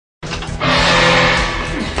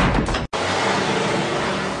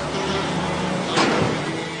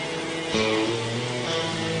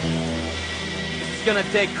gonna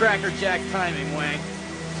take Cracker Jack timing, Wang.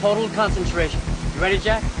 Total concentration. You ready,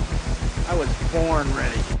 Jack? I was born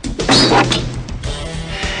ready.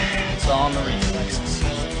 It's all in the reflexes.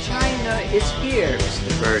 China is here,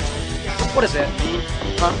 Mr. Bird. What does that mean?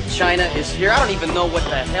 Huh? China is here? I don't even know what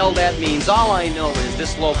the hell that means. All I know is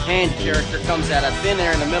this Lopan character comes out of thin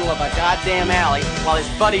air in the middle of a goddamn alley while his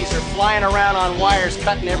buddies are flying around on wires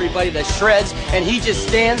cutting everybody to shreds, and he just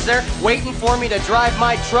stands there waiting for me to drive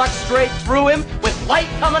my truck straight through him with light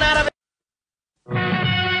coming out of it.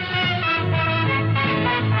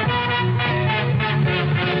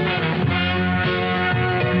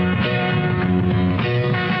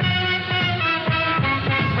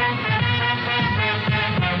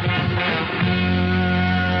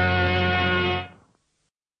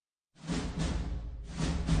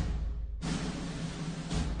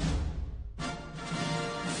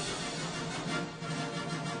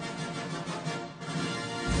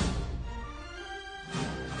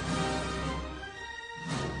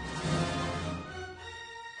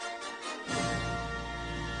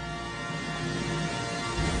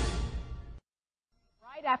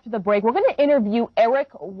 After the break, we're going to interview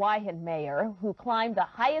Eric Weihenmayer, who climbed the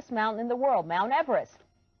highest mountain in the world, Mount Everest.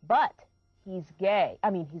 But he's gay.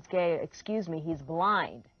 He's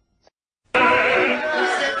blind.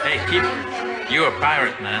 Hey, keep you a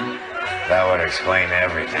pirate, man. That would explain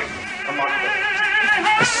everything.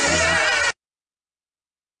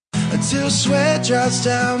 Until sweat drops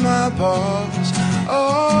down my balls.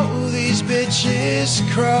 Oh, these bitches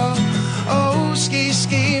crawl. Oh, ski,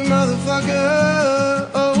 ski, motherfucker.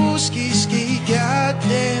 Oh, ski, ski,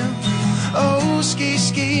 goddamn. Oh, ski,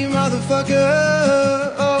 ski,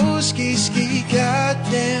 motherfucker. Oh, ski, ski,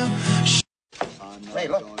 goddamn. Ray,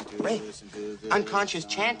 look. Ray. Unconscious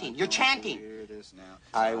chanting. You're chanting.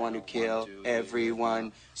 I want to kill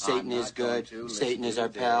everyone. Satan is good. Satan is our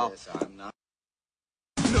pal.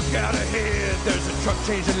 Look out ahead, there's a truck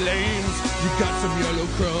changing lanes. You got some yellow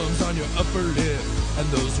crumbs on your upper lip, and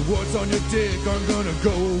those warts on your dick aren't gonna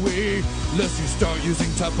go away unless you start using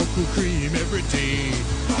topical cream every day.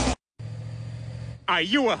 Are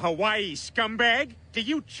you a Hawaii scumbag? Do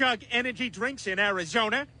you chug energy drinks in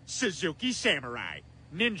Arizona? Suzuki Samurai.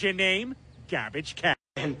 Ninja name, Garbage Cat.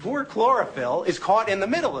 And poor Chlorophyll is caught in the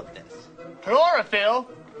middle of this. Chlorophyll?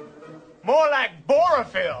 More like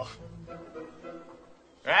Borophyll.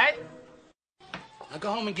 Right? Now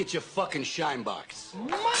go home and get your fucking shine box.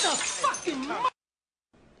 Motherfucking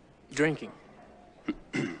Drinking.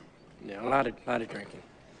 Yeah, a lot of drinking.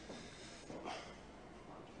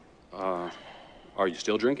 Are you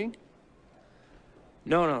still drinking?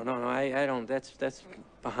 No, I don't. That's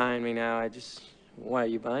behind me now. Why are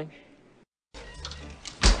you buying?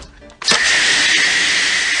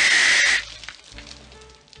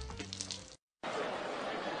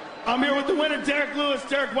 I'm here with the winner, Derek Lewis.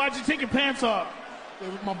 Derek, why'd you take your pants off?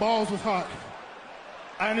 My balls was hot.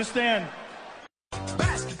 I understand.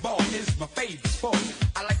 Basketball is my favorite sport.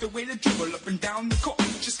 I like the way they dribble up and down the court,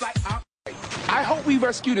 just like I hope we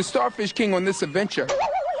rescue the Starfish King on this adventure.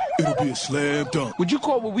 It'll be a slam dunk. Would you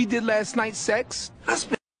call what we did last night sex?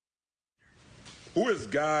 Who is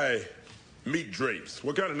Guy Meat Drapes?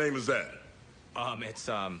 What kind of name is that? It's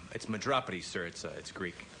Madropides, sir. It's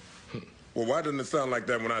Greek. Well, why doesn't it sound like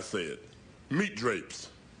that when I say it? Meat Drapes.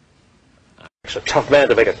 It's a tough man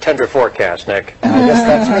to make a tender forecast, Nick. I guess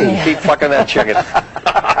that's me. Keep fucking that chicken.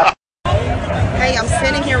 Hey, I'm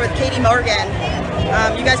standing here with Katie Morgan.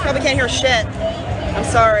 You guys probably can't hear shit. I'm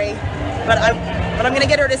sorry, but I'm gonna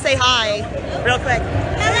get her to say hi real quick.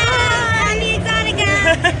 Hello, I'm the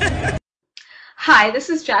Exotica. Hi, this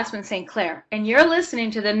is Jasmine St. Clair, and you're listening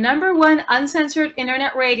to the #1 uncensored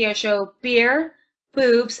internet radio show, Beer,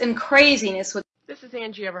 Boobs, and Craziness with... This is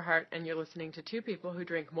Angie Everhart, and you're listening to two people who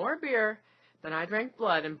drink more beer than I drank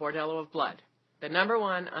blood in Bordello of Blood, the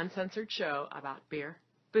 #1 uncensored show about beer,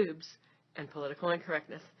 boobs, and political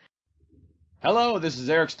incorrectness. Hello, this is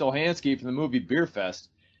Eric Stolhansky from the movie Beer Fest,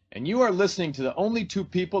 and you are listening to the only two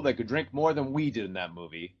people that could drink more than we did in that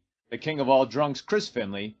movie, the king of all drunks, Chris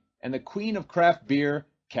Finley, and the queen of craft beer,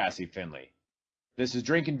 Cassie Finley. This is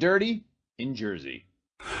Drinking Dirty in Jersey.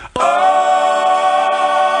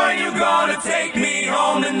 Oh, you gonna take me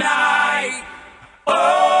home tonight?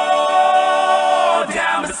 Oh,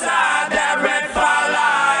 down beside that red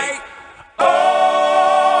firelight.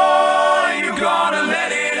 Oh, you gonna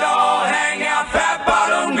let it all hang out, fat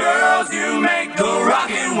bottom girls. You make the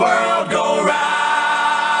rockin' world go round.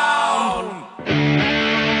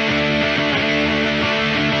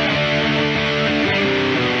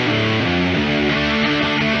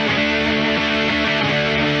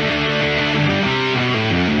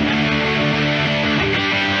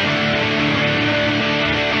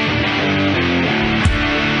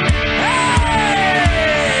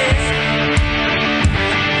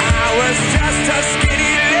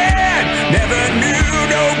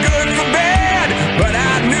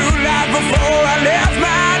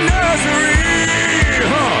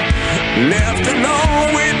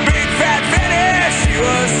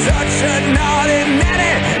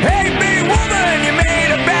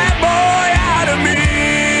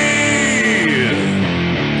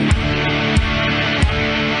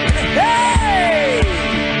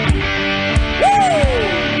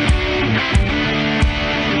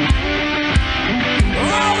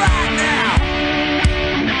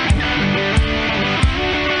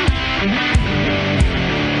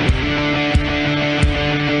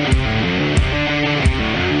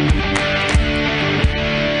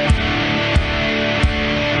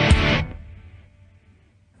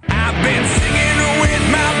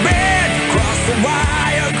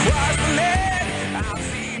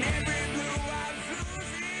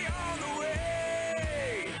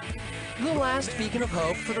 the last beacon of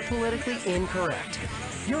hope for the politically incorrect.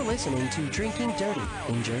 You're listening to Drinking Dirty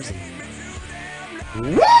in Jersey.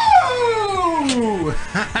 Woo!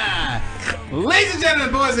 Ladies and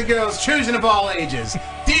gentlemen, boys and girls, children of all ages,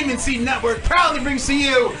 Demon Seed Network proudly brings to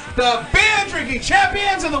you the beer drinking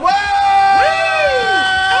champions of the world!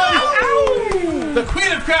 The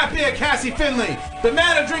queen of craft beer, Cassie Finley. The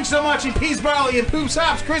man who drinks so much he pees barley and poops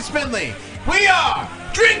hops, Chris Finley. We are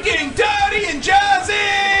Drinking Dirty in Jersey!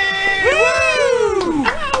 Woo!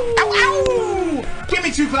 Ow, ow. Give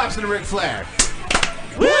me 2 claps to the Ric Flair.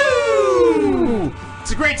 Woo!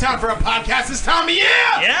 It's a great time for a podcast this time of year!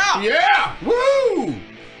 Yeah! Yeah! Woo!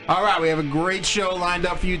 Alright, we have a great show lined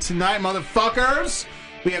up for you tonight, motherfuckers.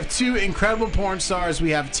 We have 2 incredible porn stars. We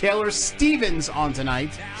have Taylor Stevens on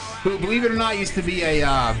tonight, who, believe it or not, used to be a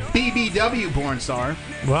BBW porn star.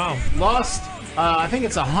 Wow. Lost, I think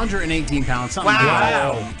it's 118 pounds, something like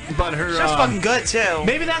that. Wow. But her... She was fucking good, too.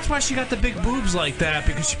 Maybe that's why she got the big boobs like that,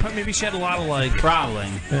 because maybe she had a lot of, like... Probably.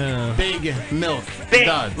 Yeah. Big milk Big,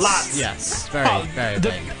 duds. lots. Yes, very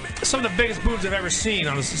big. Some of the biggest boobs I've ever seen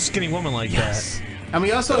on a skinny woman like that. And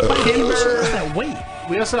we also have Kimber.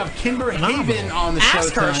 We also have Kimber Haven on the show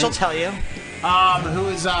Ask her, tonight. she'll tell you.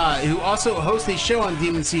 Who also hosts a show on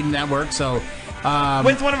Demon Seed Network. So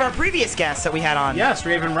with one of our previous guests that we had on. Yes,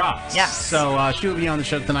 Raven Rocks. Yes. So she will be on the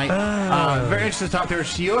show tonight. Very interesting to talk to her.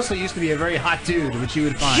 She also used to be a very hot dude, which you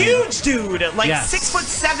would find. Huge dude, like Yes.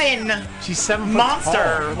 6'7". She's 7 foot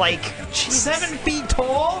monster, tall. like she's 7 feet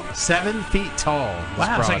tall. 7 feet tall.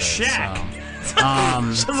 Wow, this it's like broad is, Shaq. so,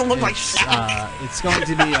 She doesn't look like Shaq. It's going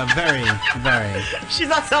to be a very, very. She's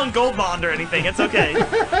not selling Gold Bond or anything. It's okay.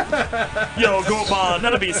 Yo, Gold Bond,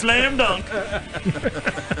 that'll be a slam dunk.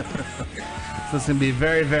 So it's going to be a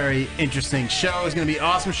very, very interesting show. It's going to be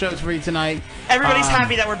awesome shows for you tonight. Everybody's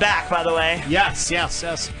happy that we're back, by the way. Yes.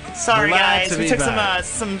 Sorry, Glad guys. to We be took back.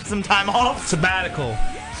 some time off. Sabbatical.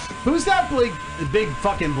 Who's that big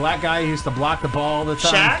fucking black guy who used to block the ball all the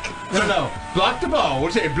time? Shaq? No. Block the ball.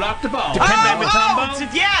 What's it? Block the ball.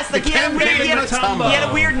 Yes, like he had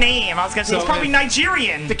a weird name. I was gonna say he's probably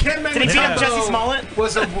Nigerian. Did he beat up Jesse Smollett? If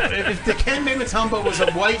the Dikembe Mutombo was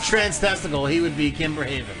a white trans testicle, he would be Kimber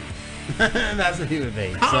Haven. That's what he would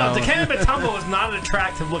be. Oh, Dikembe Mutombo is not an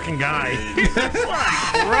attractive-looking guy. He's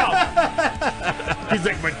rough. He's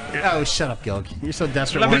like, oh, shut up, Gilg. You're so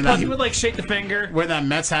desperate. He would like shake the finger. Wear that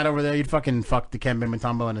Mets hat over there. You'd fucking fuck Dikembe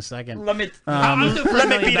Mutombo in a second. Let me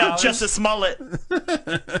beat up Justice Smollett.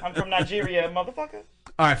 I'm from Nigeria, motherfucker.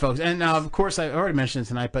 All right, folks, and of course I already mentioned it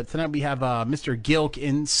tonight, but tonight we have Mr. Gilk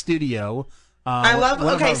in studio. I love.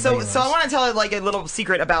 Okay, so I want to tell like a little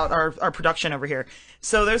secret about our production over here.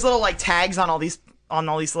 So there's little like tags on all these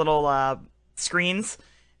little screens,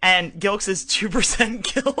 and Gilk's is 2%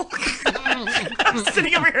 Gilk. I'm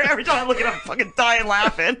sitting over here every time I look at him, fucking dying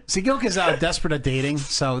laughing. See, Gilk is desperate at dating,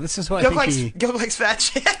 so this is what Gilk I think Gilk likes fat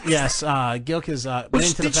chicks. Yes, Gilk is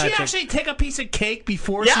into the Did fat she chick. actually take a piece of cake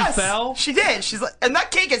before she fell? She did. She's like, and that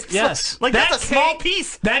cake is Yes. like That that's a small cake-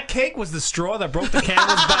 piece. That cake was the straw that broke the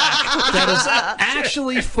camel's back. That is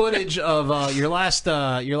actually footage of your last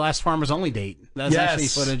Farmers Only date. That's actually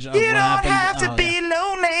footage of You what don't happened. have to be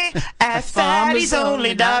lonely at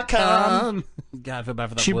fattiesonly.com. God, I feel bad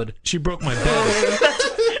for that wood. She broke my bed.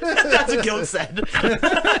 That's what Gil said.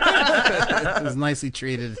 It was nicely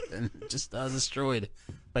treated and just destroyed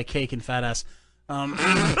by cake and fat ass. Like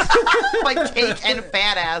cake and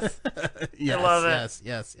fat ass. Yes, I love it.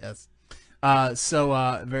 Yes.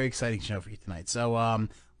 So very exciting show for you tonight. So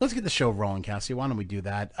let's get the show rolling, Cassie. Why don't we do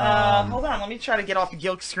that? Hold on, let me try to get off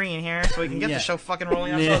Gilk's screen here so we can get the show fucking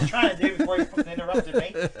rolling. That's what I was trying to do before you fucking interrupted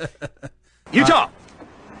me. You talk.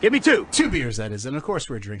 Give me 2. 2 beers, that is. And of course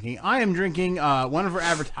we're drinking. I am drinking one of our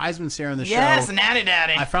advertisements here on the show. Yes, Natty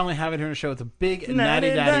Daddy. I finally have it here on the show with a big Natty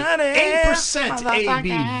Natty Daddy. 8%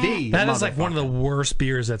 ABV. That is like one of the worst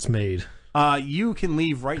beers that's made. You can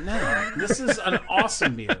leave right now. This is an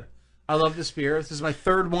awesome beer. I love this beer. This is my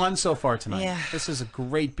 3rd one so far tonight. Yeah. This is a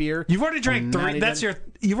great beer. You've already drank 3. Natty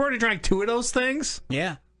You've already drank 2 of those things?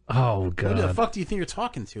 Yeah. Oh god. Who the fuck do you think you're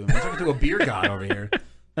talking to? I'm talking to a beer god over here.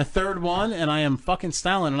 A 3rd one, and I am fucking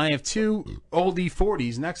styling, and I have 2 oldie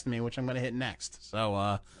 40s next to me, which I'm going to hit next. So,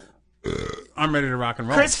 I'm ready to rock and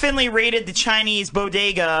roll. Chris Finley raided the Chinese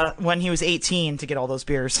bodega when he was 18 to get all those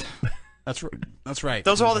beers. That's right.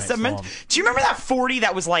 Those are all the That's stuff. right. Do you remember that 40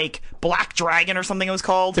 that was like Black Dragon or something it was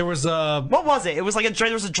called? There was what was it? It was like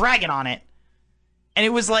there was a dragon on it. And it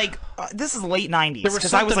was like, this is late 90s,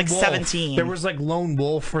 because I was like 17. There was like Lone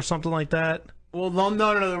Wolf or something like that. Well,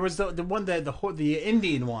 no. There was the one that the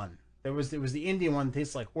Indian one. There was the Indian one that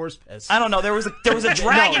tastes like horse piss. I don't know. There was a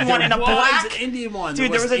dragon one in a black. An Indian one.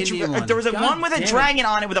 Dude, there was a God one with a damn it. dragon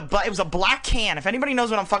on it with it was a black can. If anybody knows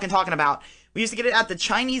what I'm fucking talking about, we used to get it at the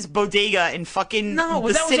Chinese bodega in fucking No,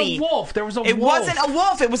 the that city. was a wolf. There was a It wolf. wasn't a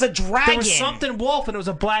wolf. It was a dragon. There was something wolf, and it was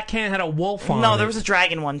a black can had a wolf on it. No, there was a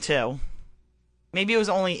dragon one too. Maybe it was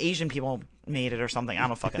only Asian people made it or something. I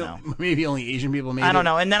don't fucking know. Maybe only Asian people made it. I don't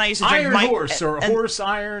know. And then I used to drink Iron Horse or Horse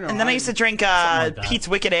Iron. Or and then I used to drink like that. Pete's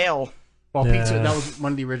Wicked Ale. Well, pizza, that was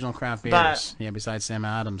one of the original craft beers. But- Yeah, besides Sam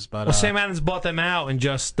Adams. But Well, Sam Adams bought them out and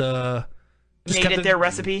just Made kept it their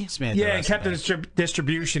recipe? Yeah, and kept the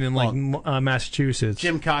distribution in like Massachusetts.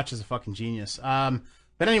 Jim Koch is a fucking genius.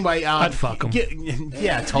 But anyway, I'd fuck him.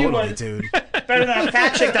 Yeah, totally, dude. Better than a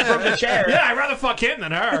fat chick that broke the chair. Yeah, I'd rather fuck him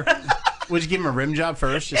than her. Would you give him a rim job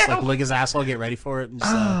first? Just like lick his asshole, get ready for it. And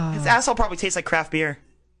just, His asshole probably tastes like craft bear.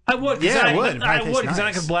 I would. Yeah, I it would. I would because then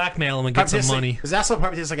I could blackmail him and get some money. His asshole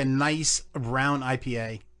probably tastes like a nice brown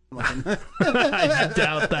IPA. I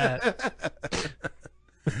doubt that.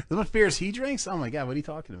 As much beer as he drinks? Oh my god, what are you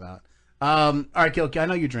talking about? All right, Gil, I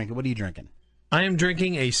know you're drinking. What are you drinking? I am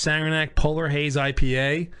drinking a Saranac Polar Haze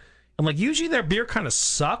IPA. And like usually their beer kind of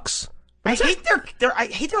sucks. I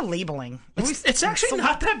hate their labeling. It's actually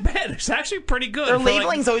not that bad. It's actually pretty good. Their For, like-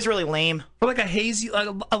 labeling's always really lame. For like a hazy, like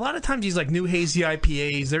a lot of times these like new hazy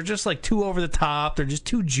IPAs, they're just like too over the top. They're just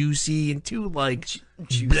too juicy and too like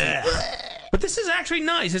bleh. But this is actually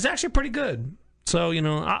nice. It's actually pretty good. So you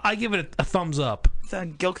know, I give it a thumbs up. It's a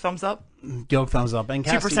Gilk thumbs up. Gilk thumbs up. And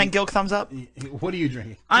 2% Gilk thumbs up. What are you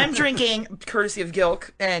drinking? I'm drinking courtesy of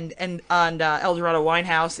Gilk and El Dorado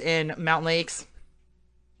Winehouse in Mountain Lakes.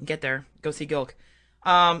 Get there. Go see Gilk.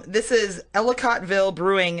 This is Ellicottville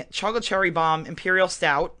Brewing Chocolate Cherry Bomb Imperial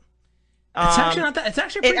Stout. It's actually not that. It's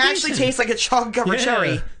actually pretty It actually decent. tastes like a chocolate covered Yeah.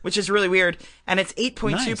 cherry, which is really weird. And it's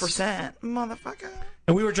 8.2%. Motherfucker.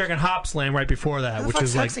 And we were drinking Hop Slam right before that, Who the which fuck's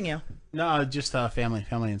is like texting you? No, just family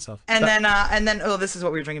and stuff. And then oh, this is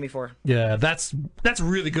what we were drinking before. yeah, that's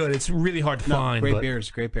really good. It's really hard to find. Great but- beers,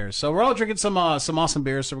 great beers. So we're all drinking some awesome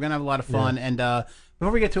beers. So we're gonna have a lot of fun. Yeah. And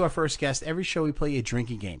before we get to our first guest, every show we play a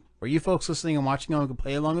drinking game where you folks listening and watching can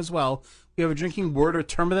play along as well. We have a drinking word or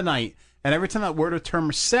term of the night, and every time that word or term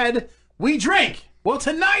is said, we drink. Well,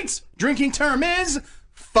 tonight's drinking term is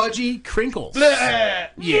fudgy crinkles.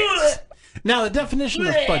 Yes. Now, the definition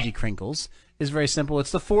of fudgy crinkles is very simple.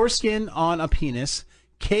 It's the foreskin on a penis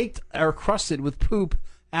caked or crusted with poop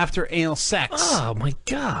after anal sex. Oh my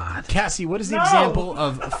god. Cassie, what is the No. example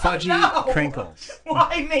of fudgy No. crinkles?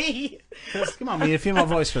 Why me? Come on, we need a female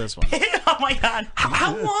voice for this one. Oh my god.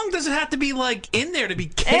 How long does it have to be like in there to be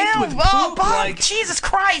caked Ew, with oh, poop? Bob, Like Jesus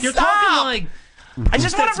Christ, you're stop. talking like. I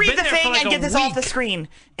just want That's to read been the there for thing like and a get this off the week. screen.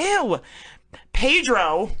 Ew.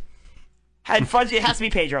 Pedro had fudgy. It has to be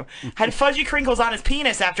Pedro. Had fudgy crinkles on his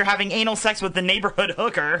penis after having anal sex with the neighborhood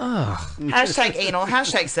hooker. Hashtag anal.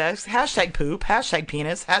 Hashtag sex. Hashtag poop. Hashtag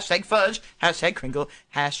penis. Hashtag fudge. Hashtag crinkle.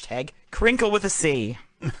 Hashtag crinkle with a C.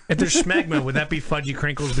 If there's smegma, would that be fudgy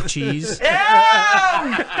crinkles with cheese? Ew!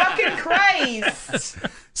 Fucking Christ!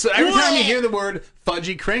 So every time you hear the word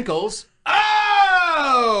fudgy crinkles,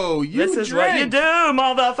 oh, you This is what you drink. do,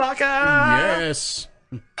 motherfucker! Yes.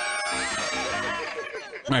 All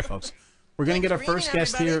right, folks. We're going to get our first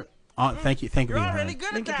guest here. Thank you. Thank you, Pee-wee.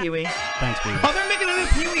 Thank you, Pee-wee. Thanks, Pee-wee. Oh, they're making a new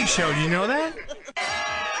Pee-wee show. Do you know that?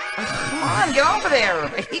 Come on, get over there.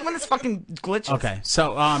 I hate when this fucking glitches. Okay,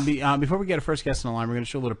 so before we get our first guest on the line, we're going to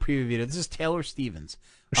show a little preview video. This is Taylor Stevens.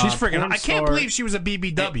 She's freaking. porn I can't star believe she was a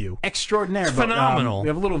BBW. Extraordinaire. It's but, phenomenal. we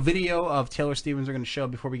have a little video of Taylor Stevens we're going to show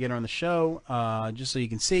before we get her on the show, just so you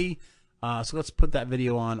can see. So let's put that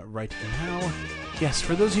video on right now. Yes,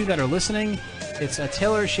 for those of you that are listening, it's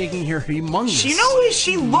Taylor shaking her humongous. You know who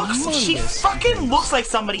she looks? She humongous fucking looks like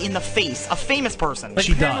somebody in the face, a famous person. Like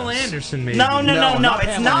She Pamela does. Anderson, maybe. No, not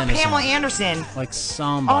it's Pamela not Anderson. Pamela Anderson. Like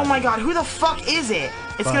somebody. Oh my god, who the fuck is it?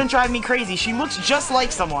 It's But- gonna drive me crazy. She looks just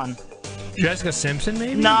like someone. Jessica Simpson,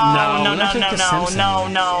 maybe. No. not Jessica Simpson.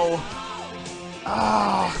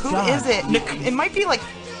 Oh, who God. is it? It might be like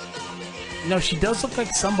No, she does look like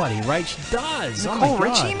somebody, right? She does. Nicole oh my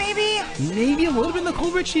God. Richie, maybe? Maybe a little bit Nicole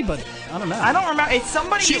Richie, but I don't know. I don't remember. It's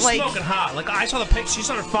somebody She's like. smoking hot. Like I saw the picture. She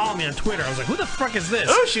started following me on Twitter. I was like, "Who the fuck is this?"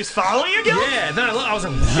 Oh, she's following you, Gil? Yeah. Then I was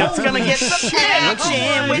like, Just gonna get some Shit.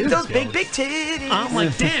 action with This those guy. big titties. I'm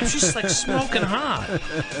like, damn, she's like smoking hot.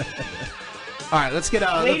 All right, let's get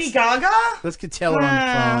Lady Gaga? Let's get Taylor on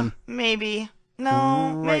the phone Maybe.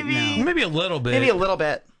 No, right maybe. now. Maybe a little bit. Maybe a little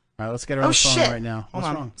bit. All right, let's get her on the phone shit. right now. Hold What's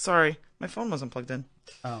on. wrong? Sorry. My phone wasn't plugged in.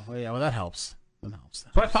 Oh, well, yeah, well, that helps. That helps.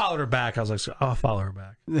 So I followed her back. I was like, oh, I'll follow her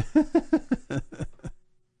back.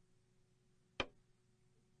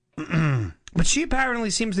 But she apparently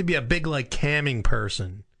seems to be a big like camming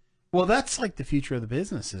person. Well, that's like the future of the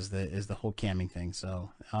business is the whole camming thing.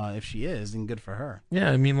 So if she is, then good for her.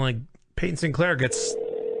 Yeah, I mean, like Peyton Sinclair gets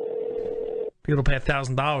people to pay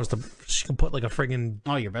 $1,000 to she can put like a friggin'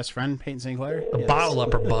 your best friend Peyton Sinclair a bottle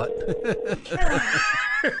up her butt.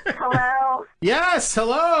 Hello. Yes,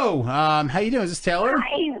 hello. How you doing? Is this Taylor?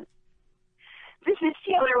 Hi. This is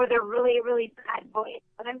Taylor with a really, really bad voice,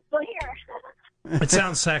 but I'm still here. It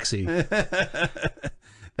sounds sexy.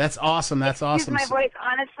 That's awesome. That's awesome. Excuse my voice.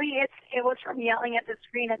 Honestly, it was from yelling at the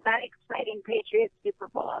screen at that exciting Patriots Super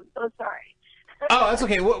Bowl. I'm so sorry. Oh, that's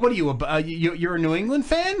okay. What are you? You're a New England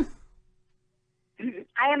fan?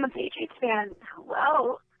 I am a Patriots fan.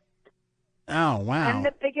 Hello. Oh, wow. I'm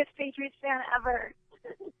the biggest Patriots fan ever.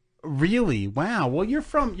 Really? Wow. Well, you're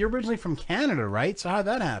originally from Canada, right? So how'd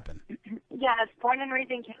that happen? Yes, born and raised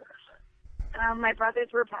in Canada. My brothers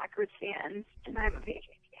were Packers fans, and I'm a Patriots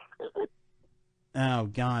fan. Oh,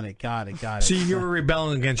 got it. So you were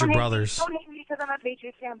rebelling against your brothers. Don't hate me because I'm a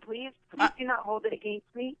Patriots fan, please. Please do not hold it against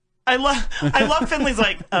me. I love Finley's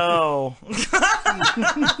like, oh.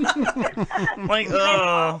 Like,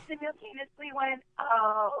 oh. Simultaneously went,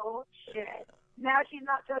 oh, shit. Now she's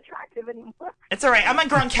not so attractive anymore. It's all right. I'm a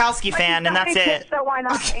Gronkowski fan, and that's it. So why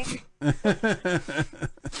not?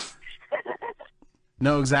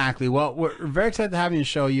 No, exactly. Well, we're very excited to have you on the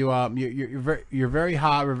show. You're very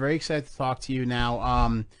hot. We're very excited to talk to you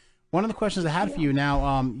now. One of the questions I had for you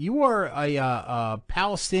now, you are a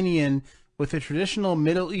Palestinian with a traditional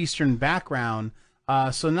Middle Eastern background,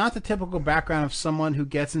 so not the typical background of someone who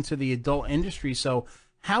gets into the adult industry. So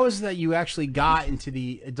how is it that you actually got into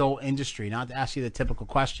the adult industry? Not to ask you the typical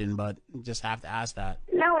question, but just have to ask that.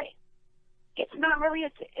 No, it's not really.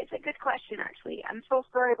 It's a good question, actually. I'm so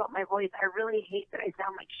sorry about my voice. I really hate that I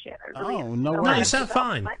sound like shit. I really no worries. No, you sound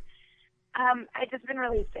fine. But, I've just been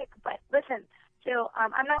really sick. But listen, so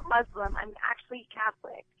I'm not Muslim. I'm actually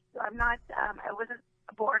Catholic. So I'm not. I wasn't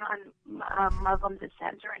born on Muslim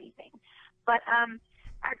descent or anything. But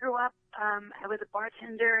I grew up. I was a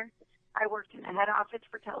bartender. I worked in the head office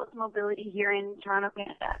for TELUS Mobility here in Toronto,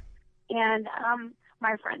 Canada. And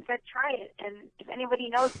my friend said, try it. And if anybody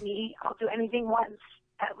knows me, I'll do anything once,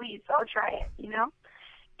 at least. I'll try it, you know?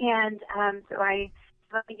 And so I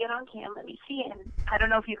let me get on cam, let me see. And I don't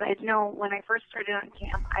know if you guys know, when I first started on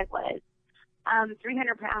cam, I was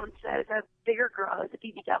 300 pounds. I was a bigger girl. I was a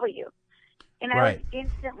BBW. And I was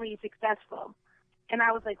instantly successful. And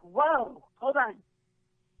I was like, whoa, hold on.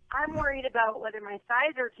 I'm worried about whether my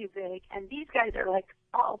thighs are too big, and these guys are like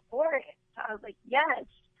all for it. So I was like, yes,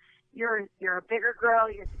 you're a bigger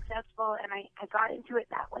girl, you're successful, and I got into it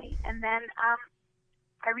that way. And then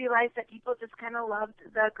I realized that people just kind of loved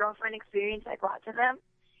the girlfriend experience I brought to them.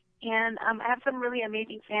 And I have some really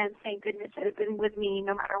amazing fans, thank goodness, that have been with me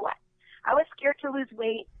no matter what. I was scared to lose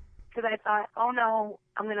weight because I thought, oh no,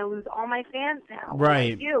 I'm going to lose all my fans now.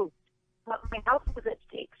 Right. What do I do? But my health was at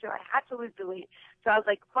stake, so I had to lose the weight. So I was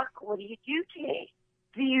like, fuck, what do you do today?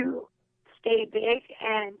 Do you stay big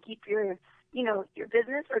and keep your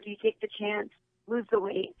business, or do you take the chance, lose the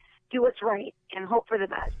weight, do what's right, and hope for the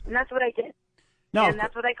best? And that's what I did. No, and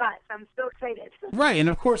that's what I got. So I'm so excited. Right, and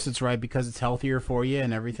of course it's right because it's healthier for you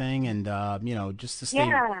and everything, and just to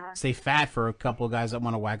stay fat for a couple of guys that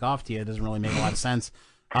want to whack off to you, it doesn't really make a lot of sense.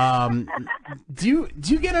 Do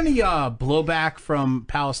you get any blowback from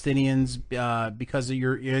Palestinians because of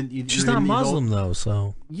your? She's not Muslim though,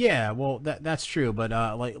 so yeah. Well, that's true, but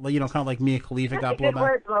kind of like Mia Khalifa got That's a good blowback.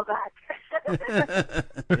 word, blowback.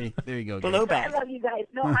 There you go. I love you guys.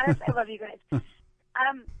 No, honestly, I love you guys.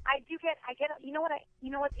 I get. You know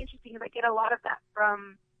what's interesting is I get a lot of that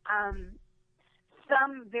from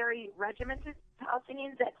some very regimented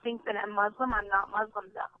Palestinians that think that I'm Muslim. I'm not Muslim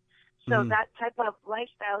though. So that type of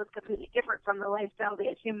lifestyle is completely different from the lifestyle they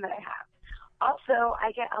assume that I have. Also,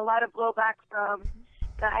 I get a lot of blowback from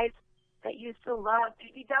guys that used to love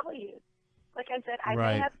BBWs. Like I said, I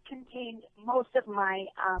may have contained most of my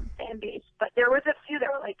fan base, but there was a few that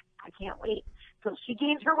were like, I can't wait till she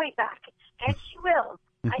gains her weight back. And she will.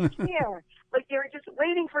 I swear. Like, they were just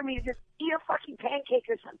waiting for me to just eat a fucking pancake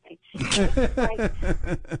or something.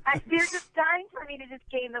 They're just dying for me to just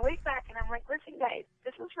gain the weight back. And I'm like, listen, guys,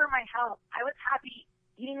 this was for my health. I was happy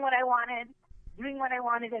eating what I wanted, doing what I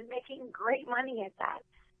wanted, and making great money at that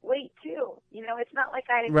weight, too. You know, it's not like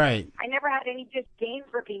I never had any disdain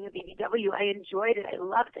for being a BBW. I enjoyed it. I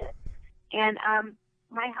loved it. And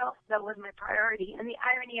my health, though, was my priority. And the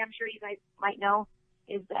irony, I'm sure you guys might know,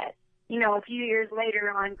 is that, a few years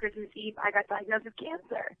later on Christmas Eve, I got diagnosed with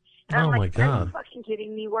cancer. And I'm like, are you fucking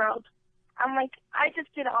kidding me, world? I'm like, I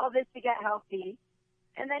just did all this to get healthy,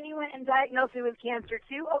 And then you went and diagnosed me with cancer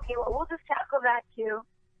too. Okay, well, we'll just tackle that too,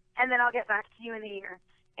 and then I'll get back to you in a year.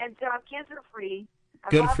 And so I'm cancer free.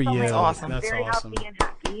 Good for you. That's awesome. I'm That's very awesome. healthy and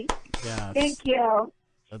happy. Yeah. Thank you.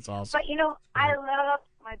 That's awesome. But you know, I love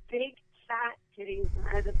my big fat titties.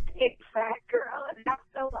 I was a big fat girl, and that's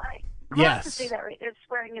no lie. I'm allowed to say that, right? They're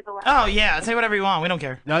swearing is allowed. Oh yeah, say whatever you want. We don't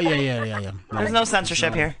care. Oh yeah. There's no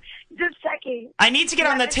censorship here. Just checking. I need to get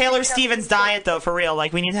on the Taylor Stevens diet though, for real.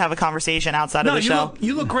 Like we need to have a conversation outside of the show.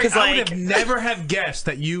 You look great. 'Cause, I would like- have never have guessed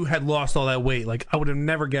that you had lost all that weight. Like I would have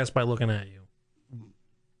never guessed by looking at you.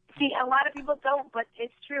 See, a lot of people don't, but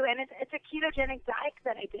it's true, and it's a ketogenic diet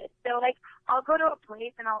that I did. So, like, I'll go to a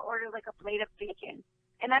place and I'll order, like, a plate of bacon.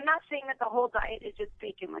 And I'm not saying that the whole diet is just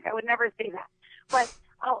bacon. Like, I would never say that. But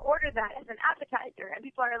I'll order that as an appetizer, and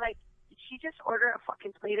people are like, did she just order a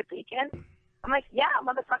fucking plate of bacon? I'm like, yeah,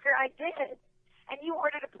 motherfucker, I did. And you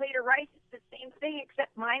ordered a plate of rice. It's the same thing,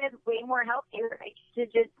 except mine is way more healthier. I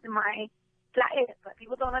just did my diet, but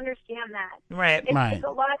people don't understand that. Right. It's a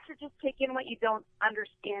lot to just take in what you don't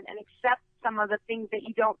understand and accept some of the things that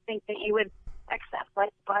you don't think that you would accept. Like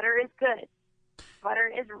butter is good.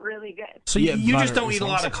 Butter is really good. So you just don't eat a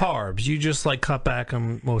lot of carbs. You just like cut back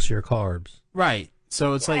on most of your carbs. Right.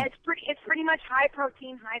 So it's like It's pretty much high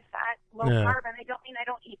protein, high fat, low Yeah. carb, and I don't mean I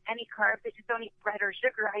don't eat any carbs. I just don't eat bread or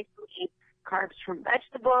sugar. I still eat carbs from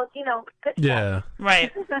vegetables. You know, good Yeah.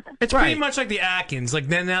 Right. It's pretty much like the Atkins. Like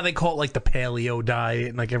then now they call it like the paleo diet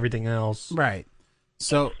and like everything else. Right.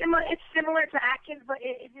 So It's similar to Atkins, but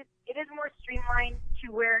it is more streamlined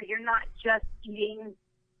to where you're not just eating,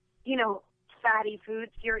 you know, fatty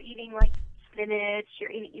foods. You're eating like spinach.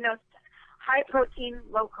 You're eating, you know, high protein,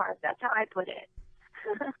 low carb. That's how I put it.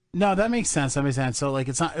 no, that makes sense. That makes sense. So like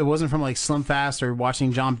it wasn't from like Slim Fast or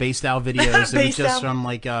watching John Bastow videos. It was just from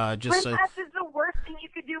like just. Slim Fast is the worst thing you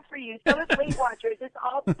could do for you. So is Weight Watchers. It's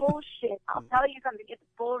all bullshit. I'll tell you something. It's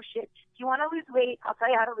bullshit. If you want to lose weight, I'll tell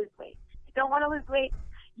you how to lose weight. If you don't want to lose weight,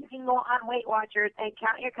 you can go on Weight Watchers and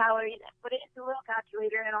count your calories and put it into a little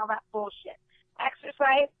calculator and all that bullshit.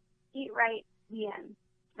 Exercise, eat right, the end.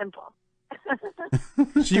 Simple.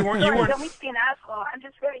 So you weren't. Sorry, don't mean to be an asshole. I'm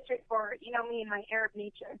just very straightforward. You know me and my Arab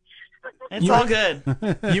nature. It's all good.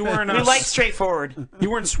 You weren't. We like straightforward. You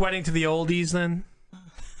weren't sweating to the oldies then.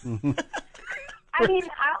 I mean,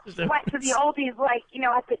 I'll sweat to the oldies, like, you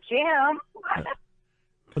know, at the gym.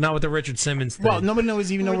 But not with the Richard Simmons thing. Well, nobody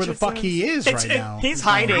knows even know where the fuck he is right now. He's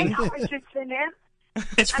I hiding. know Richard Simmons.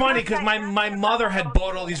 It's funny because my mother had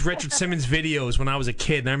bought all these Richard Simmons videos when I was a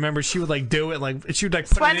kid, and I remember she would like do it, like she would like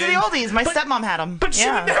put Sweat it to in. the oldies. My stepmom had them. But she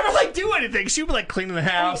would never like do anything. She would be like cleaning the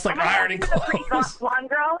house, like ironing Pretty clothes. blonde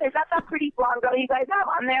girl? Is that pretty blonde girl you guys have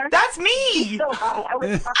on there? That's me. She's so hot. I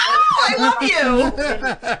was I love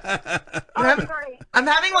you. I'm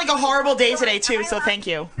having like a horrible day today too, so thank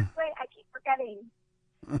you. Wait, I keep forgetting.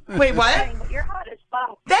 Wait, what? But you're hot as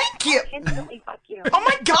fuck. Thank you. I'll instantly fuck you. Oh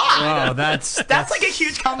my god. Oh, that's like a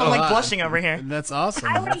huge compliment. I'm like blushing over here. That's awesome.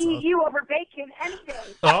 I would eat you over bacon any day.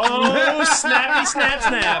 Oh, snappy, snap,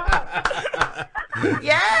 snap.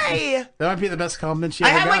 Yay! That might be the best compliment she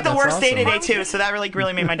I ever had got. like the That's worst day awesome. today too, so that really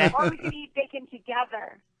made my day. Or we could eat bacon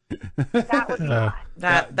together. That would be hot.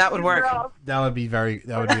 That would work. Girls. That would be very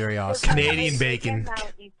awesome. Canadian bacon. That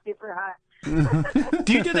would be super hot.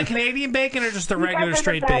 Do you do the Canadian bacon or just the You guys regular are the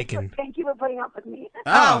straight best. bacon? Thank you for putting up with me.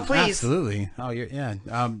 Oh, please. Absolutely. Oh, yeah.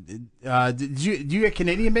 Do you get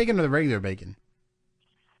Canadian bacon or the regular bacon?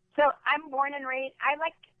 So I'm born and raised. I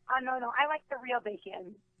like the real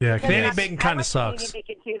bacon. Yeah, Because Canadian I- bacon I kind like of sucks. Canadian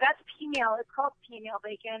bacon too. That's peameal. It's called peameal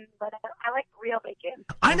bacon, but I like real bacon.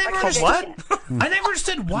 I never Like understood. bacon. I never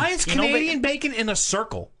understood why is You know, Canadian bacon in a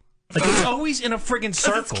circle. Like it's always in a friggin'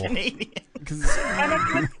 circle. And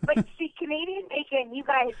it's but see, Canadian bacon, you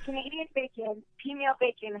guys, Canadian bacon, peameal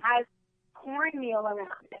bacon has cornmeal around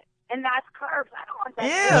it, and that's carbs. I don't want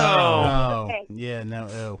that. Oh, Pig. yeah, no,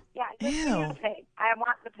 ew. Yeah, just give me the pig. I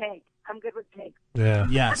want the pig. I'm good with pigs. Yeah.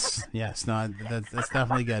 Yes. No, that's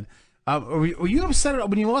definitely good. Were you upset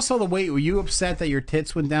when you lost all the weight? Were you upset that your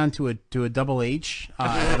tits went down to a double H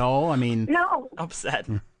at all? I mean, No, Upset.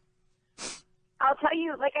 I'll tell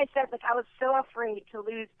you, like I said, like I was so afraid to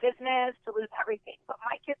lose business, to lose everything. But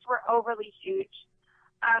my tits were overly huge.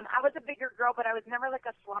 I was a bigger girl, but I was never like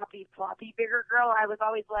a sloppy, floppy bigger girl. I was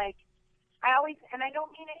always like, and I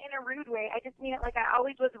don't mean it in a rude way. I just mean it like I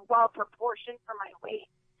always was well proportioned for my weight.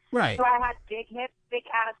 Right. So I had big hips, big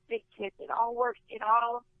ass, big tits. It all worked. It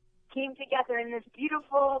all came together in this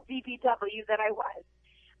beautiful BBW that I was.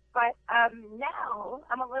 But now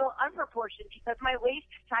I'm a little unproportioned because my waist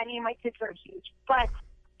is tiny and my tits are huge. But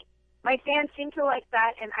my fans seem to like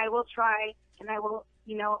that, and I will try, and I will,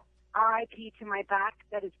 RIP to my back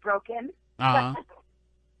that is broken. Uh-huh.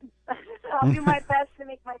 I'll do my best to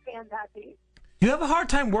make my fans happy. You have a hard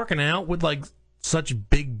time working out with like such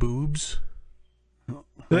big boobs.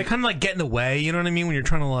 They kind of like get in the way. You know what I mean? When you're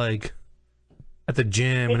trying to like at the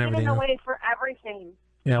gym They and get in everything. the way for everything.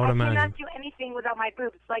 Yeah, I would I imagine. cannot do anything without my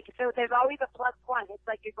boobs. Like, so there's always a plus one. It's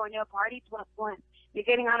like you're going to a party, plus one. You're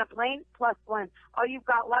getting on a plane, plus one. Oh, you've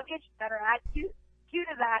got luggage, better add two to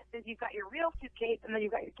that, since you've got your real suitcase, and then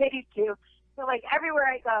you've got your titties too. So, like, everywhere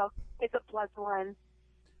I go, it's a plus one.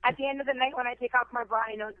 At the end of the night, when I take off my bra,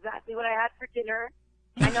 I know exactly what I had for dinner.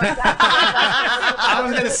 I know exactly I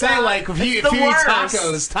was gonna say, like, if you eat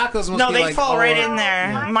tacos must No, be they like, fall right oh, in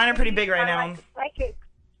there. Mine are pretty big right now. Like psychics.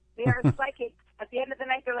 They are psychics. At the end of the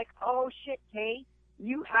night, they're like, "Oh shit, Kay,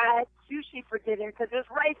 you had sushi for dinner because there's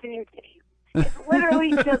rice in your titties." It's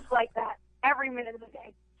literally just like that every minute of the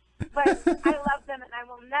day. But I love them, and I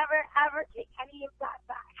will never ever take any of that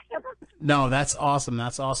back. No, that's awesome.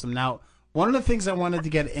 That's awesome. Now, one of the things I wanted to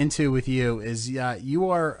get into with you is you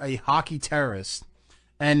are a hockey terrorist.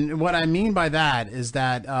 And what I mean by that is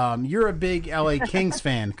that you're a big LA Kings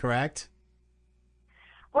fan, correct?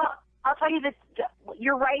 Well, I'll tell you this.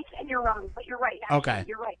 You're right and you're wrong, but you're right. Actually. Okay.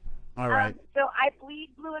 You're right. All right. So I bleed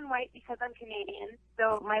blue and white because I'm Canadian.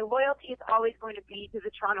 So my loyalty is always going to be to the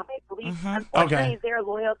Toronto Maple Leafs. Unfortunately, Okay. their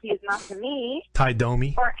loyalty is not to me Ty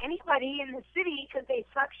Domi. or anybody in the city because they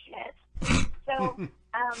suck shit. So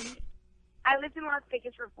I lived in Las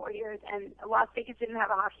Vegas for 4 years, and Las Vegas didn't have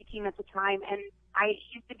a hockey team at the time. And I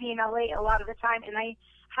used to be in LA a lot of the time, and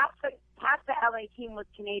half the LA team was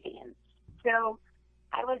Canadian. So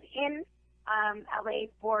I was in LA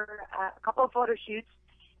for a couple of photo shoots,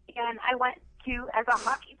 and I went to, as a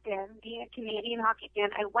hockey fan, being a Canadian hockey fan,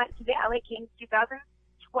 I went to the LA Kings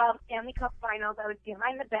 2012 Stanley Cup Finals. I was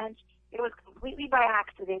behind the bench. It was completely by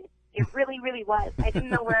accident. It really, really was. I didn't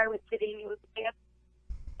know where I was sitting. It was a gift.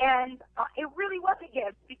 And it really was a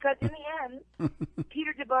gift because in the end,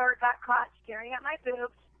 Peter DeBoer got caught staring at my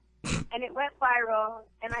boobs, and it went viral,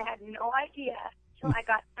 and I had no idea till I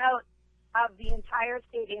got out of the entire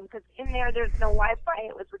stadium because in there's no Wi-Fi.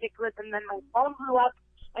 It was ridiculous. And then my phone blew up,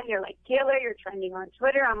 and they're like, "Taylor, you're trending on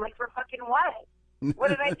Twitter." I'm like, "For fucking what? What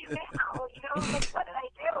did I do now? You know, like, what did I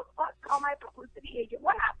do? Fuck, call my publicity agent.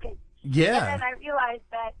 What happened?" Yeah. And then I realized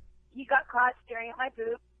that he got caught staring at my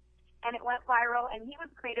boobs, and it went viral, and he was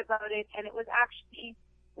great about it, and it was actually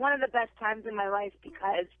one of the best times in my life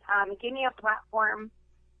because it gave me a platform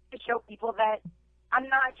to show people that I'm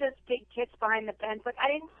not just big tits behind the bench. Like, I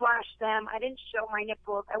didn't flash them. I didn't show my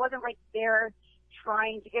nipples. I wasn't right there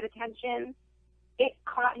trying to get attention. It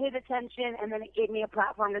caught his attention, and then it gave me a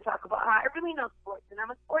platform to talk about how I really know sports, and I'm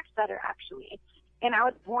a sports bettor, actually. And I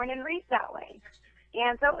was born and raised that way.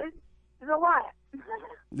 And so it was a lot.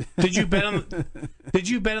 Did you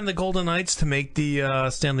bet on the Golden Knights to make the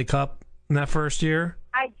Stanley Cup in that first year?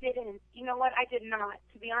 I didn't. You know what? I did not.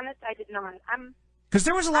 To be honest, I did not. Because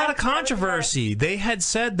there was a lot of controversy. They had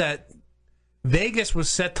said that Vegas was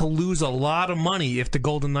set to lose a lot of money if the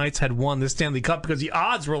Golden Knights had won the Stanley Cup because the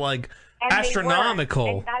odds were like And astronomical.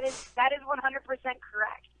 they were. And that is 100%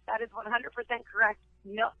 correct. That is 100% correct.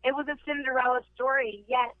 No, it was a Cinderella story,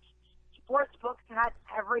 yet sports books had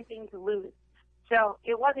everything to lose. So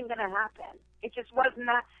it wasn't going to happen. It just was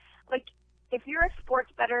not. Like, if you're a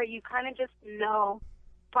sports bettor, you kind of just know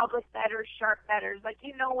public bettors, sharp bettors. Like,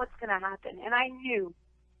 you know what's going to happen. And I knew,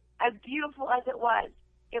 as beautiful as it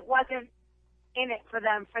wasn't in it for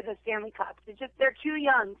them for the Stanley Cup. It's just, they're too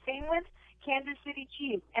young. Same with Kansas City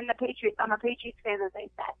Chiefs and the Patriots. I'm a Patriots fan, as I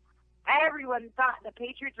said. Everyone thought the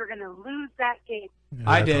Patriots were going to lose that game. Yeah,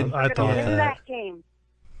 I did. I thought Win that game.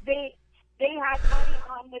 They had money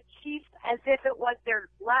on the Chiefs as if it was their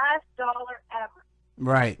last dollar ever.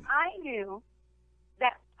 Right. I knew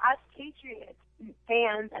that us Patriots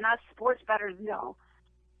fans and us sports bettors know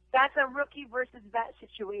that's a rookie versus vet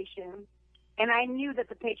situation. And I knew that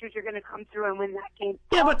the Patriots are going to come through and win that game.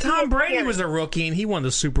 Yeah, but Tom Brady was a rookie and he won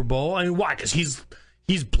the Super Bowl. I mean, why? Because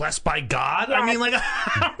he's blessed by God. Yes. I mean, like,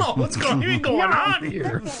 I don't know what's going on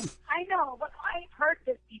here. Listen, I know, but I've heard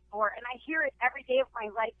this before, and I hear it every day of my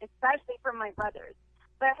life, especially from my brothers.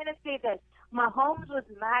 But I'm going to say this. Mahomes was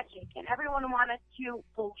magic, and everyone wanted to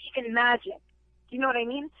believe in magic. Do you know what I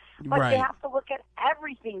mean? But Right. they have to look at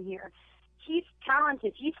everything here. He's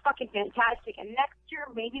talented. He's fucking fantastic. And next year,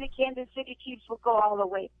 maybe the Kansas City Chiefs will go all the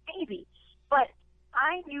way. Maybe. But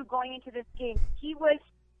I knew going into this game, he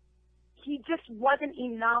just wasn't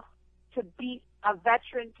enough to beat a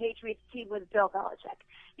veteran Patriots team with Bill Belichick.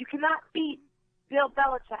 You cannot beat Bill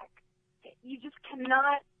Belichick. You just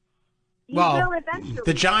cannot. You Well, will eventually.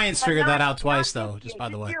 the Giants but figured that not- out twice, not though, this just year. by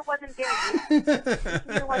the This way. year wasn't there yet.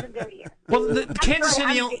 This year wasn't there yet. Well, the Kansas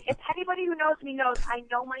City. If anybody anybody who knows me knows I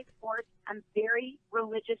know my sports. I'm very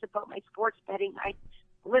religious about my sports betting. I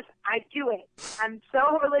do it. I'm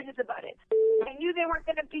so religious about it. I knew they weren't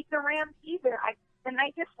going to beat the Rams either. The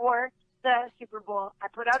night before the Super Bowl, I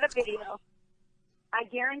put out a video. I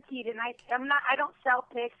guaranteed, and I don't sell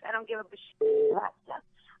picks. I don't give a shit about that stuff.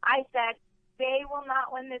 I said, they will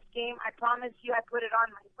not win this game. I promise you. I put it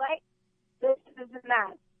on my site. This and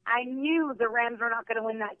that. I knew the Rams were not going to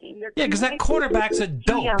win that game. Yeah, because that quarterback's a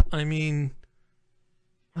dope. I mean...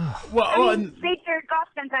 say Jared Goff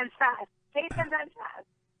 10 times fast. Say it 10 times fast.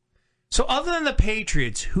 So other than the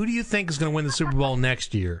Patriots, who do you think is going to win the Super Bowl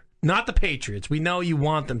next year? Not the Patriots. We know you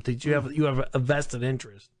want them to. You have a vested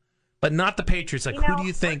interest. But not the Patriots. Like, who do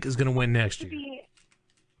you think is going to win next year?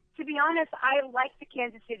 To be honest, I like the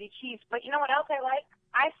Kansas City Chiefs. But you know what else I like?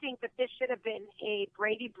 I think that this should have been a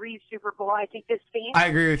Brady Breeze Super Bowl. I think this Saints I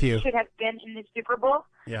agree with you. should have been in the Super Bowl.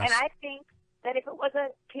 Yes. And I think that if it was a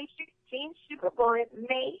Patriots-Saints Super Bowl, it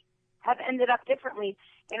may have ended up differently.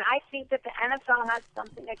 And I think that the NFL has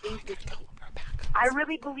something against this team. I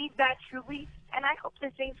really believe that truly, and I hope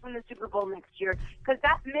the Saints win the Super Bowl next year because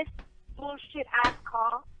that missed bullshit-ass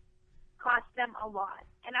call cost them a lot.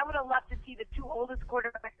 And I would have loved to see the two oldest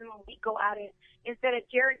quarterbacks in the league go at it instead of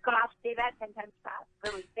Jared Goff. Say that 10 times fast.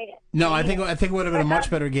 Really say it. No, I think it would have been a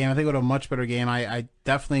much better game. I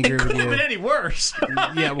definitely agree with you. It couldn't have been any worse.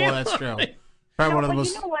 Yeah, well, that's true. Probably one of the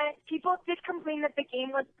most. You know what? People did complain that the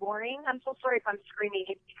game was boring. I'm so sorry if I'm screaming.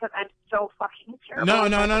 It's because I'm so fucking terrible.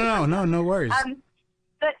 No worries.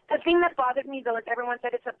 The thing that bothered me, though, is everyone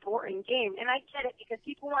said it's a boring game. And I get it because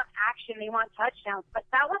people want action. They want touchdowns. But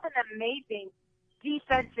that was an amazing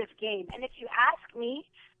defensive game. And if you ask me,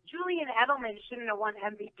 Julian Edelman shouldn't have won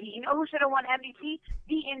MVP. You know who should have won MVP?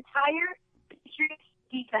 The entire Patriots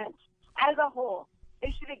defense as a whole.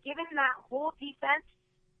 They should have given that whole defense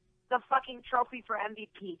the fucking trophy for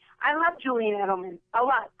MVP. I love Julian Edelman a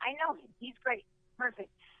lot. I know him. He's great.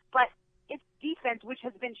 Perfect. But it's defense, which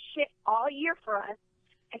has been shit all year for us,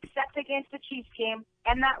 except against the Chiefs game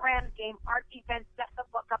and that Rams game. Our defense set the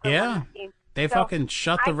fuck up and won this game. They fucking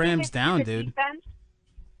shut the Rams down, dude. Defense,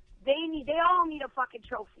 they all need a fucking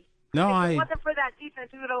trophy. No, if it wasn't for that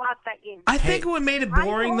defense, we would have lost that game. I think what made it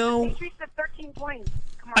boring, though. The Patriots had 13 points.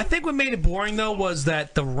 I think what made it boring, though, was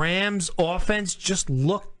that the Rams' offense just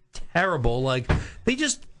looked terrible. Like, they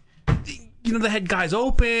just, they had guys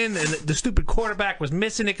open, and the stupid quarterback was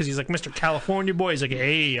missing it because he's like Mr. California boy. He's like,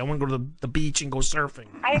 hey, I want to go to the beach and go surfing.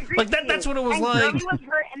 I agree. Like that's what it was like. Gurley was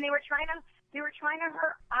hurt, and they were trying to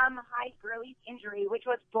hide Gurley's injury, which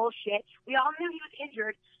was bullshit. We all knew he was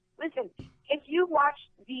injured. Listen, if you watched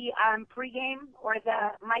the pregame or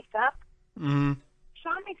the mic'd up, Sean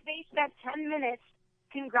McVay spent 10 minutes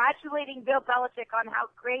congratulating Bill Belichick on how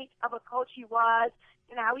great of a coach he was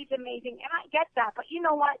and how he's amazing. And I get that, but you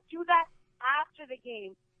know what? Do that after the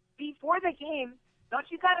game. Before the game, don't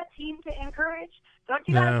you got a team to encourage? Don't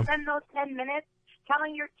you got to spend those 10 minutes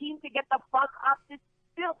telling your team to get the fuck up?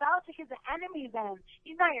 Bill Belichick is an enemy then.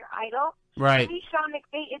 He's not your idol. Right. To me, Sean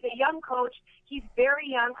McVay is a young coach. He's very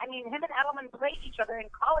young. I mean, him and Edelman played each other in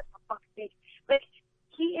college, for fuck's sake. But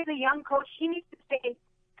he is a young coach. He needs to say,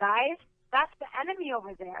 guys, that's the enemy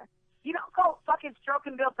over there. You don't go fucking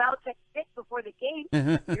stroking Bill Belichick's dick before the game.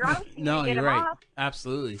 You're obviously No, going to get you're him right. off.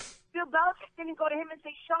 Absolutely. Bill Belichick didn't go to him and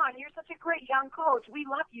say, Sean, you're such a great young coach. We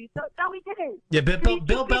love you. So, no, he didn't. Yeah,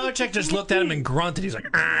 Bill Belichick just looked at him and grunted. He's like,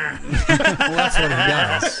 ah. Well, that's what he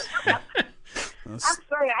does. I'm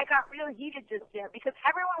sorry, I got real heated just there because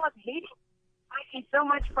everyone was hating me so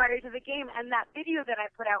much prior to the game. And that video that I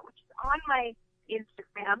put out, which is on my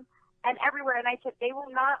Instagram and everywhere, and I said, they will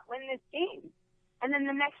not win this game. And then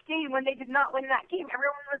the next day, when they did not win that game,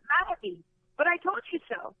 everyone was mad at me. But I told you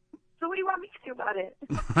so. So what do you want me to do about it?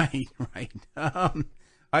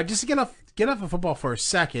 Right. Just to get off of football for a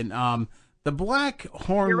second. The black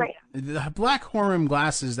horn rim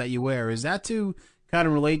glasses that you wear, is that to kind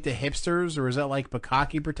of relate to hipsters, or is that like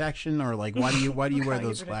bukkake protection, or like why do you wear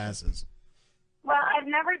those glasses? Well, I've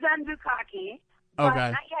never done bukkake.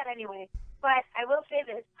 Okay. Not yet, anyway. But I will say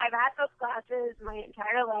this: I've had those glasses my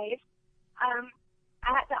entire life. I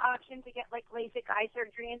had the option to get like LASIK eye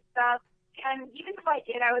surgery and stuff. And even if I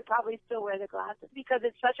did, I would probably still wear the glasses because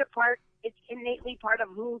it's it's innately part of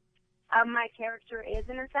who my character is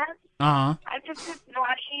in a sense. Uh-huh. I'm just this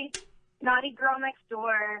naughty girl next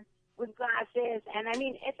door with glasses. And I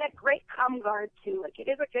mean, it's a great cum guard too. Like, it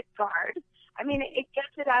is a good guard. I mean, it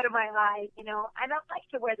gets it out of my eyes, I don't like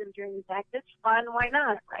to wear them during sex. It's fun. Why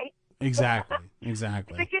not, right? Exactly. It's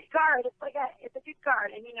a good guard. It's a good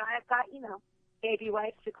guard. And, I've got, baby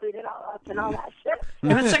wipes to clean it all up and all that shit.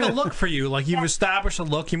 And it's like a look for you. Like, you've established a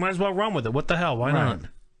look. You might as well run with it. What the hell? Why not?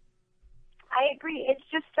 agree. It's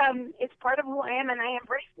just it's part of who I am, and I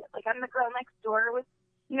embrace it. Like, I'm the girl next door with,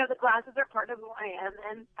 the glasses are part of who I am,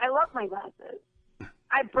 and I love my glasses.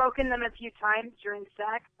 I've broken them a few times during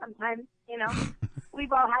sex. Sometimes,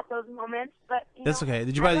 we've all had those moments, but That's okay.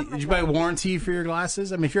 Did you buy warranty for your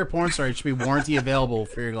glasses? I mean, if you're a porn star, it should be warranty available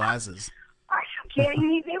for your glasses. Are you kidding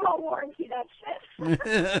me? They won't warranty that shit.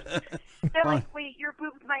 They're like, wait, your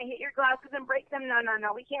boobs might hit your glasses and break them.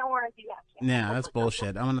 No, we can't warranty that shit. Yeah, that's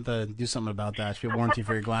bullshit. I'm gonna have to do something about that. Should be a warranty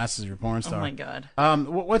for your glasses if you're a porn star. Oh my god.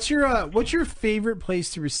 What's your favorite place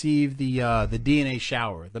to receive the DNA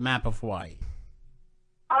shower? The map of Hawaii.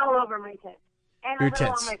 All over my tits. And Your a little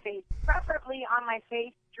tits. on my face. Preferably on my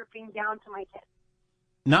face, dripping down to my tits.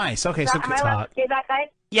 Nice. Okay, so Am I allowed to say that, guys?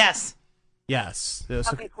 Yes. Yes.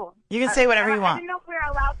 Okay, cool. You can say whatever you I want. didn't know if we're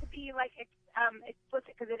allowed to be, like,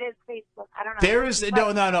 explicit, because it is Facebook. I don't know. There is no,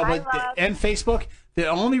 I but love- and Facebook. The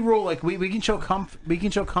only rule, like we can show cum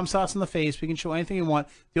shots in the face. We can show anything you want.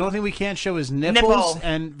 The only thing we can't show is nipples Nipple.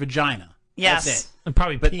 and vagina. Yes. That's it. And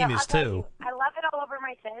probably But- penis, I'll tell too. you, I love it all over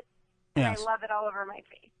my tits, and Yes. I love it all over my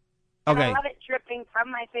face. And Okay. I love it dripping from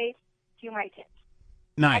my face to my tits.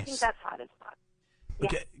 I Nice. think that's hot as fuck.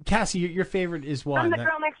 Okay. Cassie, your favorite is what? I'm the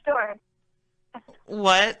girl next door.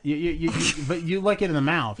 What? But you like it in the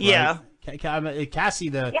mouth, right? Yeah. Cassie,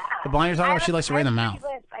 the Yeah. blind you're talking I about, she likes it right in the mouth.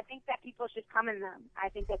 pretty lips. I think that people should come in them. I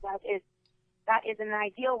think that is an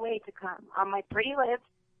ideal way to come on my pretty lips.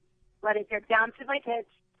 Let it get down to my tits.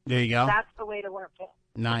 There you go. That's the way to work it.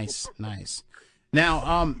 Nice. Now,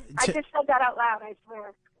 I just said that out loud. I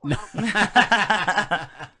swear.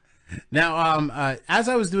 Now, as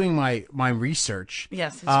I was doing my research,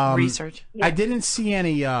 Yes, it's research. I didn't see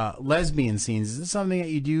any lesbian scenes. Is this something that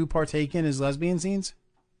you do partake in? Is lesbian scenes?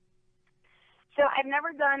 So I've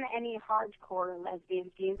never done any hardcore lesbian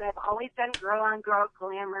scenes. I've always done girl-on-girl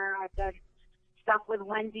glamour. I've done stuff with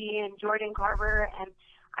Wendy and Jordan Carver, and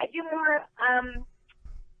I do more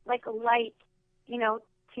like light,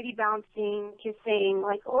 titty bouncing, kissing,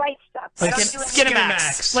 like light stuff. Like I don't do any-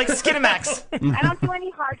 Skinamax. Like Skinamax. I don't do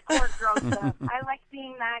any hardcore girl stuff. I like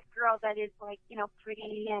being that girl that is like,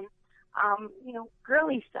 pretty and,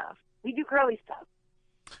 girly stuff. We do girly stuff.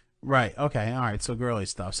 Right. Okay. All right. So girly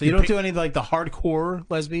stuff. So you don't do any like the hardcore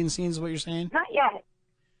lesbian scenes? Is what you're saying? Not yet.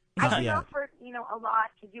 Not I've been yet. offered, a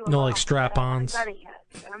lot to do. No, a like lot, strap-ons? but I haven't done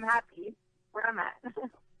it yet. I'm happy where I'm at.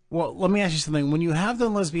 Well, let me ask you something. When you have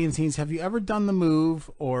done lesbian scenes, have you ever done the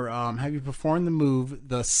move, or have you performed the move,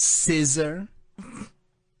 the scissor?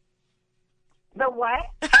 The what?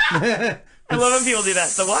 I love when people do that.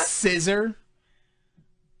 The what? Scissor.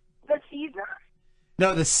 The Caesar?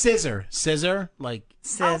 No, the scissor. Scissor, like Oh,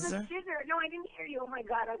 the scissor. No, I didn't hear you. Oh my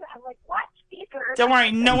god. I'm like, what? Caesar? Don't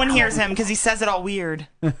worry, no one hears him because he says it all weird.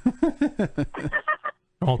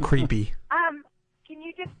 All creepy.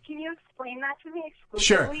 Can you explain that to me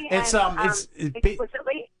Sure. exclusively? It's and,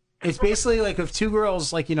 explicitly. It's basically like if two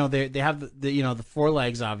girls, like they have the four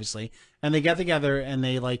legs obviously, and they get together and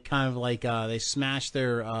they like kind of like they smash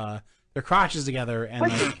their crotches together and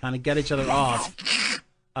like kind of get each other off.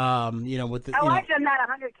 With the. I've done that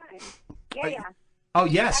 100 times. Yeah. Oh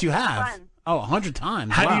yes, you That's have. fun. Oh, 100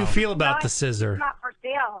 times. How do Wow. you feel about No, the scissor? It's not for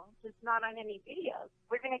sale. It's not on any videos.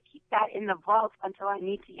 We're going to keep that in the vault until I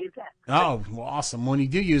need to use it. Oh, well, awesome. When you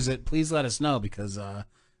do use it, please let us know because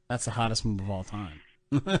that's the hottest move of all time.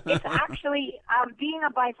 It's actually, being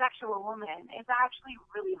a bisexual woman is actually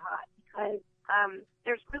really hot because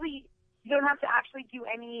you don't have to actually do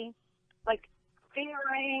any, like,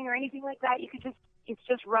 fingering or anything like that. It's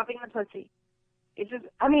just rubbing the pussy.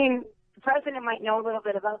 The president might know a little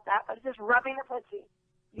bit about that, but it's just rubbing the pussy.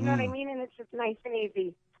 You know what I mean? And it's just nice and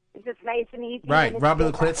easy. It's just nice and easy. Right, and it's rubbing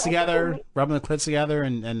the just clits together,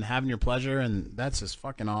 and having your pleasure, and that's just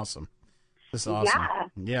fucking awesome. This is awesome.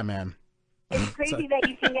 Yeah, man. It's crazy that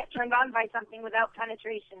you can get turned on by something without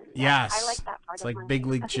penetration. Yes. I like that part It's of like my Big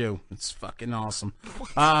League Chew. It's fucking awesome.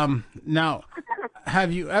 Now,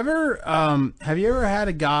 have you ever had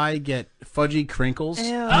a guy get fudgy crinkles?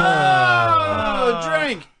 Ew. Oh,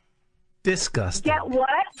 drink. Disgusting. Get what?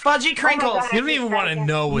 Fudgy crinkles. Oh my God, You don't even want to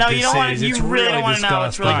know what No, this you don't want is. to. You It's really don't want to know.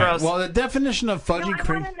 It's really disgusting. gross. Well, the definition of fudgy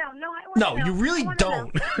crinkles. No, you really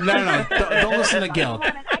don't. No. Don't listen to Gil.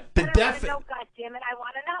 The God damn it, I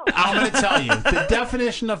want to know. I'm going to tell you. The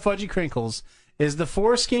definition of fudgy crinkles is the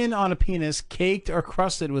foreskin on a penis caked or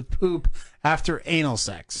crusted with poop after anal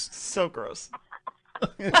sex. So gross.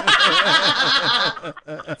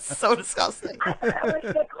 So disgusting. I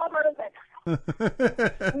wish they covered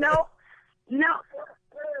it. No. No,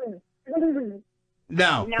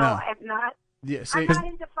 No, I'm not. Yeah, so I'm not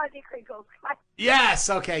into fuzzy crinkles. yes.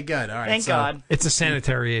 Okay. Good. All right. Thank God. It's a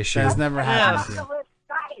sanitary issue. That's never happened to I'm you. off the list,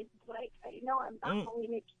 guys. Like, not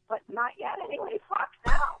bulimic, but not yet. Anyway, fuck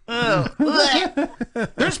now.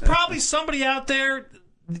 There's probably somebody out there,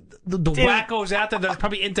 the wackos out there that's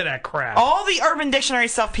probably into that crap. All the Urban Dictionary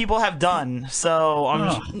stuff people have done, so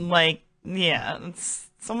I'm like, yeah,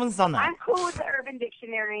 someone's done that. I'm cool with the Urban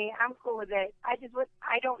Dictionary. I'm cool with it. I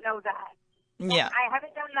don't know that. Yeah. I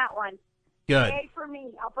haven't done that one. Good. Yay for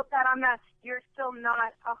me. I'll put that on the you're still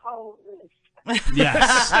not a hoe list.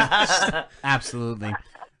 Yes, absolutely.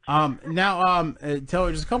 Now,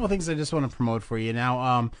 Taylor, just a couple of things I just want to promote for you.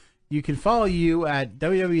 Now, you can follow you at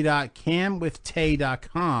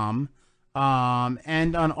www.camwithtay.com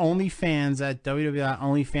and on OnlyFans at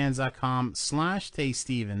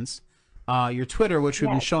www.onlyfans.com/TayStevens. Your Twitter, which we've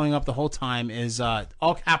been showing up the whole time, is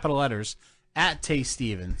all capital letters at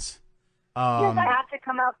TayStevens. Yes, I have to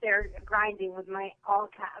come out there grinding with my all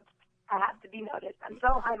caps. I have to be noticed. I'm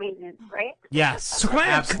so high maintenance, right? Yes. So can I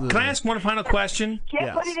ask one final question?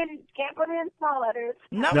 Can't put it in small letters.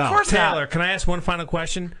 No, of course Taylor, not. can I ask one final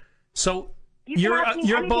question? So You can ask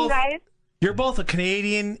me anything, guys. you're both a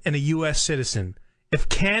Canadian and a U.S. citizen. If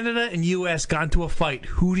Canada and U.S. got into a fight,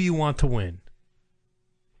 who do you want to win?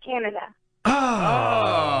 Canada.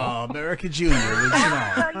 Oh, America Junior. So you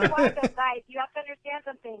what, guys, you have to understand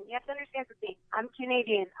something. I'm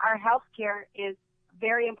Canadian. Our health care is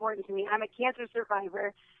very important to me. I'm a cancer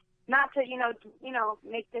survivor. Not to,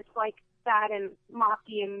 make this like sad and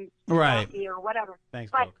mocky and mocky or whatever.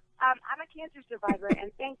 Thanks, but I'm a cancer survivor,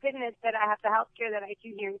 and thank goodness that I have the health care that I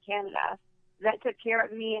do here in Canada that took care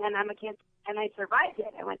of me, and I'm a cancer, and I survived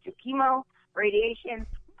it. I went through chemo, radiation.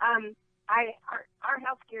 Our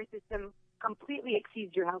health care system completely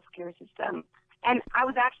exceeds your health care system. And I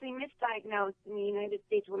was actually misdiagnosed in the United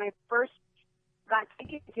States when I first got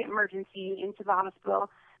taken to emergency into the hospital.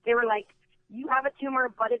 They were like, you have a tumor,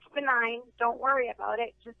 but it's benign. Don't worry about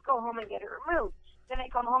it. Just go home and get it removed. Then I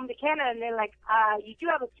come home to Canada, and they're like, you do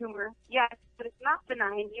have a tumor. Yes, but it's not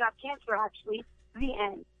benign. You have cancer, actually. The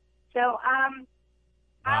end. So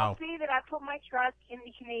I'll say that I put my trust in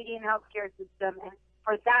the Canadian healthcare system, and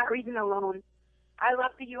for that reason alone, I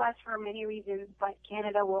love the U.S. for many reasons, but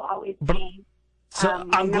Canada will always be. So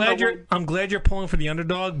I'm glad you're pulling for the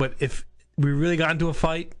underdog, but if we really got into a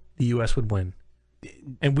fight, the U.S. would win.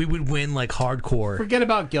 And we would win like hardcore. Forget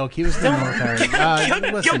about Gilk. He was still military. Gil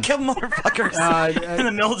killed motherfuckers in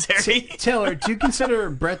the military. Taylor, do you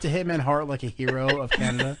consider Bret the Hitman Hart like a hero of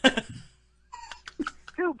Canada?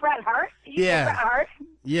 Who, Bret Hart? You Yeah. Bret Hart?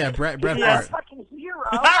 Yeah, Bret He's Hart. a fucking hero.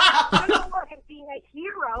 I don't work at being a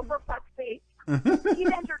hero, for fuck's sake. He's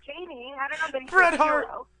entertaining. I don't know, but he's Bret a Hart.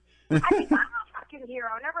 hero. I mean, I'm a fucking hero.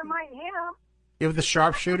 Never mind him. Yeah, with the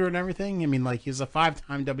sharpshooter and everything. I mean, like, he's a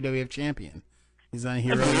 5-time WWF champion. He's not a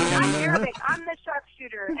hero of Canada. I'm the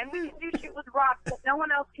sharpshooter, and we can do shit with rocks that no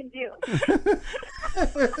one else can do.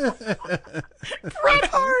 Bret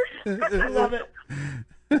Hart. I love it.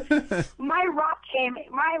 My rock game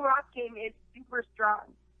is super strong.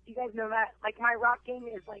 You guys know that? Like, my rock game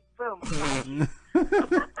is like, boom.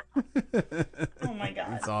 Oh my god.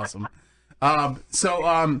 That's awesome. I'm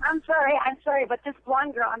sorry, but this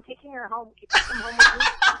blonde girl, I'm taking her home. Can you come home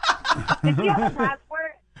with me? Does she have a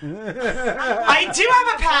passport? I do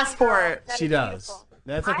have a passport. She does.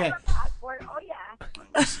 That's okay. I have a passport. Oh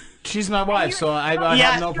yeah. She's my wife, so I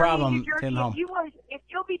have no problem taking home. If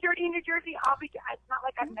you'll be dirty in New Jersey, I'll be. It's not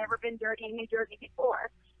like I've never been dirty in New Jersey before.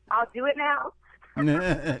 I'll do it now.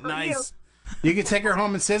 Nice. You could take her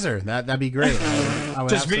home and scissor. That'd be great. I would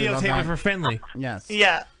Just absolutely love videotape that. it for Finley. Yes.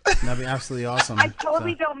 Yeah. That'd be absolutely awesome. I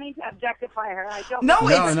totally don't mean to objectify her. I don't. No.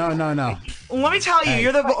 Let me tell you, Hey.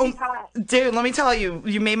 you're the dude. Let me tell you,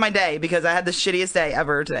 you made my day because I had the shittiest day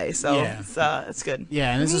ever today. So Yeah. it's good.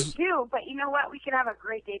 Yeah, and this Me is too, but you know what? We can have a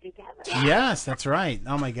great day together. yes, that's right.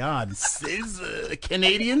 Oh my God, scissor,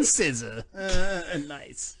 Canadian scissor.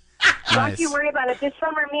 Nice. Don't you worry about it. This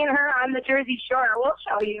summer, me and her on the Jersey Shore. We'll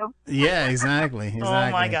show you. Yeah, exactly.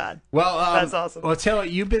 Oh my God. Well, That's awesome. Well, Taylor,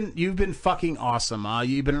 you've been fucking awesome.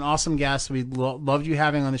 You've been an awesome guest. We loved you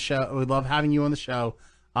having on the show. We love having you on the show.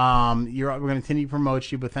 We're going to continue to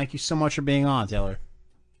promote you, but thank you so much for being on, Taylor.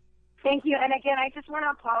 Thank you. And again, I just want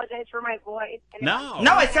to apologize for my voice. And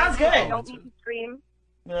No, it sounds good. I don't mean to scream.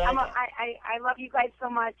 I love you guys so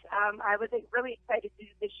much. I was really excited to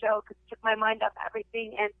do this show because it took my mind off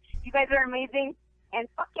everything. And you guys are amazing. And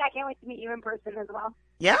fuck yeah, I can't wait to meet you in person as well.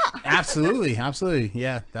 Yeah. Absolutely.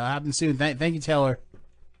 Yeah, that'll happen soon. Thank you, Taylor.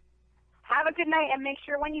 Have a good night, and make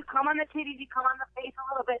sure when you come on the titties, you come on the face a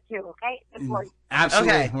little bit too, okay? Before you.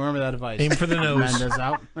 Absolutely. Okay. Remember that advice. Aim for the nose. Mendes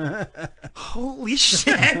out. Holy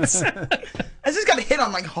shit! I just got hit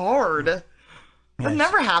on like hard. That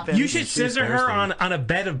never happened. You should scissor her on a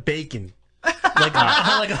bed of bacon. like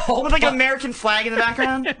a whole with like an American flag in the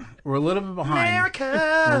background. We're a little bit behind.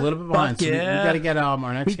 America. We're a little bit behind. Fuck So we yeah. got to get our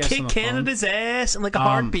next We guest kick on the phone. Canada's ass in like a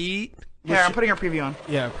heartbeat. Here, I'm putting our preview on.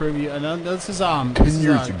 Yeah, preview. And then this is 10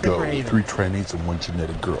 years ago, Kimber 3 trannies and 1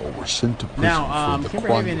 genetic girl were sent to prison Now, for the Kimber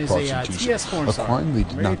crime Haven of is a, prostitution, TS porn a star. crime they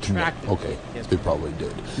did Very not commit. attractive. Okay, they probably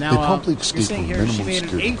did. Now, they promptly you're escaped saying from here she minimum made an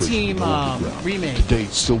security prison 18 below the ground. remake. Today,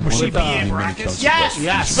 still one Was of she the being many Baracus? counts of Yes,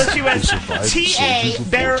 Yes. but she They was survived as T.A. soldiers of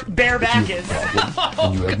fortune. Barebackus. If you have a problem,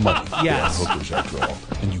 and you have money, Yes. they are hookers after all,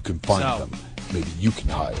 and you can find So. them. Maybe you can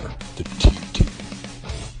hire the TT.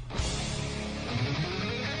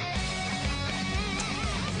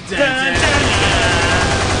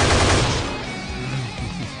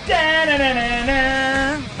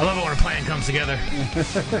 I love it when a plan comes together.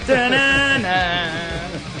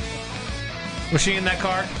 Was she in that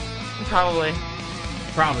car? Probably.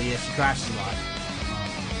 Probably, yeah. She crashes a lot.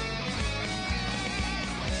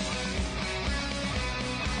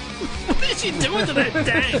 What is she doing to that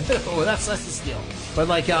tank? Oh, that's the skill. But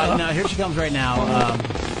like, now here she comes right now.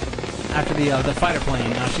 After the fighter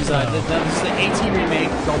plane, she's this is the 18 remake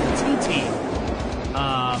called the T-Team.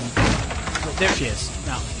 There she is.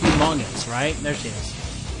 Now, humongous, right? There she is.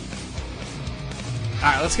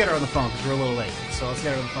 All right, let's get her on the phone because we're a little late. So let's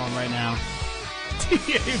get her on the phone right now.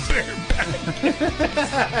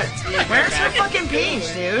 Where's her fucking page,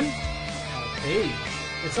 dude? Hey,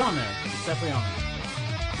 it's on there. It's definitely on there.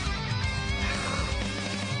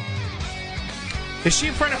 Is she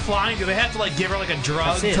afraid of flying? Do they have to like give her like a drug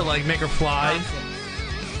That's it. to like make her fly?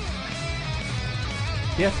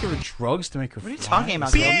 You have to give her drugs to make her. What are you talking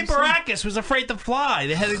about? B.A. Baracus was afraid to fly.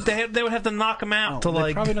 They would have to knock him out to they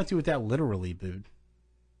like. probably don't do it that literally, dude.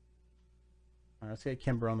 All right, let's get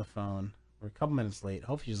Kimber on the phone. We're a couple minutes late.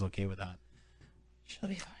 Hopefully she's okay with that. She'll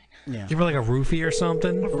be fine. Yeah. Give her like a roofie or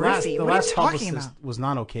something. The last publicist was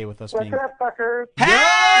not okay with us being. up, fuckers?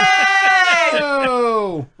 Hey!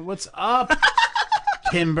 What's up,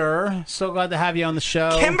 Kimber? So glad to have you on the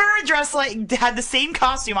show. Kimber dressed had the same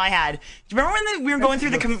costume I had. Do you remember when we were going through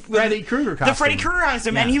the Freddy Krueger costume? The Freddy Krueger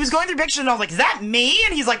costume, and Yes. he was going through pictures, and I was like, "Is that me?"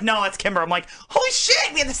 And he's like, "No, that's Kimber." I'm like, "Holy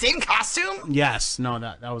shit, we had the same costume!" Yes. No,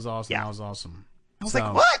 that was awesome. That was awesome. I was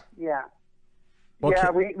like, "What?" Yeah. Well,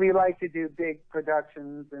 Yeah, we like to do big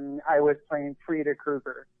productions, and I was playing Frida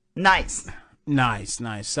Krueger. Nice. Nice.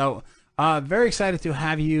 So, very excited to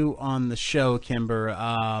have you on the show, Kimber.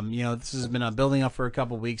 This has been building up for a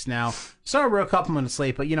couple weeks now. Sorry, we're a couple minutes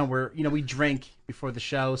late, but we drink before the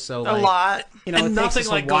show, so A lot. It And takes nothing, us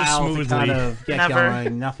a like, goes while to smoothly. kind of get Never.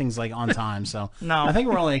 going. Nothing's like on time, so No. I think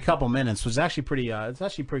we're only a couple minutes, which is actually pretty. It's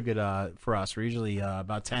actually pretty good for us. We're usually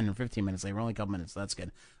about 10 or 15 minutes late. We're only a couple minutes, so that's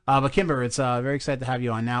good. But Kimber, it's very excited to have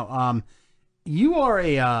you on now. You are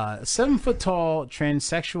a 7-foot-tall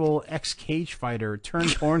transsexual ex-cage fighter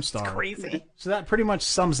turned porn star. Crazy. So that pretty much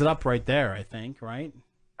sums it up right there, I think, right?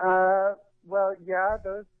 Well, yeah,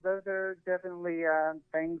 those are definitely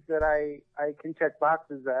things that I can check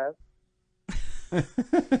boxes as.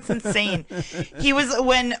 It's insane. He was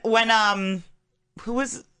when who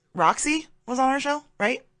was Roxy was on our show,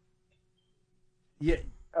 right? Yeah.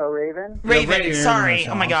 Oh, Raven? Raven, sorry.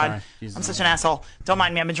 Raven, Oh my I'm god. sorry. Jesus. I'm such an asshole. Don't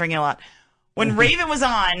mind me, I've been drinking a lot. When Raven was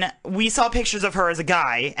on, we saw pictures of her as a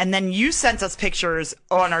guy, and then you sent us pictures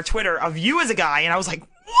on our Twitter of you as a guy, and I was like,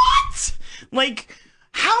 what? Like,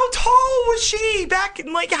 how tall was she back?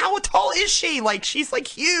 Like, how tall is she? Like, she's like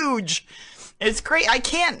huge. It's great. I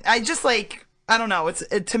don't know.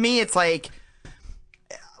 To me, it's like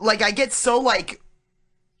I get so like,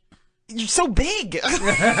 you're so big.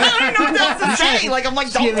 I don't know what else to say. Like, I'm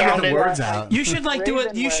like, don't get the it. words out. You should like do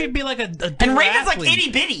it. You should be like a And Raven's like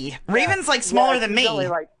itty bitty. Raven's like smaller than she's me. only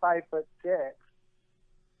like 5'6".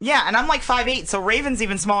 Yeah, and I'm like 5'8", so Raven's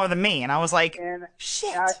even smaller than me. And I was like, And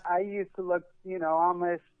shit. I used to look,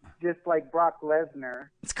 almost just like Brock Lesnar.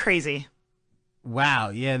 It's crazy. Wow.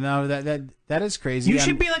 Yeah. No. That is crazy. You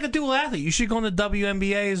should be like a dual athlete. You should go in the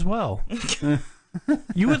WNBA as well.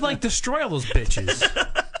 You would like destroy all those bitches.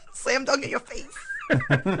 Slam dunk in your face.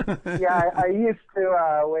 Yeah, I used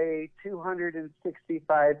to weigh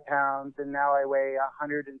 265 pounds, and now I weigh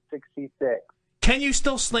 166. Can you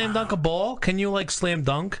still slam dunk a ball? Can you like slam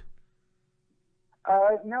dunk?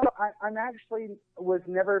 No, I'm actually was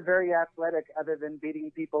never very athletic other than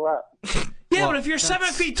beating people up. Yeah, but if you're 7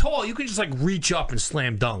 feet tall, you can just like reach up and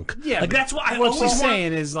slam dunk. Yeah, like that's what I what always she's want.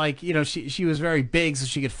 saying is like she was very big so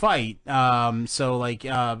she could fight. So like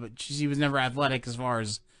but she was never athletic as far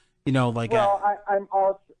as like. Well,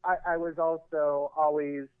 I was also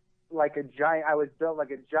always like a giant. I was built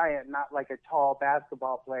like a giant, not like a tall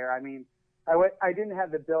basketball player. I mean, I didn't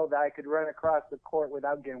have the build that I could run across the court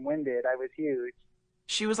without getting winded. I was huge.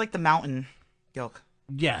 She was like the mountain, Gilk.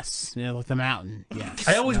 Yes, yeah, like the mountain. Yes.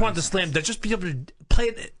 I always wanted to slam dunk, just be able to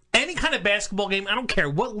play any kind of basketball game. I don't care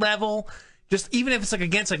what level. Just even if it's like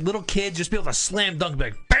against like little kids, just be able to slam dunk, be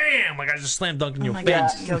like bam, like I just slam dunked in your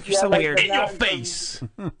face. God, you're so like weird. the In your mountain face.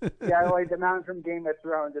 Yeah, like the mountain from Game of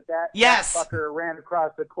Thrones. If that Yes. fucker ran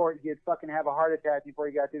across the court, he'd fucking have a heart attack before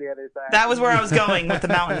he got to the other side. That was where I was going with the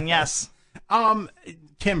mountain. Yes.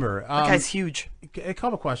 Timber. That guy's huge. A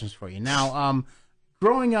couple questions for you. Now,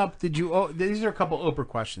 growing up, did you? These are a couple Oprah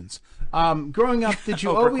questions. Growing up, did you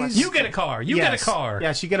Oprah always? questions. You get a car. You get a Yes. car.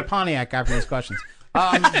 Yes, you get a Pontiac after these questions.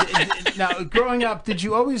 Now, growing up, did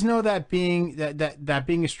you always know that being that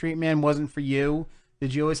being a street man wasn't for you?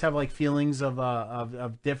 Did you always have like feelings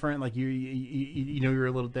of different, like you know you're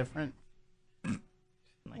a little different?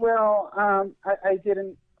 Well, I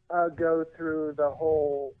didn't go through the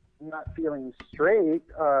whole not feeling straight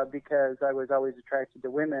because I was always attracted to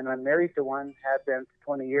women. I'm married to one, have been for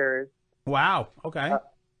 20 years. Wow. Okay.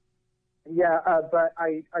 But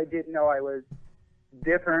I did know I was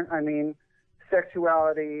different. I mean,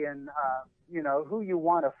 sexuality and who you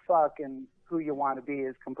want to fuck and who you want to be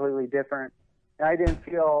is completely different. And I didn't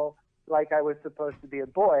feel like I was supposed to be a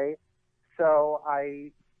boy, so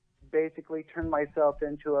I basically turned myself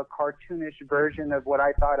into a cartoonish version of what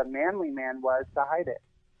I thought a manly man was to hide it.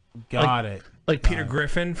 Got it. Like Peter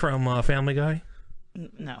Griffin from Family Guy?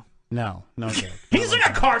 No. No, joke. He's like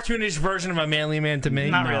a cartoonish version of a manly man to me.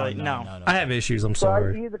 Not really, no. I have issues, I'm Well,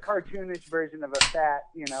 sorry. he's a cartoonish version of a fat,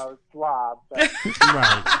 slob. But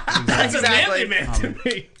Right. That's a Exactly. manly man to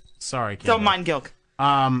me. Sorry, Don't Kimber. mind Gilk.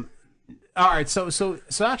 All right. So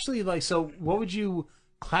actually, like, so what would you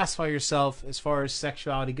classify yourself as far as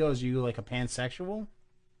sexuality goes? Are you like a pansexual?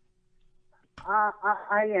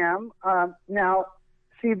 I am. Now,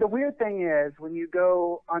 see, the weird thing is when you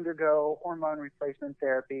undergo hormone replacement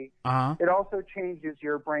therapy, it also changes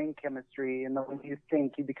your brain chemistry, and the way you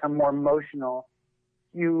think, you become more emotional.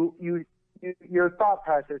 Your thought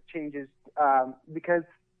process changes because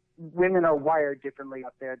women are wired differently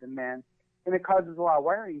up there than men, and it causes a lot of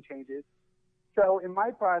wiring changes. So in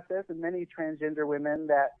my process, and many transgender women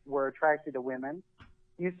that were attracted to women,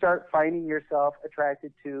 you start finding yourself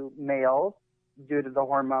attracted to males due to the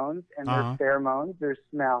hormones and their pheromones, their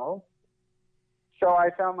smells. So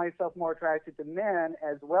I found myself more attracted to men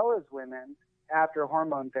as well as women after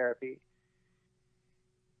hormone therapy.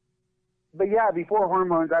 But yeah, before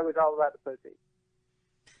hormones, I was all about the pussy.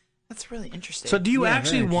 That's really interesting. So do you Yeah,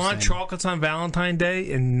 actually very want interesting. chocolates on Valentine's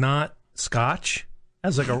Day and not scotch?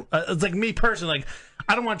 As like it's like me personally, like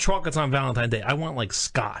I don't want chocolates on Valentine's Day. I want like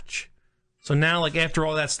scotch. So now, like after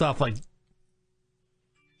all that stuff, like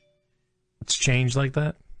it's changed like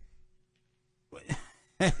that.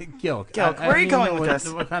 Gilk, Gilk, where are you going with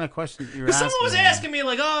this? What kind of question you're Because asking? someone was asking me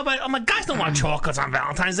like, oh, but I'm like, guys don't want chocolates on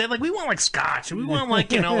Valentine's Day. Like we want like scotch. We want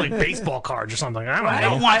like like baseball cards or something. I don't know. I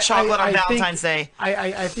don't want chocolate on Valentine's Day.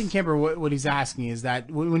 I think, Kimber, what he's asking is that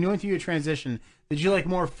when you went through your transition, did you like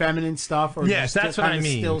more feminine stuff, or Yes, did you that's what I kinda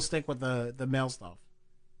mean. still stick with the male stuff?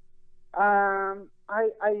 I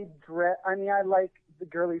like the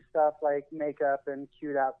girly stuff like makeup and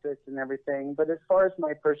cute outfits and everything. But as far as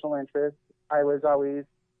my personal interests, I was always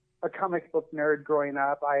a comic book nerd growing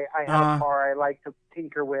up. I had a car I like to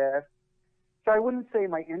tinker with. So I wouldn't say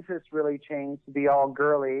my interests really changed to be all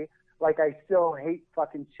girly. Like, I still hate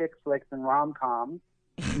fucking chick flicks and rom-coms.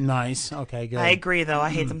 Nice. Okay, good. I agree, though. I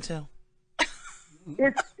hate them too.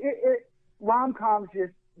 Rom-coms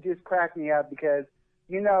just crack me up because,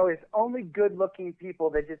 it's only good-looking people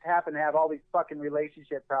that just happen to have all these fucking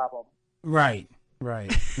relationship problems. Right.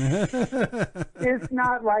 It's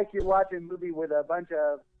not like you're watching a movie with a bunch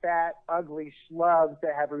of fat, ugly schlubs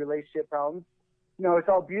that have relationship problems. No, it's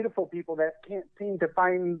all beautiful people that can't seem to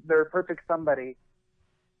find their perfect somebody.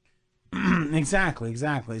 Exactly.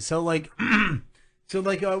 So like, what's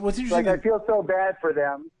interesting? Like, I feel so bad for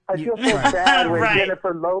them. I feel so bad when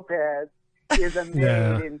Jennifer Lopez is a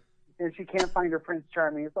maid and she can't find her Prince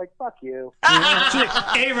Charming. It's like, fuck you.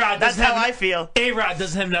 A-Rod. That's how I feel. A-Rod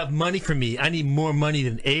doesn't have enough money for me. I need more money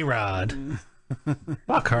than A-Rod.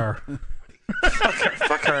 Fuck her.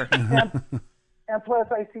 Fuck her. And plus,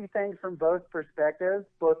 I see things from both perspectives,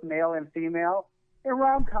 both male and female. And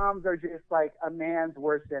rom-coms are just like a man's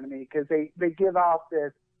worst enemy because they give off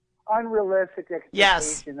this unrealistic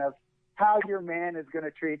expectation of how your man is going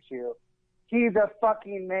to treat you. He's a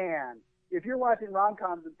fucking man. If you're watching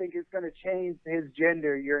rom-coms and think it's going to change his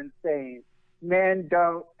gender, you're insane. Men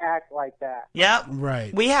don't act like that. Yep.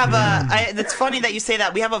 Right. We have it's funny that you say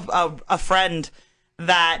that. We have a friend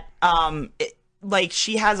that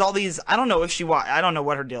she has all these. I don't know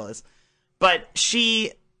what her deal is, but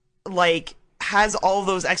she has all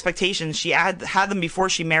those expectations. She had them before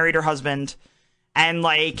she married her husband, and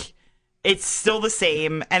like it's still the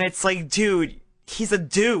same. And it's like, dude, he's a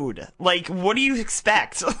dude. Like, what do you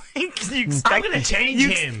expect? Like, you expect I'm gonna change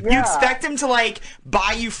him. You expect him to like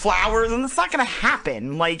buy you flowers, and it's not gonna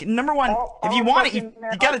happen. Like, number one, if you want it, you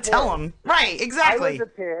gotta tell him. Right? Exactly. I was a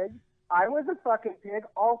pig. I was a fucking pig.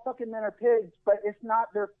 All fucking men are pigs, but it's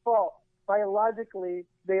not their fault. Biologically,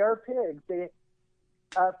 they are pigs.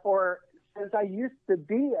 Since I used to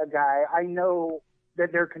be a guy, I know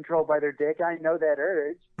that they're controlled by their dick. I know that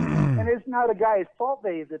urge, and it's not a guy's fault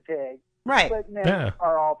that he's a pig. Right. But men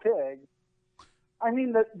are all pigs. I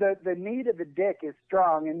mean, the need of a dick is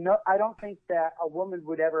strong, and no, I don't think that a woman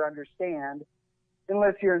would ever understand,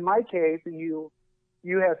 unless you're in my case and you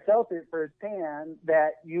have felt it firsthand,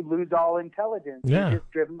 that you lose all intelligence. Yeah. You're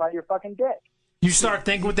just driven by your fucking dick. You start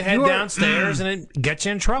thinking with the head downstairs, and it gets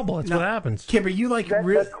you in trouble. That's what happens. Kimber, you like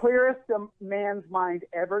The clearest a man's mind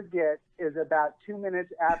ever gets is about 2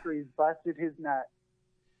 minutes after he's busted his nut.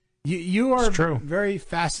 You are very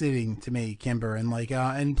fascinating to me, Kimber, and like,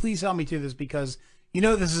 and please help me through this because you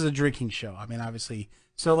know this is a drinking show. I mean, obviously,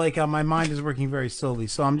 so like, my mind is working very slowly.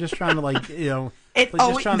 So I'm just trying to like,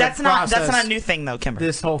 that's not a new thing though, Kimber.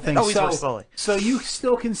 This whole thing. Always works slowly. So you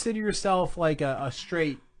still consider yourself like a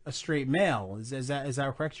straight male? Is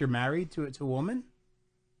that correct? You're married to a woman?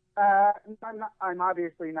 I'm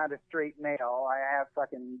obviously not a straight male. I have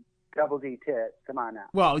fucking double D tits. Come on now.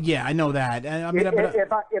 Well, yeah, I know that. I mean,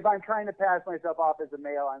 if I'm trying to pass myself off as a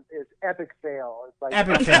male, it's epic fail. It's like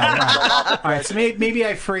epic fail. Right. All right. So maybe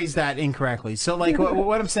I phrased that incorrectly. So like,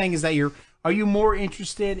 what I'm saying is that are you more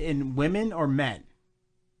interested in women or men?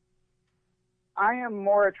 I am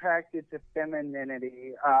more attracted to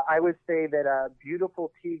femininity. I would say that a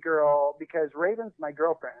beautiful T-girl, because Raven's my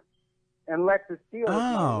girlfriend, and Lexus Steele is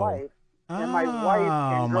my wife, and my wife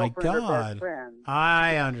and girlfriend are best friends.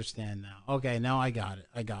 I understand now. Okay, now I got it.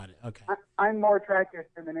 Okay. I'm more attracted to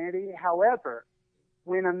femininity. However,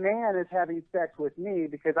 when a man is having sex with me,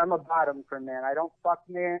 because I'm a bottom for men, I don't fuck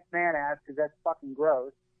man ass because that's fucking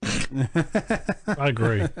gross. I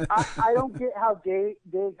agree. I don't get how gay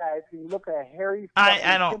guys can look at a hairy,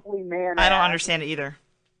 simply man. I don't understand it either.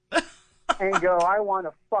 And go, I want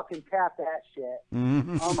to fucking tap that shit.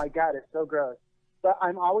 Mm-hmm. Oh my god, it's so gross. But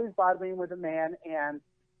I'm always bottoming with a man, and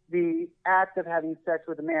the act of having sex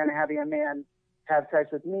with a man, having a man have sex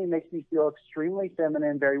with me, makes me feel extremely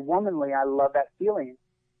feminine, very womanly. I love that feeling.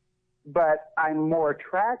 But I'm more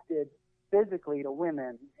attracted physically to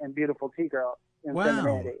women and beautiful T-girls in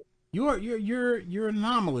femininity. You're an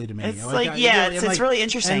anomaly to me. It's it's really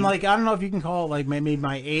interesting. And like, I don't know if you can call it like maybe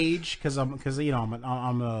my age, because I'm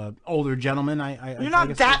a older gentleman. You're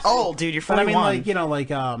not that old, dude. You're 41. But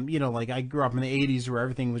I mean, like I grew up in the '80s where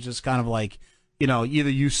everything was just kind of like, either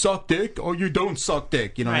you suck dick or you don't suck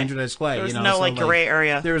dick. Andrew Dice Clay. There was no gray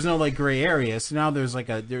area. There was no like gray area. So now there's like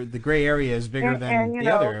the gray area is bigger than the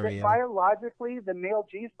other area. Biologically, the male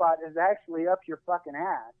G-spot is actually up your fucking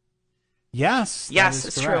ass. Yes,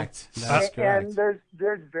 it's correct. True. That's correct. And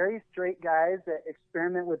there's very straight guys that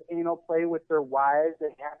experiment with anal play with their wives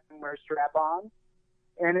that have them wear strap-ons,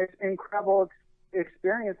 and it's incredible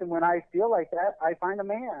experience. And when I feel like that, I find a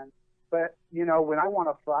man. But when I want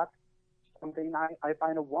to fuck something, I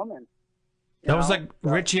find a woman. That was like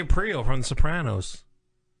Richie Aprile from The Sopranos.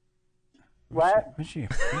 What? What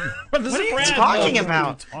are you talking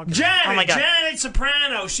about? Janet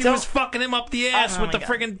Soprano. She was fucking him up the ass with the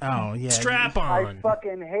friggin' strap on. I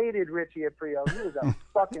fucking hated Richie Aprile. He was a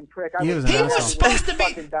fucking prick. He was supposed to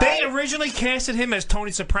be. They originally casted him as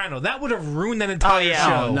Tony Soprano. That would have ruined that entire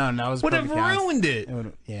show. No, it was would have ruined it.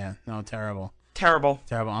 Terrible. Terrible.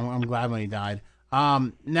 I'm glad when he died.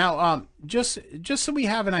 Now, just so we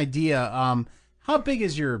have an idea, how big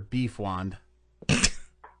is your beef wand?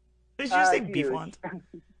 Did you say beef wand?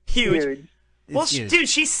 Huge. Well, dude,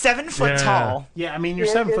 she's 7 foot tall. Yeah, I mean, you're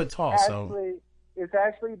 7 foot tall, so. It's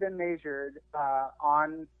actually been measured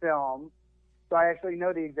on film, so I actually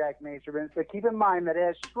know the exact measurements. But keep in mind that it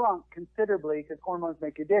has shrunk considerably because hormones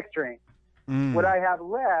make your dick shrink. What I have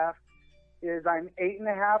left is I'm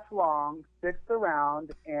 8.5 long, 6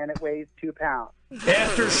 around, and it weighs 2 pounds.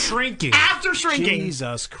 After shrinking.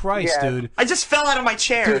 Jesus Christ, dude. I just fell out of my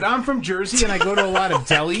chair. Dude, I'm from Jersey, and I go to a lot of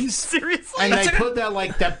delis. Seriously? And they put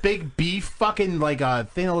that big beef fucking, like, a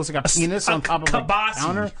thing that looks like a penis on top of the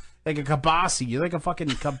counter. Like a kibasi. You're like a fucking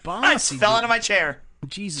kibasi. I just fell out of my chair.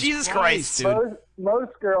 Jesus Christ, dude.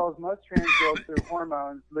 Most trans girls through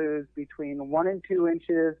hormones lose between 1 and 2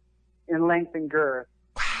 inches in length and girth.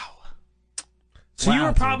 So you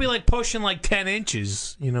were probably like pushing like 10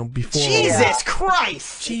 inches, before. Jesus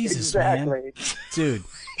Christ! Jesus, exactly. man. Dude.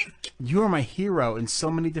 You are my hero in so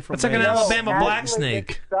many different That's like ways. an Alabama black Actually,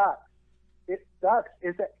 snake. It sucks.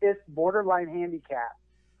 It's borderline handicap.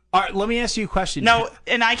 All right, let me ask you a question. No,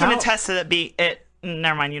 and I can How- attest to it.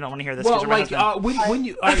 Never mind, you don't want to hear this. Well, 'cause you're my like husband. when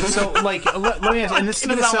you, all right, so like let me ask, and this is He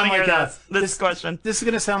gonna does not sound wanna like hear a this question. This is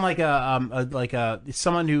gonna sound like a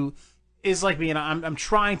someone who is like me, and I'm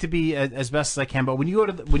trying to be as best as I can. But when you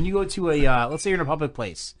go to a let's say you're in a public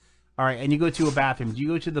place, all right, and you go to a bathroom, do you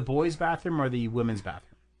go to the boys' bathroom or the women's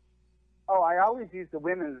bathroom? Oh, I always use the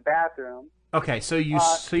women's bathroom. Okay, so you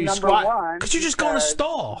number squat one, Because you just go in a because-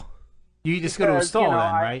 stall. You just go to a because, stall you know,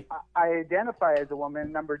 then, right? I identify as a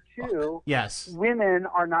woman. Number two, Yes. women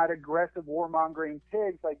are not aggressive warmongering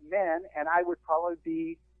pigs like men, and I would probably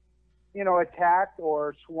be, attacked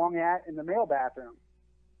or swung at in the male bathroom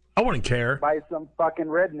I wouldn't care. by some fucking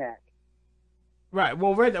redneck. Right.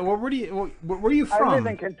 Well, where are you from? I live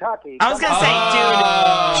in Kentucky. I was gonna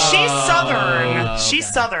say, dude, she's southern. okay.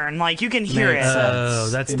 She's southern. Like you can hear Makes it. sense. Oh,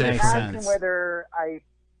 that's It different. makes Asking sense. whether I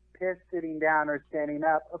piss sitting down or standing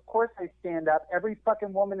up. Of course I stand up. Every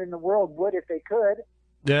fucking woman in the world would if they could.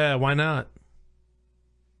 Yeah, why not?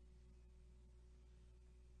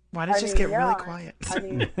 Why did it just get really quiet? I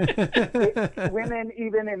mean, women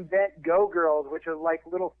even invent go-girls, which are like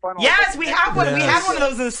little funnels. Yes, we have one. We Yes. had one of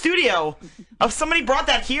those in the studio. Oh, somebody brought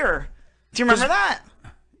that here. Do you remember that?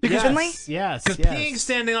 Yes, Finley? yes, Because yes. peeing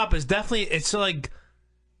standing up is definitely, it's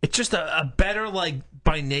just a better, like,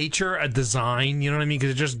 by nature, a design, you know what I mean?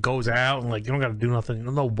 Because it just goes out and, like, you don't got to do nothing.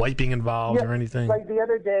 No wiping involved or anything. Like the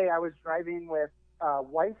other day, I was driving with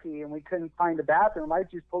wifey, and we couldn't find a bathroom. I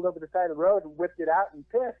just pulled over the side of the road and whipped it out and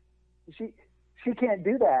pissed. She can't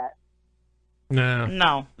do that. No.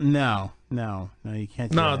 No. No, you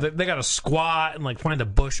can't do No, that. they got to squat and, like, find a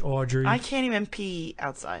bush, Audrey. I can't even pee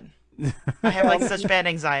outside. I have like such bad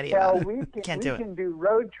anxiety Well, about it. we Can't we do it. can do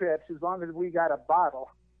road trips as long as we got a bottle.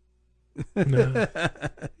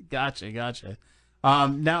 Gotcha.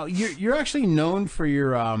 Now you're actually known for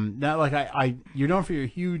your now like you're known for your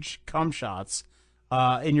huge cum shots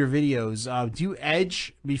in your videos. Do you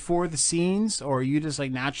edge before the scenes, or are you just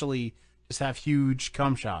like naturally just have huge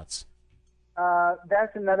cum shots?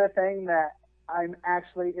 That's another thing that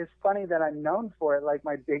it's funny that I'm known for it, like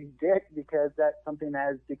my big dick, because that's something that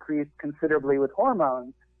has decreased considerably with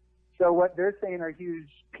hormones. So what they're saying are huge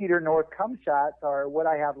Peter North cum shots are what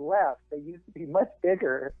I have left. They used to be much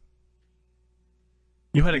bigger.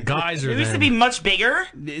 You had a geyser It used to then. be much bigger.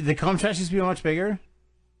 The cum shots used to be much bigger?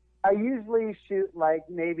 I usually shoot like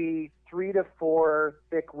maybe 3 to 4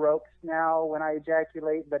 thick ropes now when I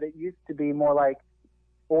ejaculate, but it used to be more like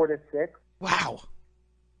 4 to 6.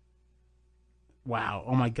 Wow.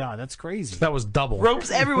 Oh my God, that's crazy. That was double. Ropes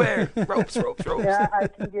everywhere. ropes. Yeah, I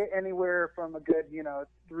can get anywhere from a good,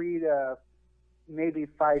 3 to maybe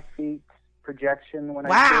 5 feet projection when I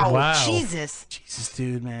shoot. Wow. Jesus,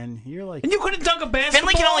 dude, man, you're like. And you couldn't dunk a basketball?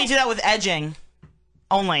 Finley can only do that with edging.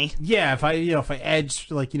 Only. Yeah, if I edge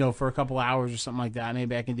like for a couple hours or something like that,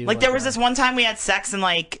 maybe I can do. Like there was this one time we had sex in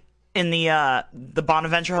the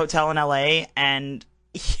Bonaventure Hotel in LA, and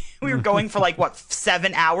we were going for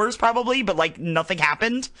 7 hours probably, but nothing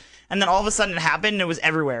happened. And then all of a sudden it happened, and it was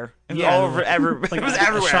everywhere. It was all over. It was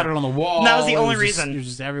everywhere. I shot it on the wall. And that was the It only just- reason. It was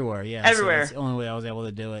just everywhere. Yeah, Everywhere. So that's the only way I was able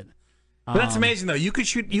to do it. But that's amazing though. You could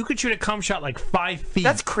shoot a cum shot 5 feet.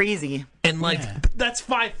 That's crazy. And that's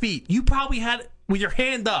 5 feet. You probably had with your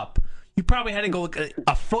hand up. You probably had to go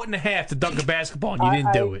a foot and a half to dunk a basketball, and you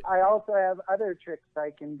didn't do it. I also have other tricks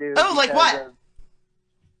I can do. Oh, like because what?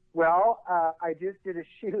 Well, I just did a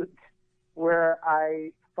shoot where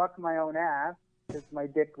I fuck my own ass because my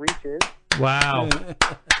dick reaches. Wow.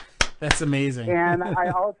 That's amazing. And I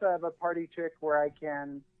also have a party trick where I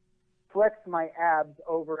can flex my abs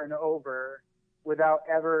over and over without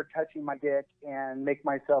ever touching my dick and make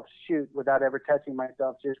myself shoot without ever touching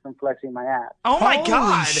myself just from flexing my abs. Oh my Holy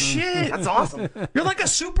God. shit. That's awesome. You're like a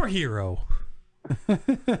superhero.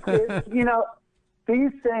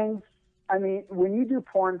 These things, I mean, when you do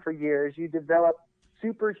porn for years, you develop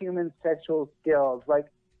superhuman sexual skills. Like,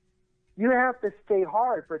 you have to stay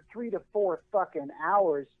hard for 3 to 4 fucking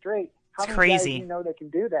hours straight. How It's many crazy. guys do you know that can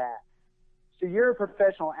do that? So you're a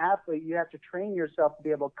professional athlete. You have to train yourself to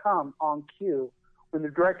be able to come on cue. When the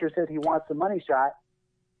director says he wants a money shot,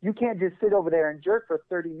 you can't just sit over there and jerk for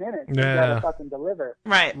 30 minutes. You Yeah. gotta fucking deliver.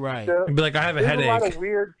 Right. So You'd be like, I have a there's a lot headache. of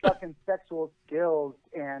weird fucking sexual skills,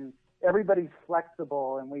 and everybody's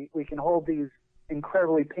flexible, and we can hold these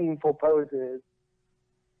incredibly painful poses.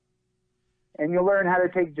 And you'll learn how to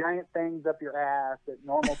take giant things up your ass that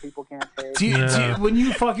normal people can't take. Do you, when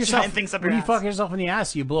you fuck yourself, Giant things up when your you ass. fuck yourself in the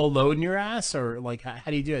ass, do you blow a load in your ass, or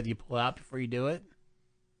how do you do it? Do you pull it out before you do it?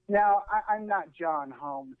 Now, I'm not John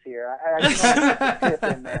Holmes here. I can only put the tip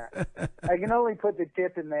in there. I can only put the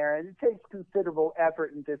tip in there, and it takes considerable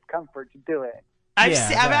effort and discomfort to do it. I've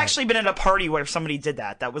actually been at a party where somebody did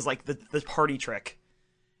that. That was like the party trick.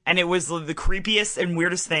 And it was the creepiest and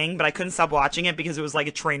weirdest thing, but I couldn't stop watching it because it was like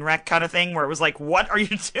a train wreck kind of thing where it was like, what are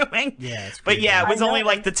you doing? Yeah, it's But creepy. yeah, it was I know, only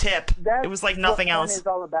like the tip. That's It was like nothing what else. Porn is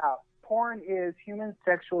all about. Porn is human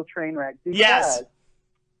sexual train wreck. Because Yes.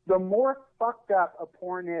 the more fucked up a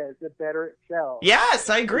porn is, the better it sells. Yes,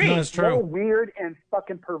 I agree. No, it's The more true. weird and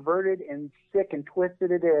fucking perverted and sick and twisted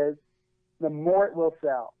it is, the more it will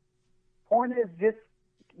sell. Porn is just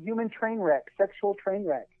human train wreck, sexual train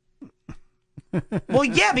wreck. Well,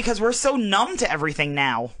 yeah, because we're so numb to everything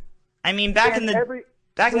now. I mean, back in the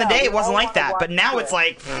day, it wasn't like that, but now it's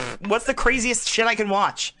like, what's the craziest shit I can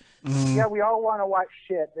watch? Yeah, we all want to watch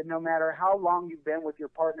shit that no matter how long you've been with your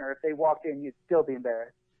partner, if they walked in, you'd still be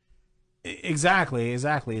embarrassed. Exactly.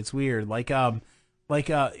 It's weird.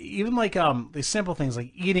 Even the simple things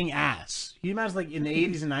like eating ass. Can you imagine like in the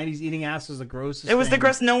 80s and 90s eating ass was the grossest It was the thing?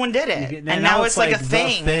 gross. No one did it, and now it's like a the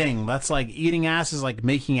thing. thing. That's like eating ass is like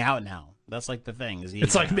making out now. That's like the thing. Is eating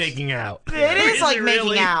It's like ass. making out. It is like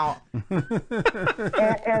making out.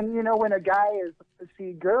 and you know, when a guy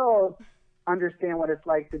girls understand what it's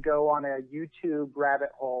like to go on a YouTube rabbit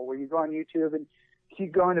hole where you go on YouTube and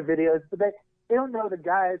keep going to videos, but they don't know the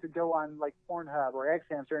guys that go on like Pornhub or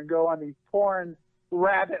Xhamster and go on these porn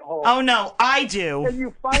rabbit holes. Oh no, I do. And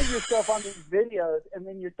you find yourself on these videos, and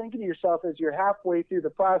then you're thinking to yourself as you're halfway through the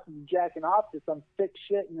process of jacking off to some sick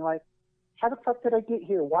shit, and you're like, how the fuck did I get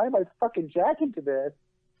here? Why am I fucking jacking to this?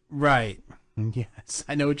 Right. Yes,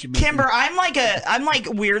 I know what you mean. Kimber, I'm like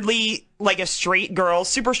weirdly like a straight girl,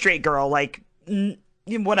 super straight girl, like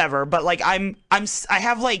whatever. But like I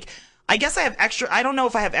have like, I guess I have extra. I don't know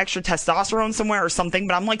if I have extra testosterone somewhere or something,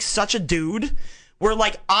 but I'm like such a dude. Where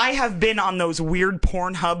like I have been on those weird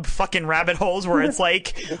Pornhub fucking rabbit holes where it's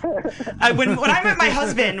like, when I met my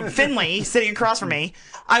husband Finley sitting across from me,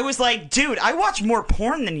 I was like, dude, I watch more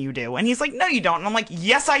porn than you do, and he's like, no, you don't, and I'm like,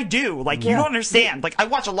 yes, I do. Like you don't understand. Like I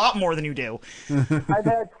watch a lot more than you do. I've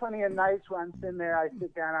had plenty of nights where I'm sitting there, I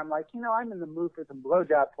sit down, I'm like, I'm in the mood for some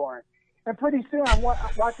blowjob porn. And pretty soon I'm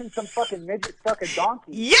watching some fucking midget suck a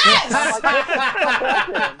donkey. Yes! And I'm like, what the fuck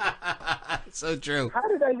happened? So true. How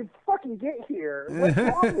did I even fucking get here? What's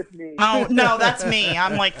wrong with me? Oh, no, that's me.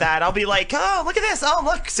 I'm like that. I'll be like, oh, look at this. Oh,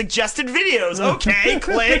 look, suggested videos. Okay,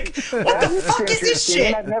 click. What the fuck is this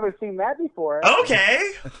shit? I've never seen that before.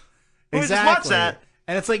 Okay. We'll just watch that.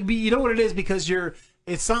 And it's like, you know what it is? Because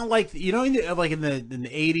it's not like, like in the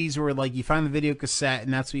 80s where like you find the video cassette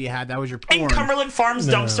and that's what you had. That was your porn. And Cumberland Farms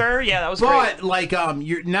dumpster. Yeah, that was but, great. like,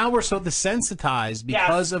 now we're so desensitized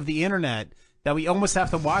because of the internet that we almost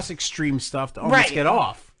have to watch extreme stuff to almost get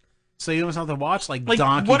off. So you almost have to watch like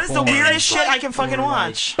donkey what is the porn weirdest shit I or, can fucking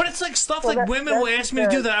watch? But it's like stuff like women will ask me to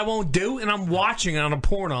do that I won't do, and I'm watching it on a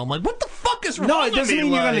porno. I'm like, what the fuck is wrong No, it with doesn't me?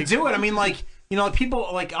 mean you're going to Like- do it. I mean, like, people,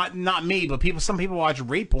 like, not me, but some people watch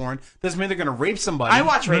rape porn. Doesn't mean they're going to rape somebody. I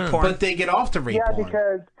watch rape porn. But they get off to rape Yeah, porn.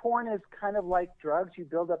 because porn is kind of like drugs. You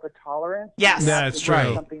build up a tolerance. Yes. Yeah, that's You have to do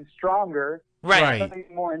true. Something stronger. Right. Something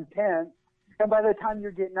more intense. And by the time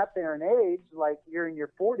you're getting up there in age, like you're in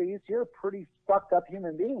your 40s, you're a pretty fucked up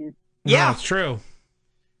human being. Yeah, it's true.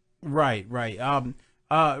 Right.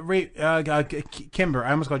 Kimber,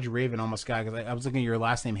 I almost called you Raven, almost guy, because I was looking at your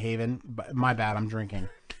last name, Haven. But my bad, I'm drinking.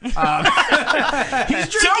 He's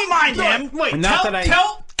drinking. Don't mind him. Wait, Not that I-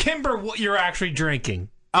 tell Kimber what you're actually drinking.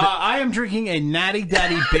 I am drinking a Natty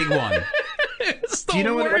Daddy Big One. Do you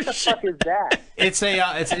know what the fuck is that? It's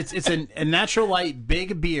a natural light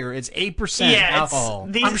big beer. It's 8% Yeah, it's alcohol.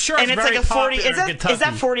 these, and it's like a 40. Is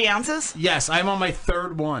that 40 ounces? Yes, I'm on my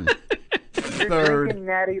third one. You're drinking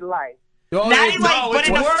Natty Light. Natty Light, but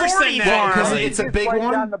in a 40 bar. Because it's a Just big wipe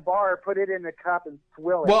one. down the bar, put it in the cup, and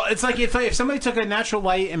swill it. Well, it's like if somebody took a natural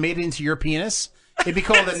light and made it into your penis, it'd be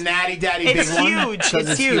called a Natty Daddy It's Big One. huge. 'cause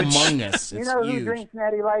It's huge. humongous. You It's know who huge. drinks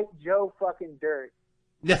Natty Light? Joe fucking Dirt.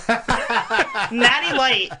 Natty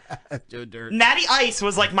Light. Joe Dirt. Natty Ice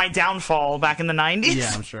was like my downfall back in the 90s.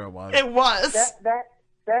 Yeah, I'm sure it was. It was.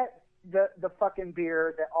 The fucking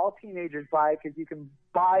beer that all teenagers buy because you can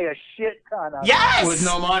buy a shit ton of. Yes! With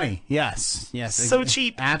no money. Yes. So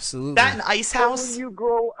cheap. Absolutely. That and Ice House. But when you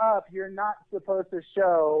grow up, you're not supposed to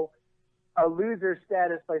show a loser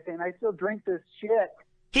status by saying, I still drink this shit.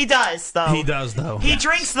 He does, though. He does, though. He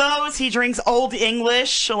drinks those. He drinks Old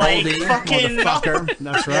English, like Old fucking motherfucker.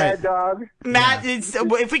 That's right. Mad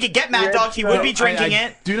Dog. If we could get Mad Dog, he would be drinking I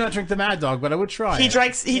it. do not drink the Mad Dog, but I would try. He it.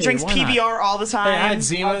 drinks Hey, why not? PBR all the time. Hey, I had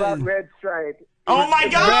Zima. How about Red Stripe? Oh my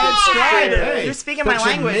Red God! Stripe. Hey, You're speaking the my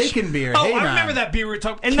language. Jamaican beer. Oh, hey, I man. remember that beer we were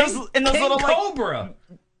talking In those King little like, Cobra.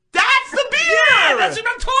 That's the beer. Yeah, that's what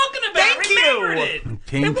I'm talking about. Thank Remembered you. It.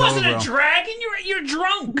 King It wasn't Cobra. a dragon. You're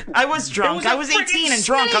drunk. I was drunk. It was I a was friggin' 18 and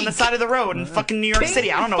drunk on the snake. side of the road in fucking New York King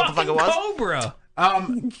City. I don't know what the fuck it was. Cobra.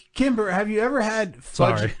 Kimber, have you ever had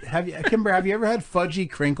Sorry. Kimber, have you ever had fudgy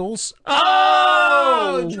crinkles?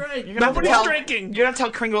 Oh, Drake. Nobody's drinking. You're gonna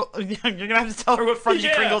tell Kringle. You're gonna have to tell her what Fudgy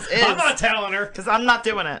Yeah, Kringles is. I'm not telling her because I'm not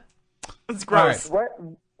doing it. It's gross.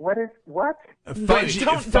 What is what? Fudgy.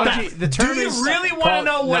 Don't- Fudgy. The term Do you is really wanna called-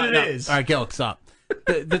 know what no, it no. is? All right, Gil, stop.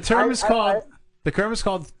 The term is called. The term is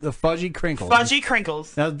called the fudgy crinkles. Fudgy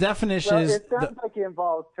Crinkles. Now the definition Well, is it sounds like it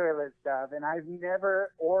involves toilet stuff, and I've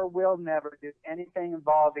never or will never do anything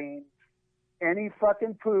involving any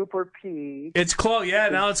fucking poop or pee. It's close. Yeah,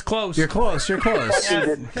 now it's close. You're close. You're close.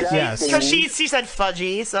 Yes. Because she said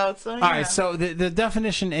fudgy, so it's. All right. So the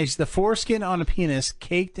definition is the foreskin on a penis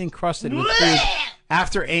caked and crusted with food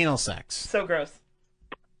after anal sex. So gross.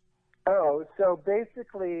 Oh, so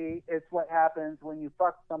basically, it's what happens when you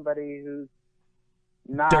fuck somebody who's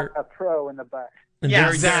not Dirt. a pro in the butt. Yeah,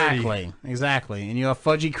 exactly. Exactly. And you have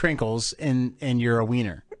fudgy crinkles, and you're a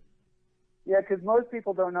wiener. Yeah, because most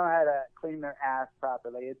people don't know how to clean their ass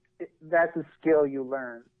properly. That's a skill you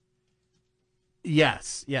learn.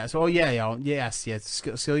 Yes. Yes. Oh yeah. Yeah. Yes. Yes.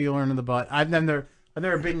 Skill you learn in the butt. I've never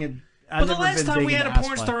been. But the last time we had a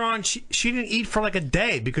porn star on, she didn't eat for like a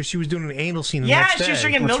day because she was doing an anal scene the next day. she was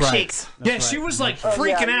drinking milkshakes. Yeah, she was like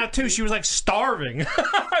freaking out too. She was like starving.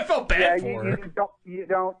 I felt bad for her. You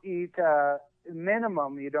don't eat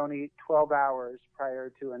minimum. You don't eat 12 hours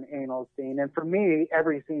prior to an anal scene. And for me,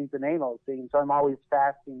 every scene's an anal scene, so I'm always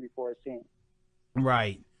fasting before a scene.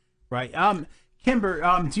 Right. Right. Kimber,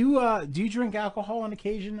 do you drink alcohol on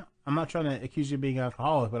occasion? I'm not trying to accuse you of being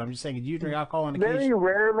alcoholic, but I'm just saying, do you drink alcohol on occasion? Very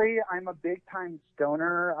rarely. I'm a big time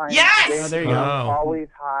stoner. Yes! Oh, there you go. I'm always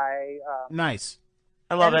high. Nice.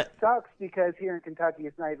 I love and it. It sucks because here in Kentucky,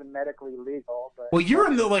 it's not even medically legal. But Well, you're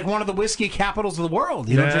in one of the whiskey capitals of the world.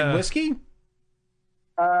 You don't drink whiskey?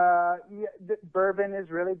 yeah, bourbon is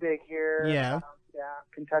really big here. Yeah. Yeah,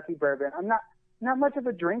 Kentucky bourbon. I'm not much of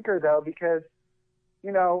a drinker though because,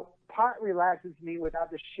 pot relaxes me without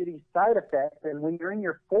the shitty side effects. And when you're in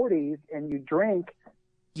your 40s and you drink,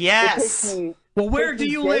 Yes. it takes me. Well, where takes do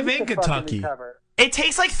me you days live to in fucking Kentucky? recover. It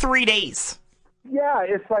takes like 3 days. Yeah,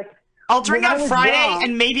 it's like I'll drink when I on was Friday young-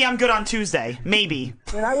 and maybe I'm good on Tuesday. Maybe.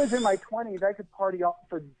 When I was in my 20s, I could party all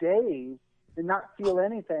for days and not feel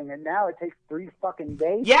anything, and now it takes 3 fucking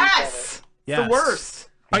days. Yes. Yes. The worst.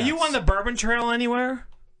 Are you on the Bourbon Trail anywhere?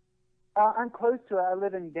 I'm close to it. I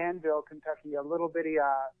live in Danville, Kentucky, a little bitty,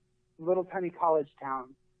 little tiny college town.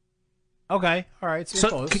 Okay. All right. So,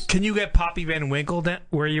 you're close. Can you get Poppy Van Winkle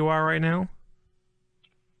where you are right now?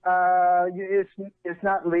 It's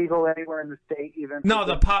not legal anywhere in the state, even. No,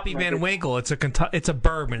 the Poppy Van Winkle. It's a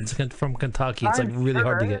bourbon. It's from Kentucky. It's like really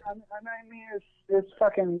hard to get. I mean, it's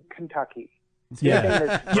fucking Kentucky.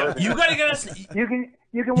 Yeah. You gotta get us.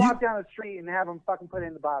 You can walk down the street and have them fucking put it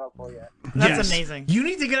in the bottle for you. That's amazing. You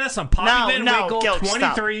need to get us some Poppy Van Winkle, Gilk,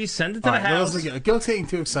 23. Send it to All the right, house. Gilk's getting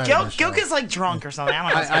too excited. Gilk is like drunk or something.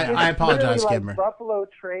 I don't know. I apologize, Literally like Kimber. Buffalo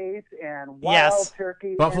Trace and Wild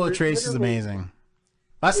Turkey. Buffalo and Trace is literally- amazing.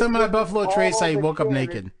 Last time I had Buffalo all Trace, I the woke up shit.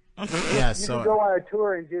 naked. You Yeah, can go on a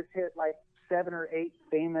tour and just hit like 7 or 8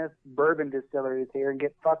 famous bourbon distilleries here and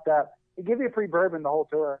get fucked up. They give you free bourbon the whole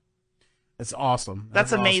tour. It's awesome.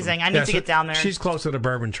 That's amazing. awesome. I need to get down there. She's close to the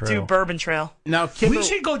Bourbon Trail. Do Bourbon Trail. Now, Kimber, we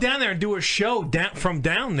should go down there and do a show from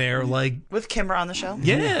down there, like with Kimber on the show.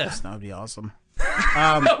 Yeah, Yes, that would be awesome.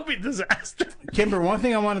 that would be a disaster. Kimber, one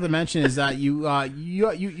thing I wanted to mention is that you have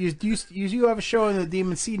a show on the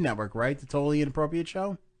Demon Seed Network, right? The Totally Inappropriate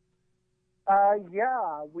Show.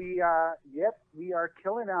 Yeah, we are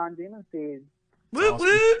killing it on Demon Seed. Woot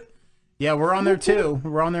woot. Yeah, we're on there too.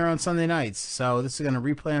 We're on there on Sunday nights, so this is going to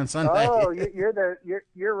replay on Sunday. Oh,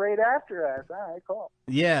 you're right after us. All right, cool.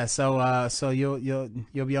 Yeah, so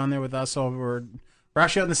you'll be on there with us. So we're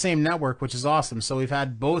actually on the same network, which is awesome. So we've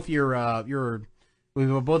had both we've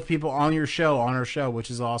had both people on our show,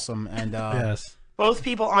 which is awesome. And yes, both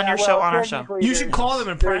people on your show on our show. You should call them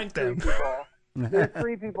and prank them. There's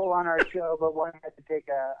 3 people on our show, but one had to take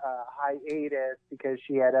a hiatus because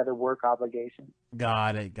she had other work obligations.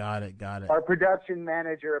 Got it. Our production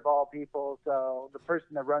manager of all people, so the person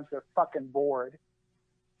that runs the fucking board.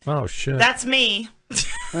 Oh shit. That's me.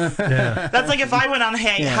 Yeah. That's like if I went on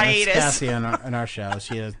hiatus. That's Cassie on our show.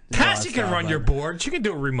 Cassie can run your board. She can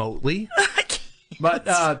do it remotely. But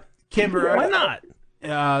Kimber, why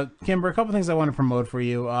not? Kimber, a couple things I want to promote for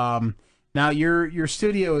you. Now your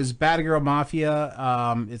studio is Bad Girl Mafia.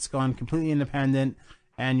 It's gone completely independent,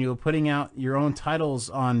 and you're putting out your own titles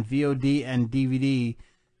on VOD and DVD.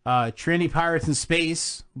 Trinity Pirates in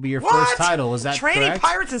Space will be your first title. Is that Trinity correct?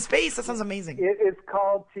 Pirates in Space? That sounds amazing. It's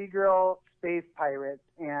called T-Girl Space Pirates,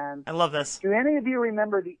 and I love this. Do any of you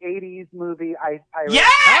remember the '80s movie Ice Pirates? Yes!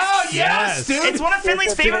 Oh yes, dude! It's one of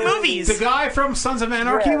Finley's favorite movies. The guy from Sons of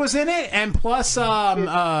Anarchy Yeah. was in it, and plus, who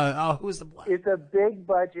was the black? It's a big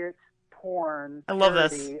budget porn. I love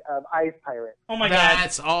this. parody of Ice Pirates. Oh my god.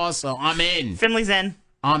 That's awesome. I'm in. Finley's in.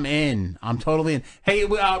 I'm in. I'm totally in. Hey,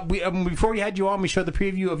 before we had you on, we showed the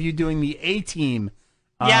preview of you doing the A-Team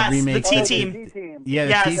remake. the T-Team. Yeah,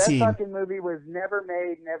 the That T-Team. fucking movie was never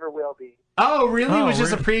made, never will be. Oh, really? Oh, it was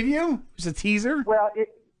just a preview? It was a teaser? Well,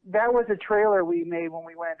 that was a trailer we made when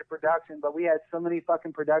we went into production, but we had so many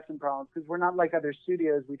fucking production problems because we're not like other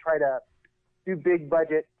studios. We try to do big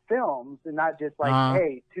budget films and not just like,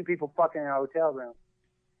 hey, two people fucking in a hotel room.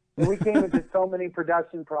 And we came into so many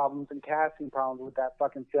production problems and casting problems with that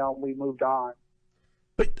fucking film, we moved on.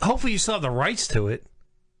 But hopefully you still have the rights to it.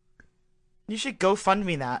 You should go fund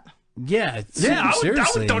me that. Yeah, I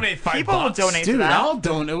seriously. would donate $5. People will donate Dude, to that. I'll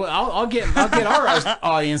donate. I'll get our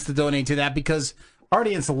audience to donate to that because our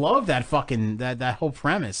audience love that fucking that whole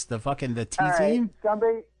premise. The T-Team.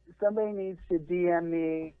 Somebody needs to DM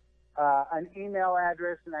me an email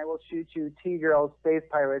address, and I will shoot you T-Girl Space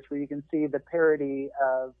Pirates, where you can see the parody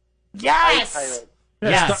of Ice Pirates.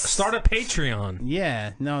 Yeah, start a Patreon.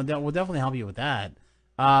 Yeah, no, that will definitely help you with that.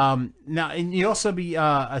 Now, and you also be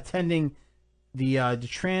attending the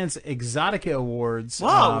Trans Exotica Awards,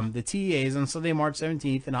 Whoa. the TEAs on Sunday, March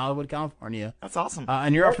 17th in Hollywood, California. That's awesome.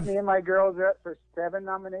 And you're up Me and my girls are up for 7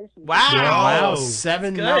 nominations. Wow, That's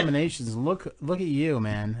 7 good. nominations. Look at you,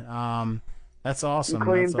 man. That's awesome.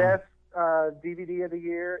 Including That's Best DVD of the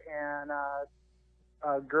Year and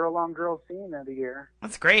Girl on Girl Scene of the Year.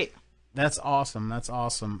 That's great. That's awesome. That's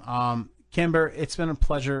awesome. Kimber, it's been a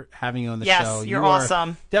pleasure having you on the Yes, show. you're You are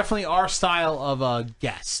awesome. Definitely our style of a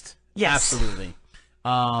guest. Yes. Absolutely.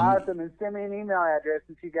 Awesome. And send me an email address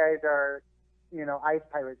if you guys are, Ice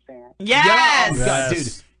Pirates fans. Yes! Yeah, oh God,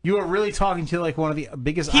 dude, you are really talking to like one of the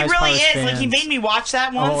biggest He Ice really Pirates is. fans Like, he made me watch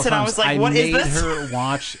that of all once, and I time. was like, what is this? I made her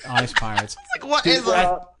watch Ice Pirates. Like, what Dude, is this?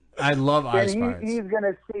 I love Ice And Pirates. he's going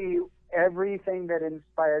to see everything that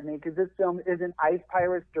inspired me, because this film isn't Ice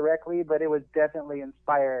Pirates directly, but it was definitely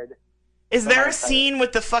inspired. Is from there a Ice scene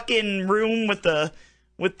with the fucking room with the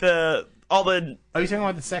all the? Are you talking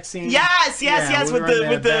about the sex scene? Yes, Yeah, we with were in the that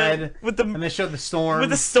with the bed, with the and they showed the storm with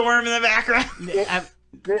the storm in the background.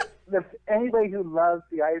 Anybody who loves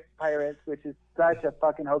the Ice Pirates, which is such a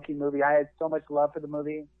fucking hokey movie, I had so much love for the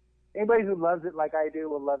movie. Anybody who loves it like I do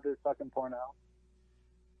will love this fucking porno.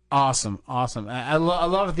 Awesome. I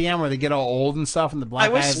love at the end where they get all old and stuff, and the black. I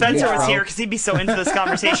wish guys Spencer get was here broke. because he'd be so into this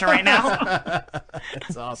conversation right now.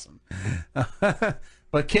 That's awesome.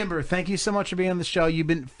 But Kimber, thank you so much for being on the show. You've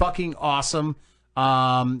been fucking awesome.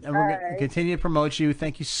 And we're going to continue to promote you.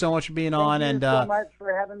 Thank you so much for being on. Thank and you so much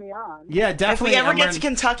for having me on. yeah, definitely. If we ever and get we're- to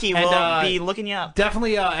Kentucky, and, we'll be looking you up.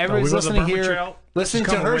 Definitely, everybody's we go to the listening Burma here. Trail. Listen Just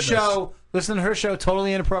to come her with us. show. Listen to her show.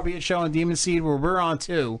 Totally Inappropriate Show on Demon Seed, where we're on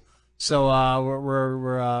too. So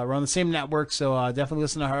we're on the same network. So definitely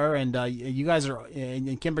listen to her. And you guys are,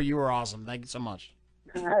 and Kimber, you were awesome. Thank you so much.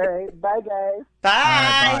 All right. Bye, guys. Bye.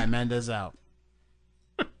 All right, bye. Mendez out.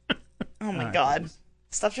 Oh my right. God!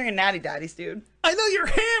 Stop drinking Natty Daddies, dude. I know you're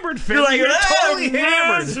hammered, Phil. You're like, You're "Oh, totally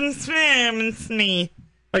hammered. It's me.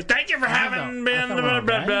 Like, thank you for having been felt all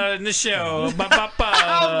right. in the show.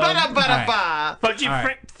 Ba-da-ba-da-ba. Fudgy, All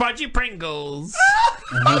right. fudgy Pringles.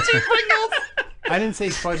 Fudgy Pringles. I didn't say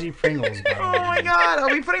fudgy Pringles. By the Oh way. my God! Are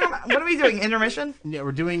we putting? What are we doing? Intermission? Yeah,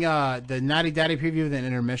 we're doing the Natty Daddy preview, then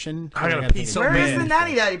intermission. I gotta gotta pee take a so Where break. is the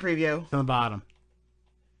Natty Daddy preview? It's on the bottom.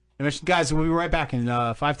 Intermission. Guys, we'll be right back in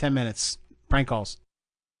 5-10 minutes. Prank calls.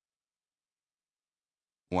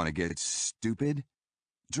 Want to get stupid?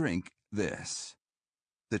 Drink this.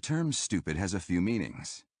 The term stupid has a few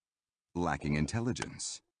meanings. Lacking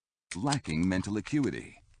intelligence. Lacking mental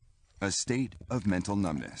acuity. A state of mental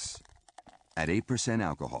numbness. At 8%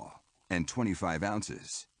 alcohol and 25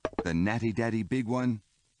 ounces, the Natty Daddy Big One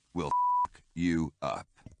will f*** you up.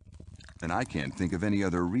 And I can't think of any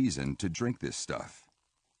other reason to drink this stuff.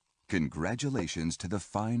 Congratulations to the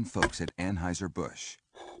fine folks at Anheuser-Busch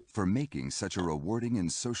for making such a rewarding and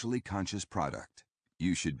socially conscious product.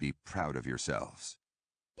 You should be proud of yourselves.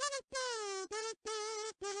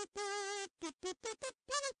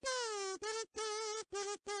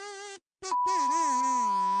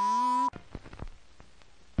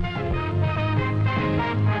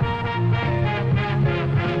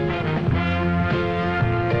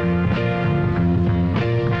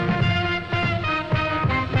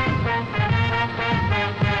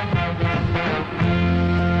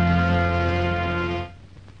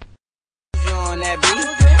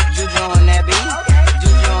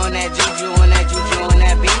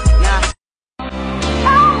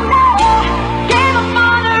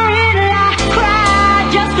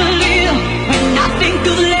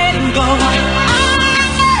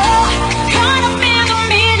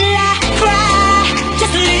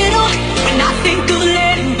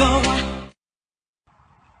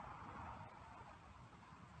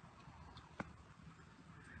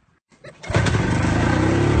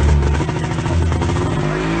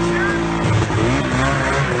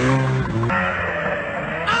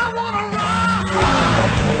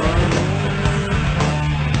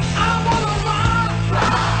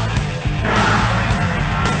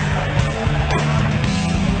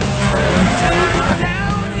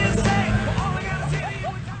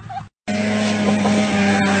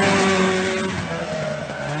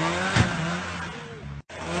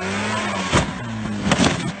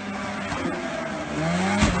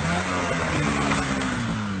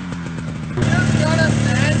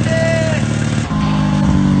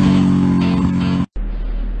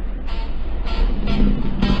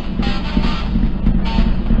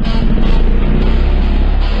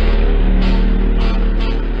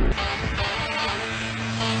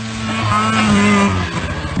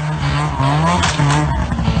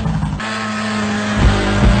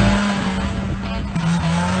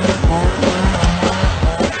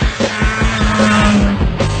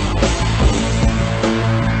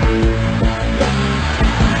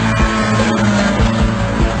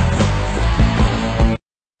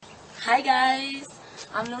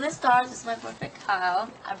 I'm Luna Stars. This is my boyfriend Kyle.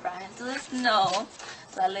 I brought him to the snow,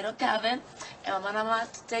 to a little cabin, and I'm gonna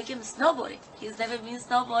take him snowboarding. He's never been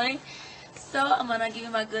snowboarding, so I'm gonna give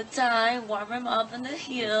him a good time, warm him up in the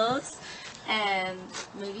hills, and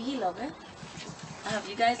maybe he love it. I hope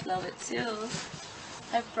you guys love it too.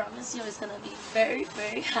 I promise you, it's gonna be very,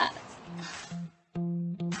 very hot.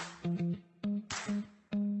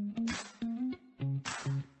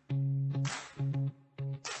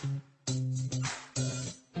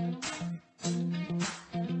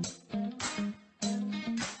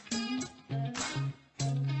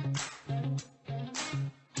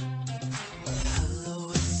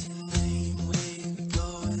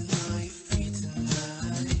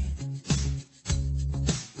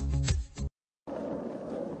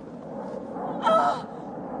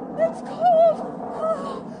 It's cold.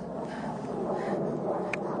 Oh.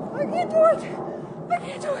 I can't do it. I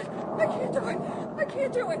can't do it. I can't do it. I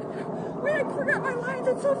can't do it. Wait, I forgot my lines.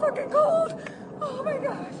 It's so fucking cold. Oh my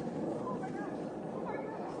gosh. Oh my gosh. Oh my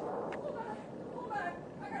gosh. Hold on. Hold on.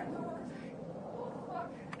 I gotta do one more time. Oh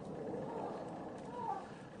fuck.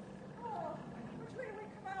 Oh. Which way do we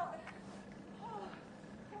come out? Oh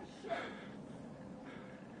shit.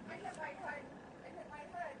 I hit my head. I hit my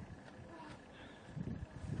head.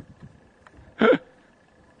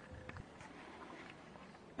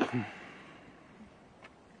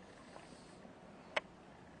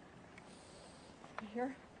 You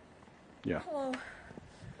here? Yeah. Hello.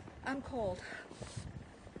 I'm cold.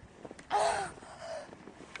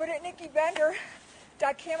 But at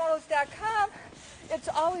NikkiBender.cammodels.com, it's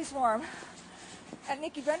always warm. At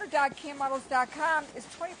NikkiBender.cammodels.com is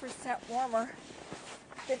 20% warmer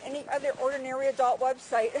than any other ordinary adult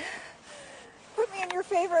website. Put me in your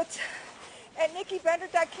favorites at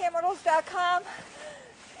NikkiBender.cammodels.com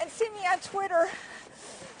and see me on Twitter.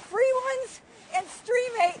 Free ones and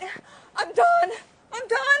Streamate. I'm done. I'm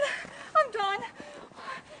done. I'm done.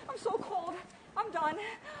 I'm so cold. I'm done.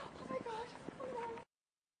 Oh my God. I'm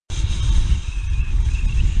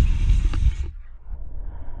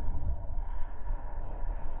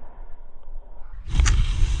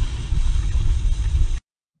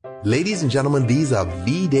done. Ladies and gentlemen, these are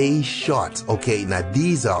V-Day shorts. Okay, now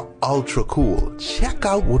these are ultra cool. Check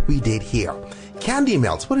out what we did here. Candy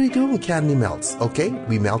melts. What are we doing with candy melts? Okay,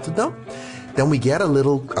 we melted them. Then we get a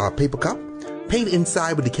little paper cup. Paint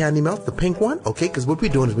inside with the candy melt, the pink one. Okay, because what we're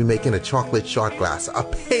doing is we're making a chocolate shot glass. A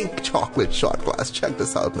pink chocolate shot glass. Check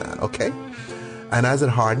this out, man. Okay. And as it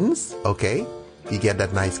hardens, okay, you get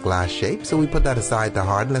that nice glass shape. So we put that aside to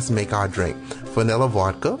harden. Let's make our drink. Vanilla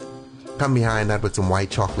vodka. Come behind that with some white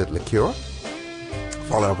chocolate liqueur.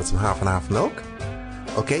 Follow up with some half and half milk.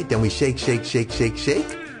 Okay, then we shake, shake, shake, shake,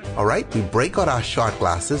 shake. All right, we break out our shot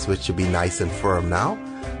glasses, which should be nice and firm now.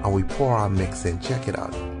 And we pour our mix in. Check it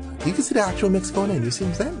out. You can see the actual mix going in. You see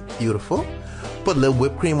what I'm saying? Beautiful. Put a little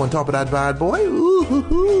whipped cream on top of that bad boy. Ooh, hoo,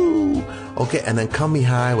 hoo. Okay, and then come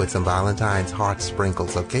behind with some Valentine's heart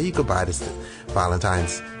sprinkles. Okay, you could buy this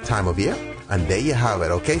Valentine's time of year. And there you have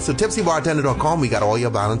it, okay? So tipsybartender.com, we got all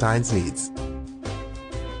your Valentine's needs.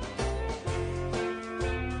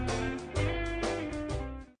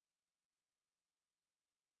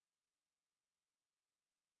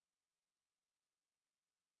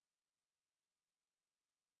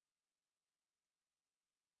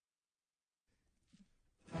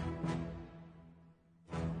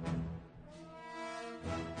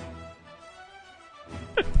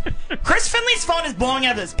 Chris Finley's phone is blowing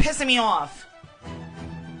up. It's pissing me off.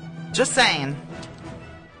 Just saying.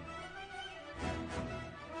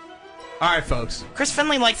 All right, folks. Chris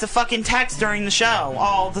Finley likes to fucking text during the show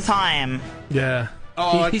all the time. Yeah.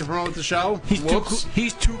 Oh, I like to promote the show?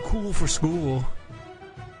 He's too cool for school.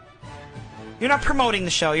 You're not promoting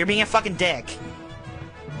the show. You're being a fucking dick.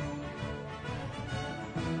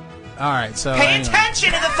 All right, so pay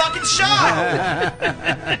attention to the fucking show.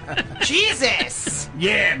 Jesus.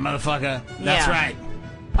 Yeah, motherfucker. That's right.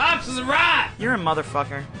 Pops is right. You're a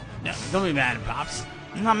motherfucker. No, don't be mad at Pops.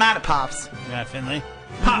 I'm not mad at Pops. Yeah, Finley.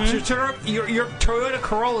 Pops, your Toyota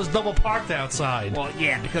Corolla's double parked outside. Well,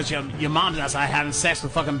 yeah, because your mom's outside having sex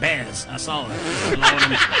with fucking bears. I saw her.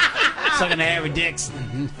 Sucking the hairy dicks.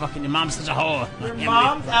 Fucking your mom's such a whore. Your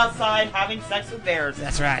mom's outside having sex with bears.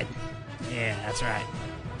 That's right. Yeah, that's right.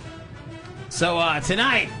 So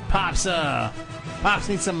tonight, Pops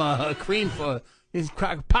needs some cream for his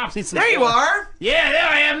Pops needs some. There you are. Yeah, there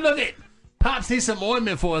I am. Look it. Pops needs some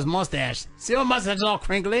ointment for his mustache. See my mustache is all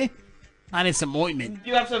crinkly? I need some ointment. Do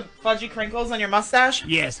you have some fudgy crinkles on your mustache?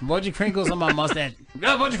 Yes, fudgy crinkles on my mustache.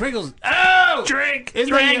 No, fudgy crinkles. Oh! Drink!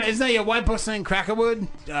 Isn't that your white person crackerwood?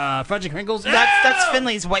 Fudgy crinkles? That's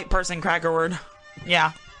Finley's white person cracker word.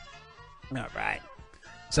 Yeah. All right.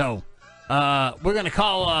 So, we're gonna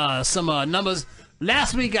call some numbers.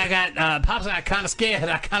 Last week I got Pops got kind of scared.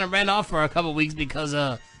 I kind of ran off for a couple weeks because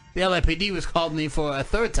the LAPD was calling me for a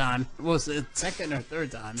third time. Was it second or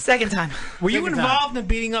third time? Second time. Were you Second time. involved in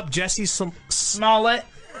beating up Jesse Smollett?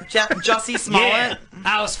 Jussie Smollett? Yeah.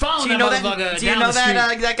 I was following Do you that know that? motherfucker Do you down know the that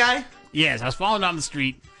street. that guy? Yes, I was following down the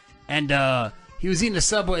street, and he was eating a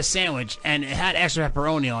Subway sandwich, and it had extra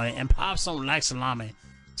pepperoni on it, and Pops don't like salami.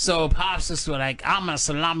 So Pops just was like, I'm gonna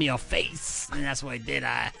salami your face. And that's what I did.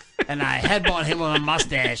 I headbutted him with a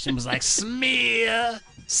mustache and was like, smear.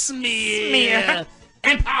 Smear.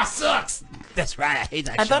 And Pops sucks. That's right, I hate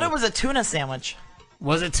that I show. thought it was a tuna sandwich.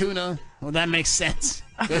 Was it tuna? Well, that makes sense.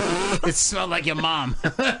 It smelled like your mom.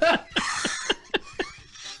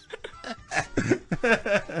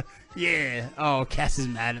 Yeah. Oh, Cassie's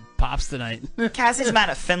mad at Pops tonight. Cassie's mad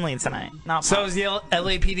at Finley tonight. Not So Pops. is the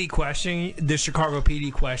LAPD questioning the Chicago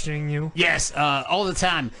PD questioning you? Yes, all the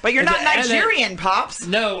time. But you're And not the- and the- Nigerian, Pops.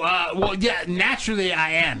 No, well, yeah, naturally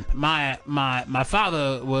I am. My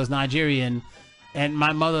father was Nigerian, and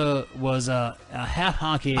my mother was a half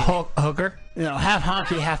honky hooker. You know, half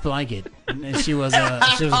honky, half blanket, and she was a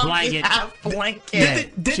blanket. Half blanket. Yeah,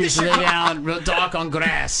 Did she the used to lay Chicago- down real dark on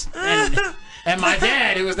grass, and my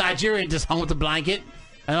dad, who was Nigerian, just hung with the blanket,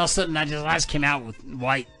 and all of a sudden I just came out with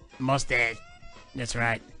white mustache. That's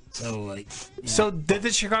right. So like, So did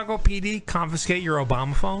the Chicago PD confiscate your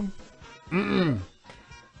Obama phone? mm-mm.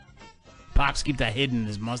 Pops keep that hidden in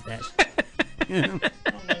his mustache. Oh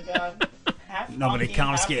my god. Half Nobody honky, half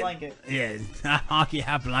confiscate. blanket. Yeah, half honky,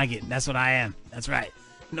 half blanket. That's what I am. That's right.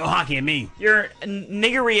 No honky in me. You're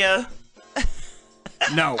niggeria.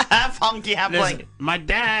 No. Half honky, half Listen, blanket. my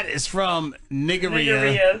dad is from Nigeria.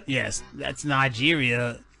 Nigeria. Yes, that's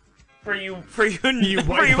Nigeria. For you for you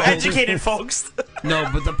folks. educated folks. No,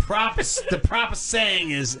 but the proper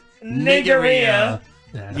saying is Nigeria.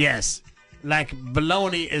 Nigeria. Yes, like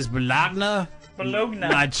bologna is bologna. Bologna.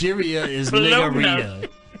 Nigeria is Bologna. Nigeria.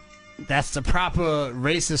 That's the proper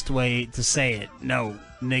racist way to say it. No,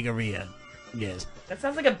 Nigeria. Yes. That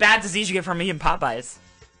sounds like a bad disease you get from eating Popeyes.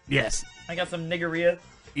 Yes. I got some niggeria.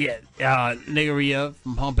 Yeah. Nigeria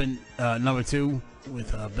from pumping number 2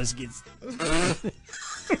 with biscuits.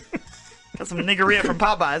 Got some niggeria from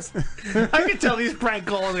Popeyes. I can tell these prank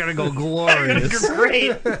calls are gonna go glorious.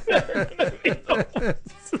 Great.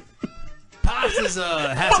 Pops is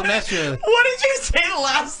has some extra. What did you say the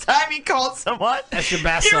last time you called someone? Extra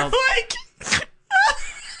bath You're salt. like,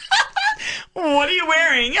 what are you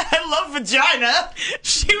wearing? I love vagina.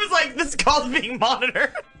 She was like, this call's being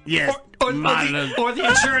monitored. Yes. Or the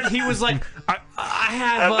insurance. He was like, I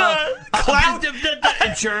have cloud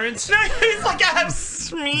insurance. No, he's like, I have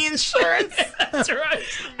SME insurance. That's right.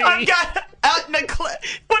 I've got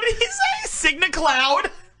what did he say? Signa Cloud.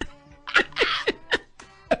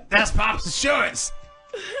 That's Pops Insurance.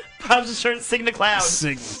 Pops Insurance, Signa Cloud.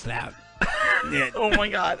 Signa Cloud. Yeah. Oh my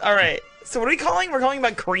god. All right. So what are we calling? We're calling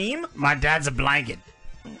about cream? My dad's a blanket.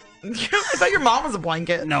 I thought your mom was a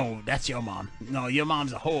blanket. No, that's your mom. No, your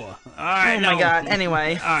mom's a whore. All right. Oh my god.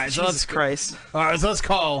 Anyway. All right. So Jesus Christ. All right. So let's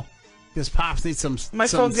call. Because Pops needs some. My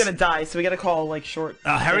phone's gonna die, so we gotta call like short.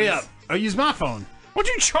 Hurry things. up. Or use my phone. What'd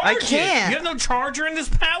you charge I it? can't. You have no charger in this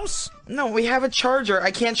house? No, we have a charger. I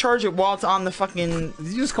can't charge it while it's on the fucking. Did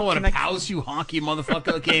you just call it a pouse, you honky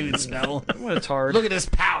motherfucker? Can't even spell. What a tard. Look at this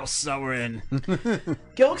pouse that we're in.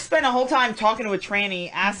 Gilk spent a whole time talking to a tranny,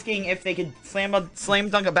 asking if they could slam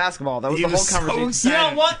dunk a basketball. That was He the whole was so conversation. excited.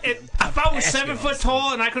 You know what? If I was 7 Basketball. foot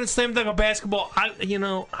tall and I couldn't slam dunk a basketball, I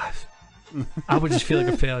would just feel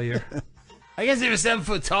like a failure. I guess they were 7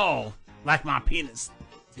 foot tall, like my penis.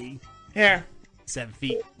 See? Here. 7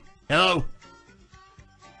 feet. Hello.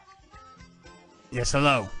 Yes,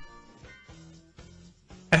 hello.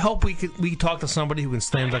 I hope we could talk to somebody who can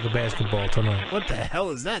slam dunk a basketball tonight. What the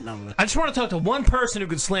hell is that number? I just want to talk to one person who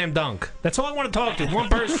can slam dunk. That's all I want to talk to. One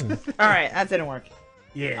person. All right, that didn't work.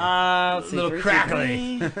 Yeah. Let's see, little 3, 2,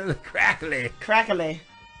 crackly. 3. Little crackly. Crackly.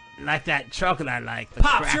 Like that chocolate I like. the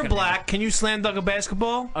Pops, you're crackly. black. Can you slam dunk a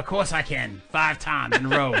basketball? Of course I can. 5 times in a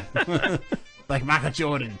row. Like Michael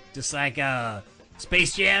Jordan. Just like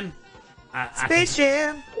Space Jam. Space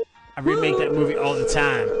Jam. I remake that movie all the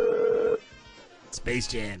time. Space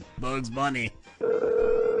Jam. Bugs Bunny.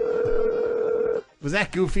 Was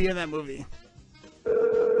that Goofy in that movie?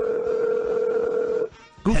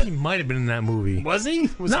 Goofy might have been in that movie. Was he?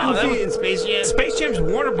 Was No, that Goofy was- in Space Jam? Space Jam's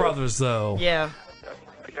Warner Brothers, though. Yeah.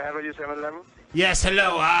 Can I have a 7-Eleven? Yes,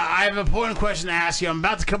 hello. I have an important question to ask you. I'm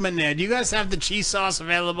about to come in there. Do you guys have the cheese sauce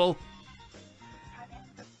available?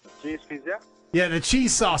 Cheese pizza? Yeah, the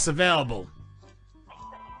cheese sauce available.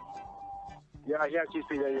 Yeah, I have GC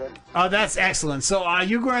there, yeah. Oh, that's excellent. So are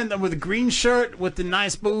you wearing them with a green shirt with the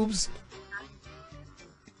nice boobs?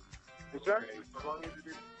 Yes, sir.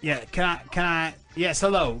 Yeah, can I? Yes,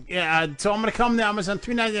 hello. Yeah, so I'm gonna come there. I'm gonna spend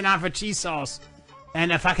 $3.99 for cheese sauce,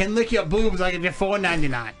 and if I can lick your boobs, I can get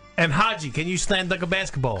 $4.99. And Haji, can you slam dunk a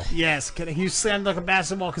basketball? Yes, can you slam dunk a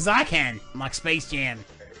basketball? Because I can. I'm like Space Jam.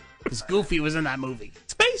 Because Goofy was in that movie.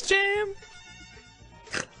 Space Jam.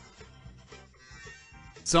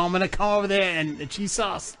 So I'm gonna come over there and the cheese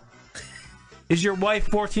sauce. Is your wife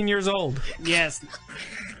 14 years old? Yes.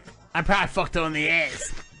 I probably fucked her in the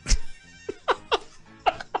ass.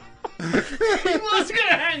 He was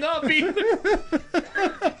gonna hang up.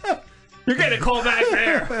 You're getting a call back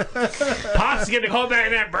there. Pop's getting a call back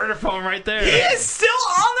in that burner phone right there. He is still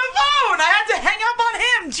on the phone. I had to hang up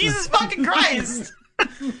on him. Jesus fucking Christ.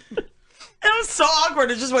 It was so awkward.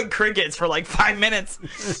 It just went crickets for like 5 minutes.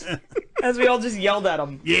 As we all just yelled at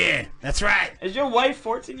him. Yeah, that's right. Is your wife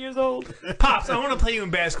 14 years old? Pops, I want to play you in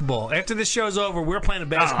basketball. After this show's over, we're playing a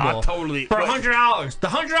basketball. Totally. For $100. The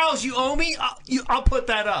 $100 you owe me, I'll put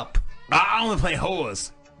that up. I only play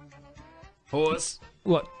horse. Horse?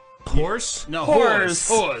 What? Horse? No, Horse.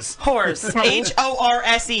 Horse. Horse.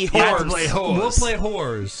 H-O-R-S-E. You have to Horse. play horse. We'll play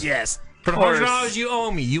horse. Yes. For the $100 you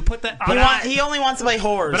owe me, you put that. He only wants to play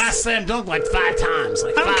horse. But I slam dunk like 5 times.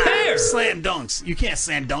 Like I don't 5 care. slam dunks. You can't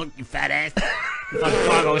slam dunk, you fat ass. You fucking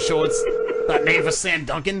cargo shorts. Not made for slam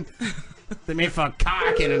dunking. They're made for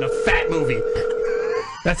cocking in a fat movie.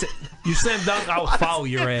 That's it. You slam dunk, I'll follow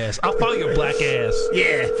your ass. I'll follow your black ass.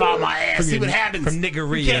 Yeah, follow my ass. From See your- what happens. from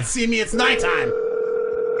niggeria. You can't see me. It's nighttime.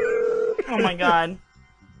 Oh my god.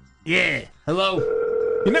 Yeah. Hello.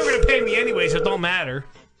 You're never gonna pay me anyway, so it don't matter.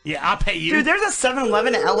 Yeah, I'll pay you. Dude, there's a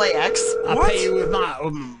 7-Eleven at LAX. I'll What? pay you with my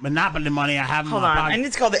Monopoly money I have in Hold my on. pocket. I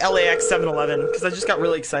need to call the LAX 7-Eleven because I just got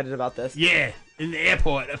really excited about this. Yeah, in the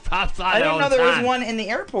airport. I fly I there didn't all know the there was time. one in the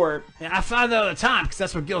airport. Yeah, I fly there all the time because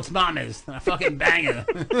that's where Gilt's mom is. And I fucking bang her.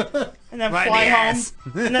 And then Right in fly the home. ass.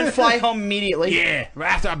 And then fly home immediately. Yeah, right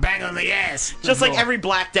after I bang her in the ass. Just like Blow- every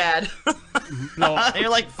black dad. blow- You're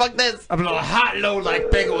like, fuck this. I blow a hot load like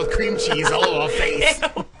bagel with cream cheese all over her face.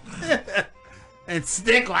 And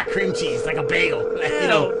stick like cream cheese, like a bagel. Like, you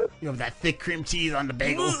know that thick cream cheese on the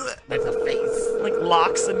bagel, like the face. Like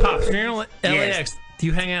locks and Pops, you're in LAX. Yes. Do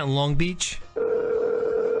you hang out in Long Beach?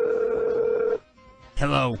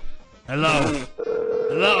 Hello.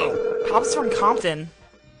 Hello. Pop's from Compton.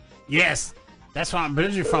 Yes, that's where I'm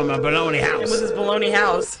originally from, a bologna It house. was his baloney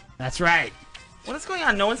house. That's right. What is going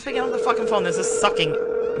on? No one's picking up the fucking phone. This is sucking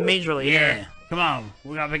majorly. Yeah. Come on,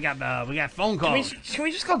 we got phone Can we, calls. can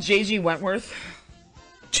we just call JG Wentworth?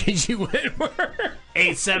 JG Wentworth.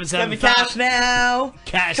 877. Send me cash now.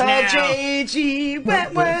 Cash Call now. JG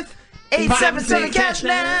Wentworth. 877 cash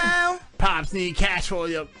now. Pops need cash for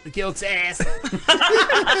the Gilt's ass.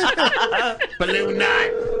 Balloon knot.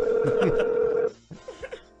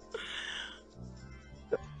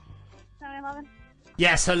 7-Eleven?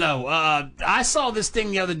 Yes, hello. I saw this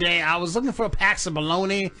thing the other day. I was looking for a pack of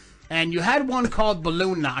bologna, and you had one called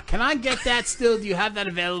Balloon Knot. Can I get that still? Do you have that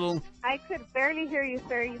available? I could barely hear you,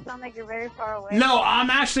 sir. You sound like you're very far away. No, I'm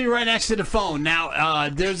actually right next to the phone. Now,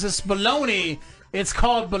 there's this bologna. It's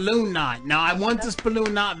called Balloon Knot. Now, I want this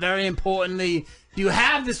Balloon Knot very importantly. Do you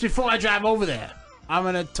have this before I drive over there? I'm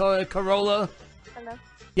in a Toyota Corolla. Hello?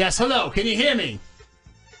 Yes, hello. Can you hear me?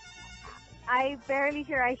 I barely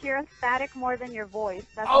hear. I hear a static more than your voice.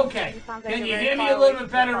 That's Okay. It sounds like Can you're you very hear me far a little away bit from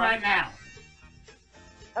the better phone. right now?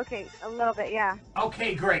 Okay, a little bit, yeah.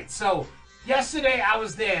 Okay, great. So, yesterday I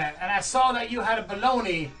was there, and I saw that you had a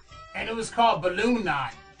bologna, and it was called Balloon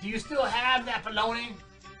Knot. Do you still have that bologna?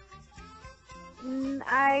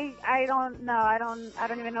 I don't know. I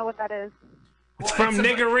don't even know what that is. It's from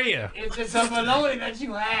niggeria. It's a bologna that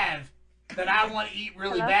you have that I want to eat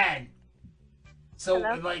really Hello? bad. So,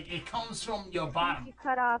 Hello? like, it comes from your bottom. You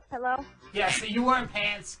cut off. Hello? Yeah, so you wearing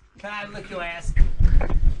pants. Can I lick your ass?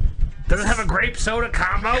 Does it have a grape soda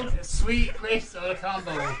combo? A sweet grape soda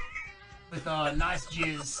combo with a nice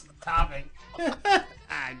jizz topping.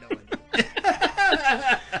 I know it.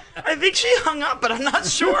 I think she hung up, but I'm not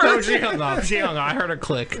sure. No, she hung up. She hung up. I heard her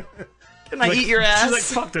click. Can I eat your ass? She's like,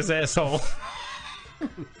 fuck this asshole.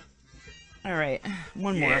 All right,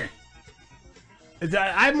 one more.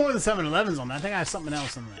 I have more than 7-Elevens on there. I think I have something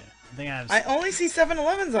else on there. I think I have. I only see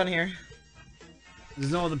 7-Elevens on here.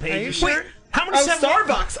 There's no other Are you pages. sure? How many Oh, 7-Elevens?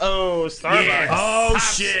 Starbucks. Oh, Starbucks. Yeah. Oh,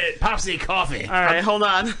 Pops- shit. Pops need coffee. All right, hold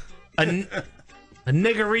on. A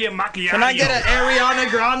niggeria macchiato. Can I get an Ariana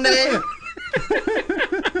Grande?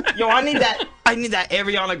 Yo, I need that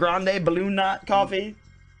Ariana Grande Balloon Knot coffee.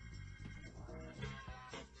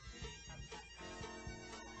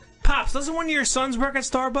 Pops, Pops, doesn't one of your sons work at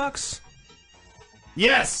Starbucks?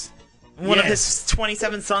 Yes. One of his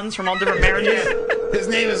 27 sons from all different marriages. His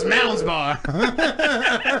name is Mounds Bar. I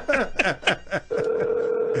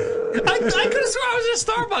could have sworn I was at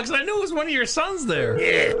Starbucks. And I knew it was one of your sons there.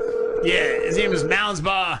 Yeah. His name is Mounds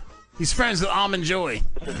Bar. He's friends with Almond Joy.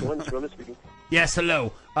 Yes,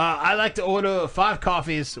 hello. I'd like to order 5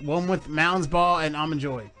 coffees, one with Mounds Bar and Almond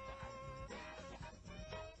Joy.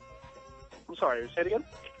 I'm sorry, say it again?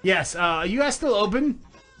 Yes, are you guys still open?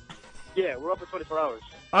 Yeah, we're open 24 hours.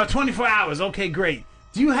 24 hours. Okay, great.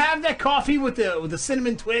 Do you have that coffee with the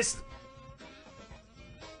cinnamon twist?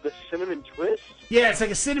 The cinnamon twist? Yeah, it's like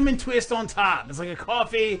a cinnamon twist on top. It's like a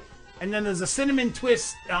coffee, and then there's a cinnamon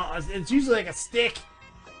twist. It's usually like a stick,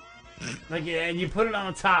 and you put it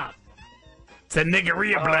on the top. It's a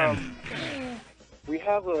niggeria blend. We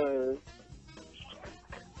have a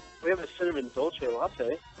cinnamon dolce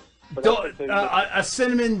latte. but a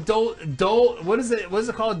cinnamon what is it? What is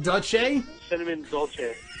it called? Dolce? Cinnamon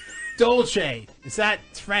dolce. Dolce. Is that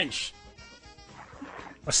French?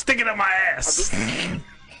 I'll stick it up my ass.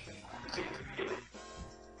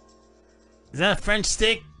 Is that a French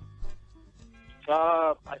stick?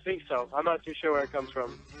 I think so. I'm not too sure where it comes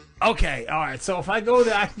from. Okay, all right. So if I go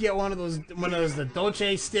there, I can get one of those the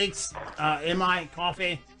Dolce sticks in my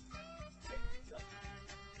coffee.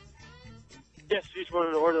 Yes, you just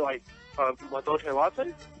wanted to order like a Dolce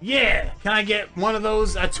latte. Yeah, can I get one of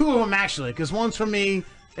those? Two of them actually, because one's for me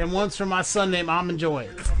and one's for my son named Almond Joy.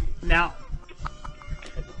 Now,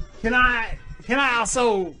 can I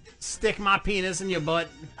also stick my penis in your butt?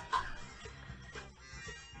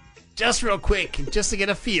 Just real quick, just to get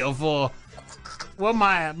a feel for what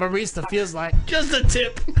my barista feels like. Just a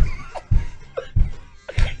tip.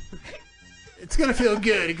 It's gonna feel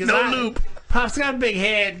good because No loop. Pop's got a big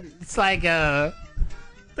head. It's like a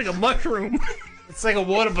mushroom. It's like a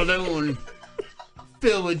water balloon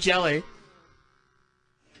filled with jelly.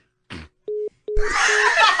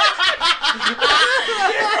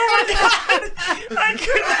 Oh my god! I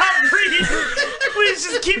could not breathe. Please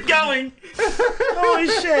just keep going. Holy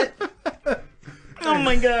shit! Oh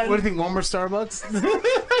my god! What do you think? One more Starbucks?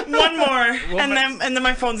 One more, and then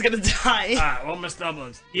my phone's gonna die. Alright, one more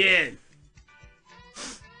Starbucks. Yeah.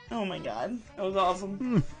 Oh my god, that was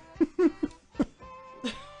awesome.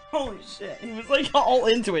 Holy shit, he was like all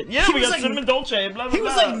into it. Yeah, He we was got like- cinnamon dolce. Blah blah. He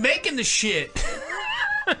was blah. like making the shit.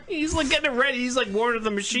 He's like getting it ready. He's like Ward of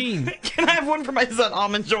the Machine. Can I have one for my son,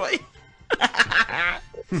 Almond Joy?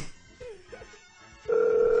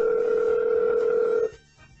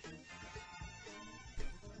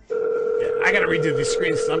 I gotta redo these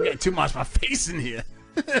screens because I'm getting too much of my face in here.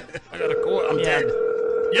 I got a cord. I'm dead.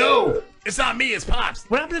 Yo, it's not me. It's Pops.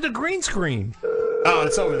 What happened to the green screen? Oh,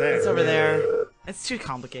 it's over there. It's over there. It's too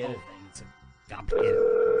complicated. Complicated.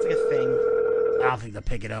 It's like a thing. I don't think they'll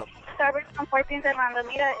pick it up. Starbucks on 14th and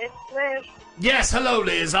Randamita, it's Liz. Yes, hello,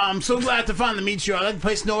 Liz. I'm so glad to finally meet you. I'd like to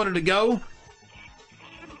place an order to go.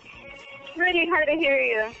 Really hard to hear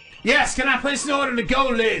you. Yes, can I place an order to go,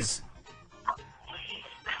 Liz?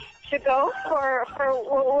 To go for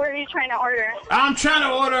what are you trying to order? I'm trying to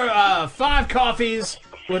order 5 coffees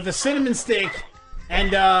with a cinnamon stick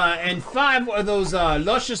and 5 of those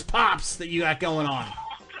luscious pops that you got going on.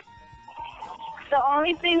 The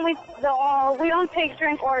only thing we don't take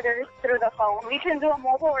drink orders through the phone. We can do a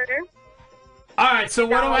mobile order. All right, so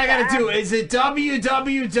what do I gotta do? Is it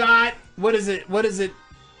www. What is it?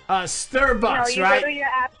 Starbucks, No, you right? go to your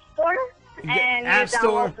app store and App you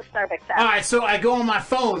Store. download the Starbucks app. All right, so I go on my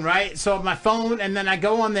phone, right? So my phone, and then I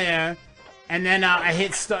go on there, and then I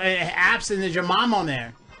hit apps, and there's your mom on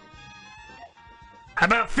there. How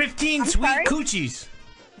about 15 sweet coochies?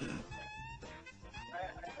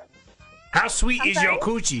 How sweet is your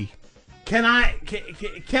coochie? Can I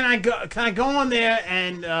go on there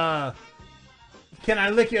and can I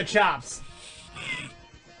lick your chops?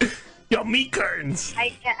 Your meat curtains.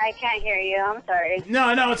 I can't hear you. I'm sorry.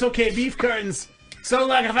 No, it's okay. Beef curtains. So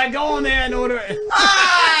like if I go on there and order.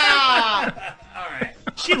 Ah! All right.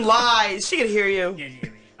 She lies. She can hear you.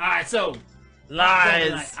 All right, so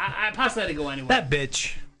Lies. I possibly had to go anyway. That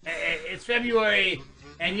bitch. It's February,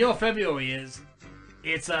 and your February is.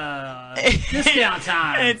 It's discount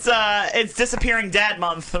time. It's disappearing dad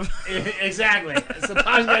month. Exactly. So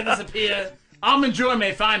Pop's gotta disappear. Almond Joy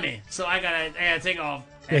may find me, so I gotta take off.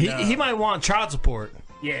 Yeah, And, he might want child support.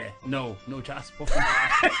 Yeah, no child support.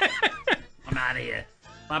 I'm out of here.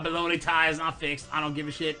 My baloney tie is not fixed. I don't give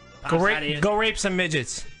a shit. Go Pop's outta here. rape, go rape some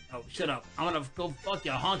midgets. Oh, shut up. I'm gonna go fuck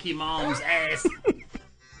your honky mom's ass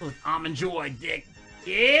with Almond Joy, dick.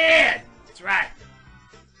 Yeah, that's right.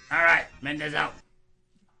 All right, Mendez out.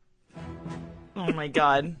 Oh my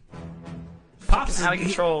god. Pops out of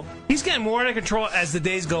control. He's getting more out of control as the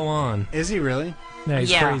days go on. Is he really? Yeah,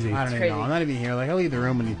 he's crazy. I don't even know. I'm not even here. Like, I'll leave the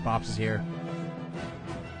room when Pops is here.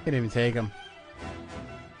 Can't even take him.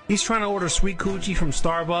 He's trying to order sweet coochie from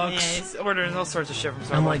Starbucks. Yeah, he's ordering all sorts of shit from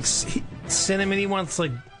Starbucks. I'm like, cinnamon. He wants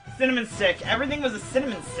like cinnamon stick. Everything was a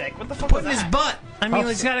cinnamon stick. What the fuck put was in his that? butt. I mean,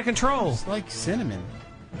 he's out of control. It's like cinnamon.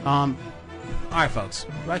 All right, folks.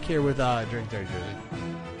 Back here with Drink Dirty Jersey.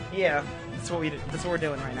 Yeah, that's what we're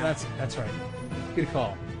doing right now. That's right. Good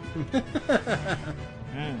call.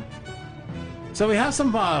 So we have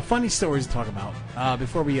some funny stories to talk about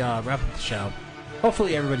before we wrap up the show.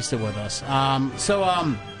 Hopefully everybody's still with us.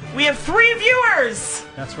 We have 3 viewers.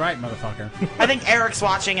 That's right, motherfucker. I think Eric's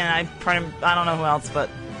watching, and I don't know who else, but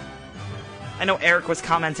I know Eric was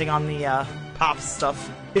commenting on the Pops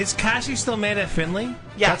stuff. Is Cassie still mad at Finley?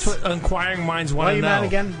 Yes. That's what inquiring minds want Why to are you know. mad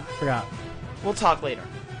again? I forgot. We'll talk later.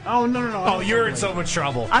 Oh, no. Oh, you're in so much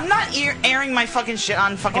trouble. I'm not airing my fucking shit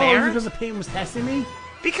on fucking Oh, air. because the Peyton was testing me?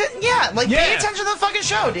 Because, pay attention to the fucking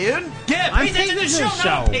show, dude. Yeah, I'm pay attention to the paying show.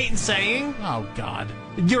 Not what Peyton's saying. Oh, God.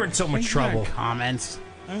 You're in so much trouble. Comments.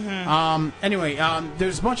 Anyway,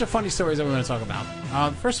 there's a bunch of funny stories that we're going to talk about.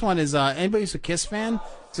 The first one is anybody who's a Kiss fan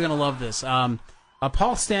is going to love this.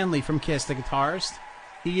 Paul Stanley from Kiss, the guitarist.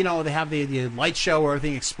 They have the light show where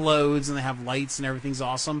everything explodes and they have lights and everything's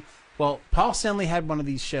awesome. Well, Paul Stanley had one of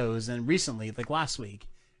these shows, and recently, like last week,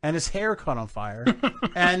 and his hair caught on fire,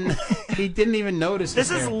 and he didn't even notice. This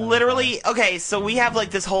is literally okay. So we have like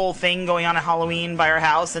this whole thing going on at Halloween by our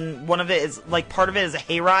house, and one of it is like part of it is a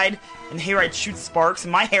hayride, and the hayride shoots sparks,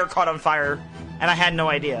 and my hair caught on fire, and I had no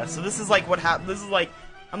idea. So this is like what happened. This is like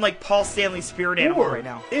I'm like Paul Stanley's spirit animal right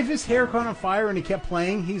now. If his hair caught on fire and he kept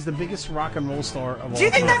playing, he's the biggest rock and roll star of all time. Do you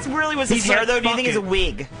think that's really was his hair, though? Do you think it's a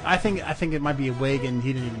wig? I think it might be a wig, and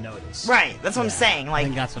he didn't even notice. Right, that's what I'm saying. I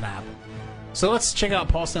think that's what happened. So let's check out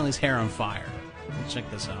Paul Stanley's hair on fire. Let's check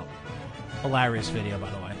this out. Hilarious video, by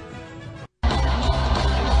the way.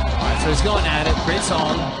 Alright, so he's going at it. Great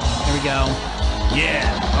song. Here we go. Yeah.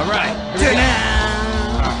 Alright. Here we go.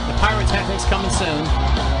 Alright, the pyrotechnics coming soon.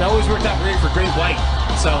 That always worked out great for Great White.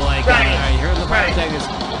 So, like, you heard the pyrotechnics.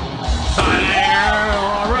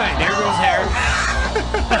 Alright, there goes hair.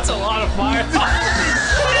 That's a lot of fire.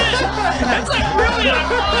 That's like really on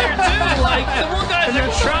fire too. Like the one guy, and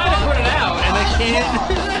they're trying to put it out, and they can't.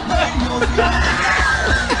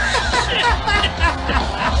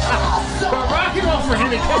 But rock and roll for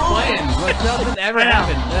him, he kept playing. Like nothing ever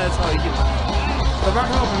happened. That's how he gets. But rock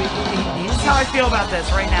and roll for me, that's how I feel about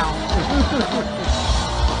this right now.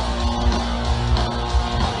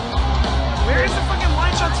 Where is the fucking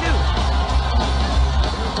wide shot too?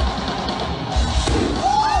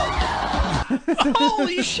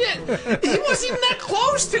 Holy shit! He wasn't even that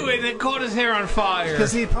close to it, and it caught his hair on fire.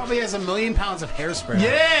 Because he probably has 1 million pounds of hairspray.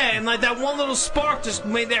 Yeah, and like that one little spark just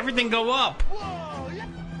made everything go up.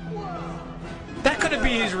 That couldn't be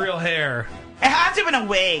his real hair. It had to have been a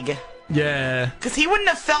wig. Yeah. Because he wouldn't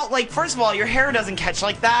have felt like, first of all, your hair doesn't catch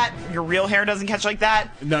like that. Your real hair doesn't catch like that.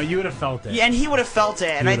 No, you would have felt it. Yeah, and he would have felt it.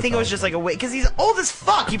 And I think it was just like a wig. Because he's old as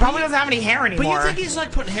fuck. He probably doesn't have any hair anymore. But you think he's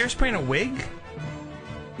like putting hairspray in a wig?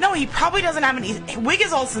 No, he probably doesn't have any. Wig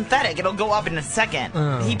is all synthetic. It'll go up in a second.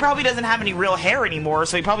 Oh. He probably doesn't have any real hair anymore,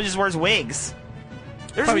 so he probably just wears wigs.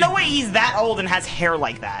 There's Probably- no way he's that old and has hair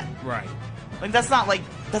like that. Right. Like that's not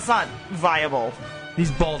viable. He's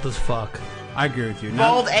bald as fuck. I agree with you.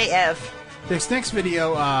 Bald AF. This next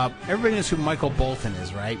video, everybody knows who Michael Bolton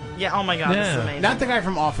is, right? Yeah. Oh my god, this is amazing. Not the guy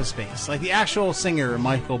from Office Space, like the actual singer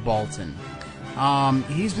Michael Bolton.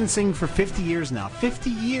 He's been singing for 50 years now. 50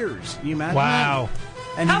 years. Can you imagine? Wow. That?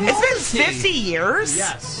 And It's been 50 years?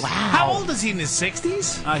 Yes. Wow. How old is he, in his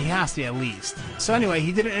 60s? He has to be at least. So anyway,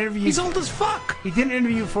 he did an interview. He's old as fuck. He did an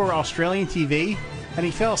interview for Australian TV, and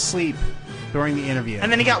he fell asleep during the interview.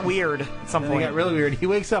 And then he got weird at some point. He got really weird. He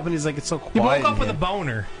wakes up and he's like, it's so quiet. He woke up in with a here.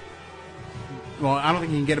 boner. Well, I don't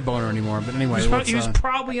think you can get a boner anymore, but anyway. He was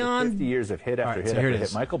probably on 50 years of hit after All right, hit so here after it hit.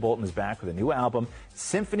 is. Michael Bolton is back with a new album,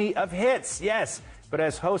 Symphony of Hits. Yes, but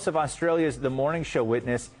as host of Australia's The Morning Show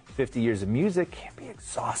witness, 50 years of music can be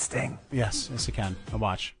exhausting. Yes, it can. I'll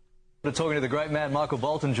watch. We're talking to the great man Michael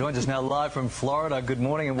Bolton, joins us now live from Florida. Good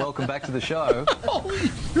morning and welcome back to the show. Holy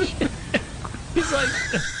shit. He's like...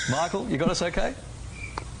 Michael, you got us okay?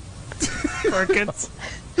 Crickets.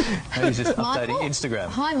 And he's just updating Michael? Instagram.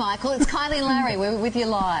 Hi, Michael. It's Kylie and Larry. We're with you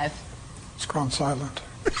live. It's gone silent.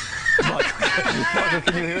 Michael,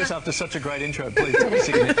 can you hear us after such a great intro? Please tell me live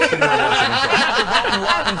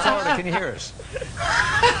in Florida. Can you hear us?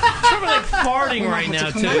 Probably like farting right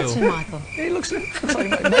now, too. Michael. He looks like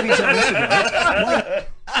maybe he's on Instagram.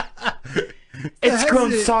 It's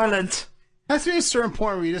grown silent. Has to be a certain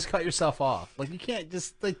point where you just cut yourself off. Like, you can't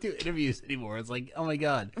just like do interviews anymore. It's like, oh my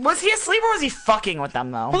god. Was he asleep or was he fucking with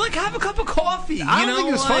them though? Well, like have a cup of coffee. I don't think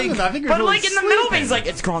it was fucking with them. I think it was But really like in the middle, sleeping. he's like,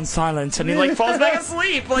 it's gone silent, and he like falls back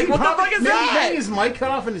asleep. Like, what the fuck is that? Maybe his mic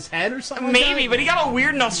cut off in his head or something. Maybe, but he got all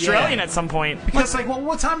weird in Australian at some point. Because like, well,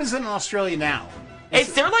 what time is it in Australia now?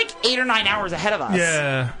 They're like 8 or 9 hours ahead of us.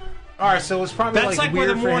 Yeah. All right, so it's probably That's like weird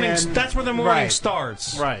where the for morning. him. That's where the morning Right.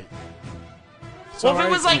 starts. Right. Well, if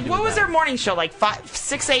it was like, what was their morning show? Like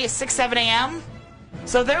 6, 7 a.m.?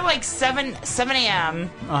 So they're like 7 a.m.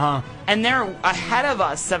 And they're ahead of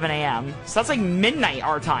us 7 a.m. So that's like midnight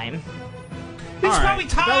our time. He's probably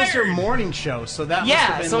That was tired. their morning show, so that must Yeah,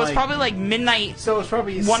 have been so it's like, probably like midnight. So it's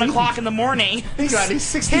probably 1 o'clock in the morning. Think about it, he's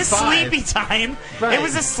 65. His sleepy time. Right. It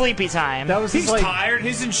was a sleepy time. That was He's his, like, tired.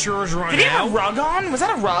 His insurance running Did he have out. a rug on? Was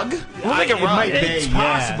that a rug? It looked like a it rug. might be. It's Yeah,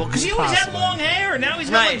 possible because he it's always possible. had long hair. Now he's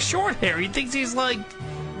got Right. like short hair. He thinks he's like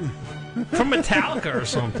from Metallica or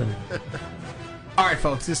something. All right,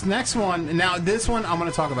 folks. This next one. Now, this one I'm going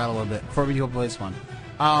to talk about a little bit before we go play this one.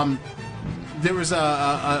 There was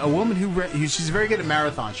a woman she's very good at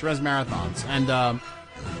marathons. She runs marathons,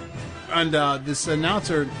 and this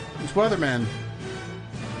announcer, this weatherman,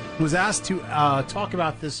 was asked to talk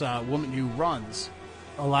about this woman who runs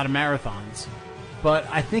a lot of marathons. But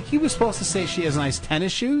I think he was supposed to say she has nice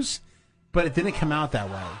tennis shoes, but it didn't come out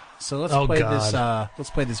that way. So let's play this.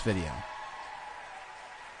 Let's play this video.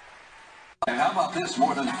 And how about this?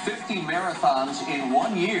 More than 50 marathons in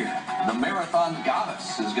 1 year. The marathon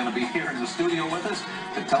goddess is going to be here in the studio with us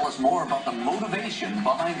to tell us more about the motivation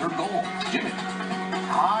behind her goal. Jimmy.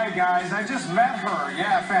 Hi, guys. I just met her.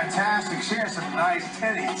 Yeah, fantastic. She has some nice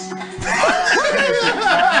titties.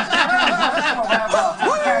 We'll have a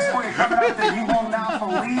forecast for you coming up that you will not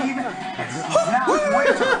believe. It's not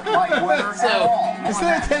winter-like weather at all.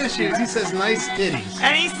 Instead of tennis shoes, he says nice titties.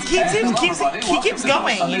 And he keeps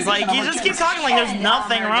going. He's like, he just keeps talking like there's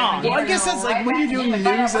nothing wrong. Well, I guess that's like when you're doing the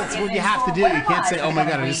news, that's what you have to do. You can't say, oh my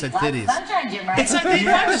god, I just said titties. It's like they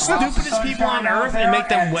find the stupidest people on earth and make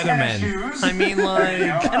them weathermen. I mean, like.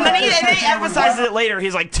 And then he emphasizes it later.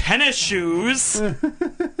 He's like, tennis shoes.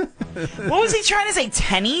 What was he trying to say?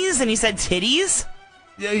 Tennies? And he said titties?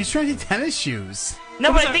 Yeah, he's trying to say tennis shoes.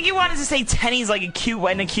 No, but I think he wanted to say tennies like in a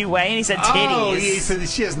cute way, and he said titties. Oh, yeah, he said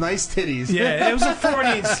she has nice titties. Yeah, it was a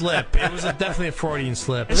Freudian slip. It was definitely a Freudian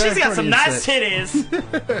slip. And she's got some nice titties.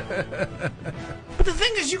 But the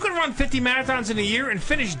thing is, you could run 50 marathons in a year and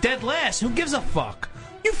finish dead last. Who gives a fuck?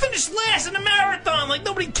 You finished last in a marathon. Like,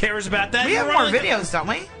 nobody cares about that. We You have run more like videos, don't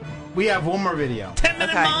we? We have one more video.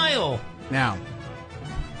 10-minute mile. Now.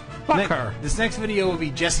 Fuck her. This next video will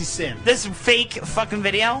be Jessie Sims. This fake fucking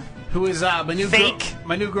video? Who is my new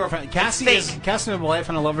my new girlfriend. Cassie fake. is Cassie, my wife,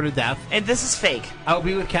 and I love her to death. And this is fake. I will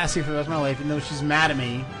be with Cassie for the rest of my life, even though she's mad at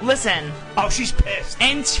me. Listen. Oh, she's pissed.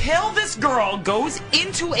 Until this girl goes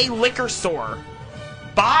into a liquor store,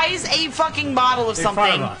 buys a fucking bottle of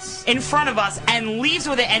something in front of us, and leaves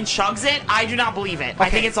with it and chugs it, I do not believe it. I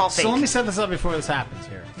think it's all fake. So let me set this up before this happens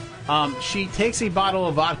here. She takes a bottle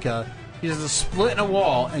of vodka. He does a split in a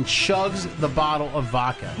wall and chugs the bottle of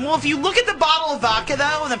vodka. Well, if you look at the bottle of vodka,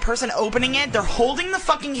 though, and the person opening it, they're holding the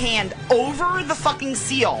fucking hand over the fucking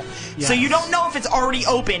seal. Yes. So you don't know if it's already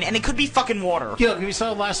open, and it could be fucking water. Gil, if you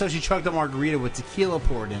saw last time, she chugged a margarita with tequila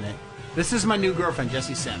poured in it. This is my new girlfriend,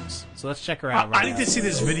 Jessie Sims. So let's check her out right I need now. to see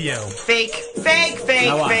this video. Fake, fake, fake,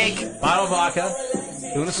 Now watch. fake. Bottle of vodka.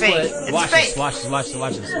 Doing a Fake. split. It's Watch fake. this, watch this, watch this,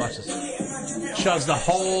 watch this, watch this. Chugs the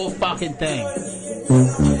whole fucking thing.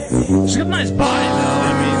 She's got a nice body, though.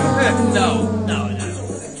 I mean, no.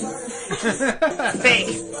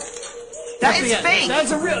 Fake. That is fake.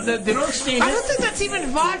 That's a real. They don't exchange I it. don't think that's even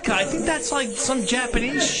vodka. I think that's like some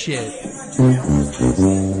Japanese shit.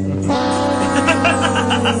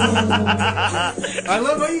 I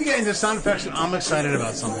love how you get into sound effects when I'm excited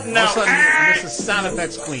about something. No. All of a sudden, this is sound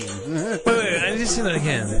effects queen. Wait, I need to see that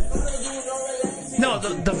again. No,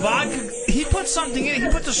 the vodka. He put something in. He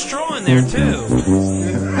put the straw in there too.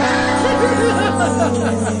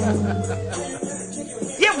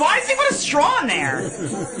 Yeah, why does he put a straw in there?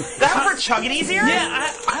 That help her chug it easier?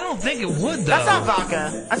 Yeah, I don't think it would though. That's not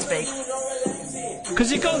vodka. That's fake.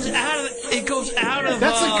 Because it goes out of. It goes out of.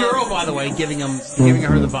 That's a girl, by the way, giving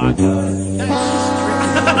her the vodka.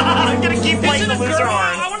 I'm gonna keep playing the loser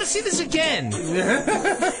arm. I want to see this again.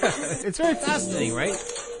 It's very fascinating, right?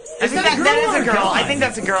 I think that is a girl. I think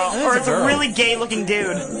that's a girl. That Or is it's a a girl. really gay looking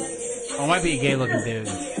dude. Oh, it might be a gay looking dude.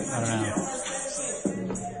 I don't know.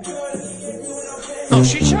 Oh,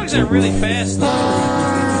 she chugs it really fast though.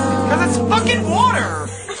 Because it's fucking water.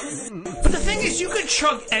 But the thing is, you can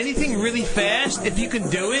chug anything really fast if you can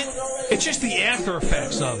do it. It's just the after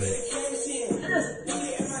effects of it.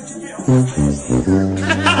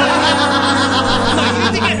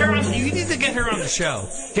 You need to get her on the show.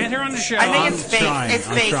 Get her on the show. I think it's fake. It's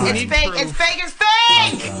fake. It's fake. It's fake. It's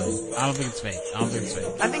fake. I don't think it's fake. I don't think it's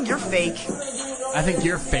fake. I think you're fake. I think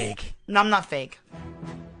you're fake. No, I'm not fake.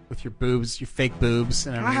 With your boobs, your fake boobs,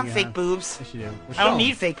 and I everything. don't have fake boobs. Yes, you do. Well, I show don't 'em.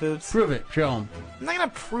 need fake boobs. Prove it. Show them. I'm not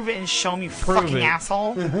gonna prove it and show them, you Prove fucking it.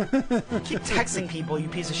 asshole. Keep texting people, you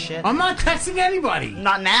piece of shit. I'm not texting anybody.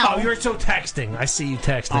 Not now. Oh, you're so texting. I see you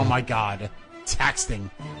texting. Oh my god. Texting.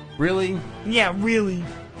 Really? Yeah, really.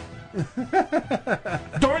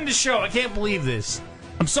 During the show, I can't believe this.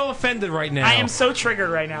 I'm so offended right now. I am so triggered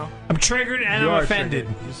right now. I'm triggered and You I'm are offended.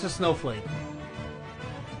 triggered. It's a snowflake.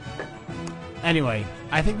 Anyway,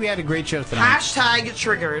 I think we had a great show tonight. Hashtag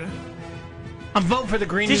triggered. I'm voting for the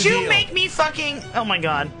Green Did New you Deal. make me fucking... Oh my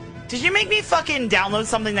god. Did you make me fucking download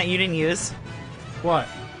something that you didn't use? What?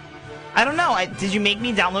 I don't know. Did you make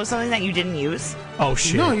me download something that you didn't use? Oh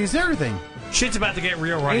shit. No, use everything. Shit's about to get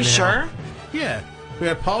real right now. Are you sure? Yeah. We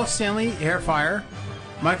got Paul Stanley, Hair Fire,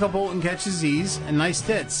 Michael Bolton Catches Z's, and Nice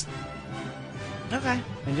Tits. Okay.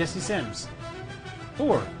 And Jesse Sims.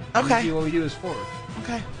 4. Okay. Usually what we do is 4.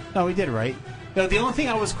 Okay. No, we did it right. No, the only thing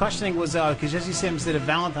I was questioning was because Jesse Sims did a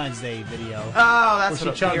Valentine's Day video. Oh, that's where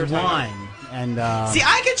what she you were chugged talking about. wine. And See,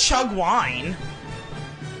 I could chug wine.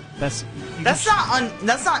 that's That's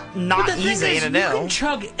not But the thing easy is, to you do. can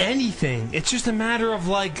chug anything. It's just a matter of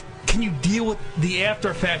like, can you deal with the after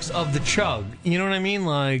effects of the chug? You know what I mean?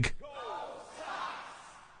 Like,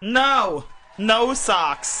 No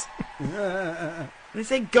socks. They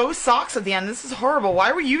say go socks at the end. This is horrible.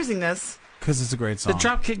 Why are we using this? because it's a great the song.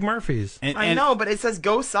 Dropkick Murphys. I know, but it says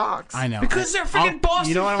go socks. I know. Because they're freaking Boston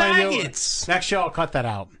You know what I'm gonna do? faggots. Next show, I'll cut that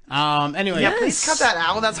out. Anyway. Yeah, please cut that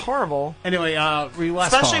out. That's horrible. Anyway, last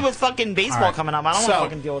Especially call. with fucking baseball All right. coming up. I don't So- want to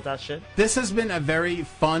fucking deal with that shit. This has been a very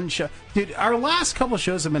fun show. Dude, our last couple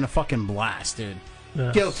shows have been a fucking blast, dude.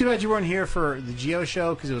 Yes. Gil, too bad you weren't here for the Geo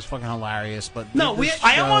show because it was fucking hilarious. But No, this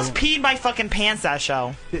I show- almost peed my fucking pants that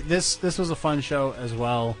show. This was a fun show as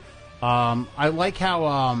well. I like how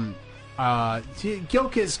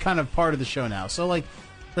Gilk is kind of part of the show now. So like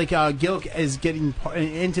Gilk is getting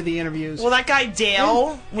into the interviews. Well, that guy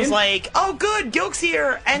Dale was like, "Oh, good, Gilk's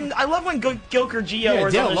here," and I love when Gilk or Gio Yeah,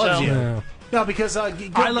 was Dale on the loves show. you. Yeah. No, because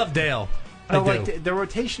Gilk, I love Dale. No, I like do. the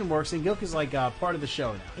rotation works, and Gilk is like part of the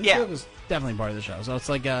show now. Yeah. Gilk is definitely part of the show. So it's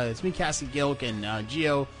like it's me, Cassie, Gilk, and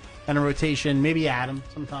Gio, and a rotation. Maybe Adam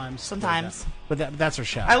sometimes. Sometimes. But that's our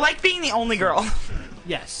show. I like being the only girl.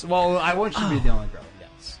 Yes. Well, I want you to be the only girl.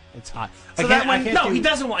 Yes. It's hot. So that when, he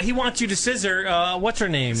doesn't want. He wants you to scissor. What's her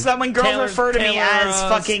name? So that when girls refer to me as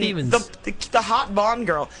fucking Stevens. the hot Bond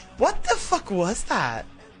girl, what the fuck was that?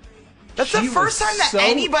 That's She the first was time that so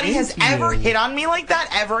anybody has into ever you. hit on me like that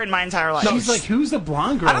ever in my entire life. She's like, who's the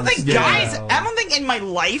blonde girl? I don't think in guys. studio? I don't think in my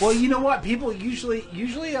life. Well, you know what? People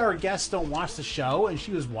usually our guests don't watch the show, and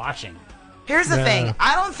she was watching. Here's the thing.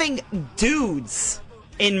 I don't think dudes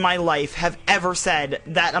in my life have ever said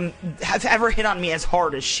that have ever hit on me as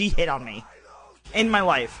hard as she hit on me. In my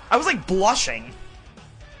life, I was like blushing.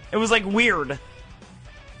 It was like weird.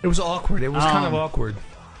 It was awkward. It was kind of awkward.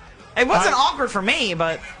 It wasn't awkward for me,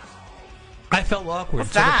 but I felt awkward. What's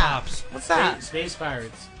to the that? pops. What's that? Space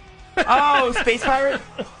Pirates. Oh, Space Pirate.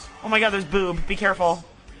 Oh my God, there's boob. Be careful.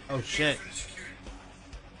 Oh shit.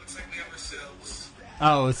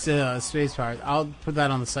 Oh, it's Space Pirates. I'll put that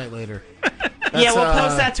on the site later. Yeah, we'll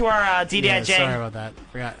post that to our DDIJ. Yeah, sorry about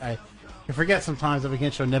that. I forget sometimes that we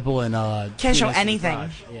can't show nipple and Can't show penis and anything.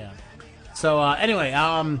 crotch. Yeah. So anyway,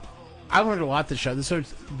 I learned a lot this show. This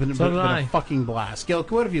show's been So did I. a fucking blast. Gil,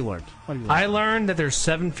 what have you learned? What have you learned? I learned that there's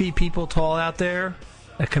 7 feet people tall out there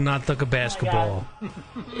that cannot dunk a basketball.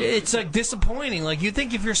 It's like disappointing. Like you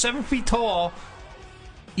think if you're 7 feet tall,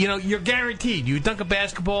 you know you're guaranteed. You dunk a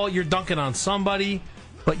basketball, you're dunking on somebody,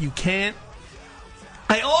 but you can't.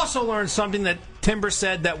 I also learned something that Timber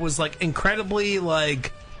said that was like incredibly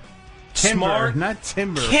like Timber, smart. not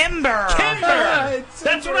Timber. Kimber.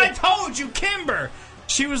 That's what I told you, Kimber.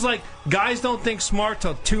 She was like, guys don't think smart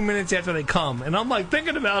till 2 minutes after they come. And I'm like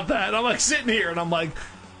thinking about that. And I'm like sitting here and I'm like,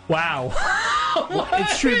 wow.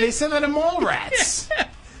 It's true. They said that in Mallrats.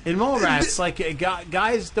 In Mallrats, like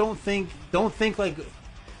guys don't think like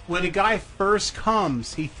when a guy first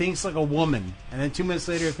comes, he thinks like a woman, and then 2 minutes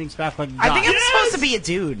later, he thinks back like a guy. I think I'm supposed to be a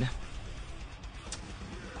dude.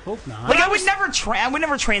 Hope not. Like I would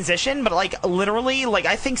never transition, but like literally, like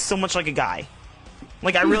I think so much like a guy.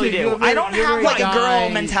 Like I really do. I don't have like a girl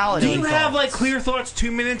mentality. Do you have like clear thoughts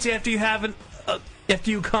 2 minutes after you have after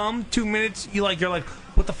you come? 2 minutes, you're like,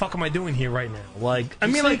 what the fuck am I doing here right now? Like, I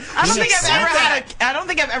mean, like, I don't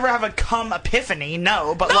think I've ever had a cum epiphany.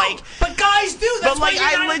 No, but like, but guys do. That's but like,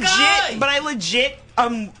 why you're not a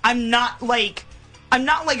guy. I'm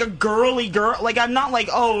not like a girly girl. Like, I'm not like,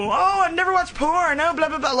 oh, I've never watched porn. Oh, blah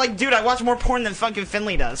blah blah. Like, dude, I watch more porn than fucking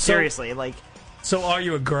Finley does. Seriously, like. So are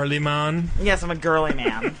you a girly man? Yes, I'm a girly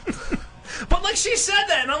man. But like, she said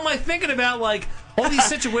that, and I'm like thinking about like all these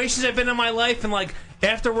situations I've been in my life, and like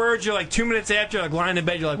afterwards, you're like 2 minutes after, you're like lying in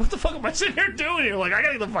bed, you're like, what the fuck am I sitting here doing here? Like, I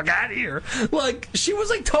gotta get the fuck out of here. Like, she was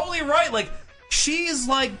like totally right. Like, she's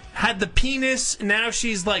like had the penis, and now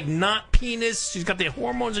she's like not penis. She's got the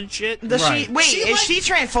hormones and shit. Is she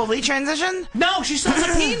fully transitioned? No, she still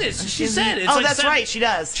has a penis. She said it's like that's right, she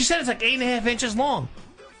does. She said it's like 8.5 inches long.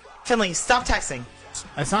 Finley, stop texting.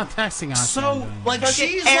 It's not texting on. So, like,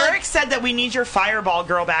 she's Eric like, said that we need your Fireball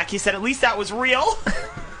girl back. He said at least that was real.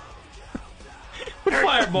 What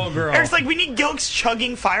Fireball girl? Eric's like, we need Gilk's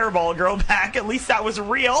chugging Fireball girl back. At least that was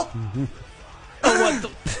real. Oh,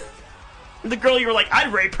 what the girl you were like,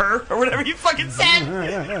 I'd rape her, or whatever you fucking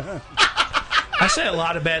said. I say a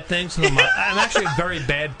lot of bad things, and I'm actually a very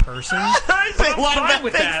bad person. I say a lot of bad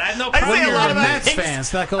with things. that. I have no I problem. say a lot of bad Mets things. fans,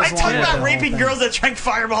 that goes I along talk with the about whole raping thing. girls that drank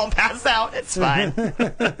Fireball and pass out. It's fine. But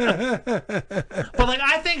like,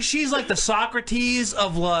 I think she's like the Socrates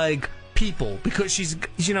of like people, because she's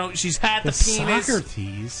had the penis.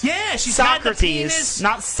 Socrates. Yeah, she's had the Socrates, penis.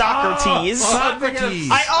 not Socrates. Socrates.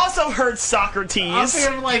 I also heard Socrates. I'm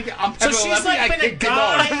thinking like, So she's like been a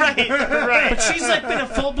guy, right. But she's like been a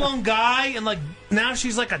full blown guy, and like now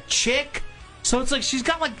she's like a chick. So it's like she's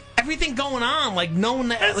got like everything going on, like knowing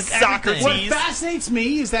that like Socrates. everything. What fascinates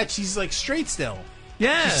me is that she's like straight still.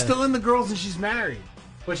 Yeah, She's still in the girls and she's married,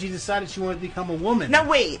 but she decided she wanted to become a woman. Now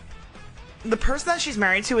wait, the person that she's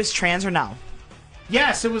married to is trans or no?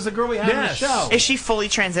 Yes, it was the girl we had in the show. Is she fully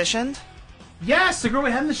transitioned? Yes, the girl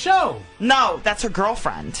we had in the show. No, that's her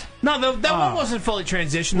girlfriend. No, that one wasn't fully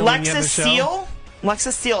transitioned. the one in the other show.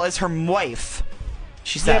 Lexus Steele is her wife.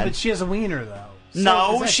 She Yeah, said. but she has a wiener though. So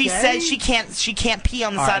No, is that she gay? said she can't pee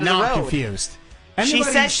on the All side right, of the now road. I'm confused. She Anybody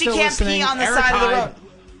says she still can't pee listening, on the Eric side of the Hyde- road.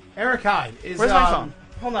 Eric Hyde is. Where's my phone?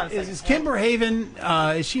 Hold on a second. Is Kimber Haven?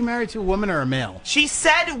 Is she married to a woman or a male? She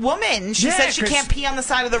said woman. She Yeah, said she 'cause- can't pee on the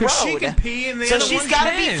side of the road. 'cause she can pee and the so other she's one got to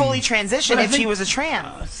can. be fully transitioned But I if she think- was a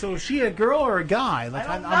trans. So is she a girl or a guy? Like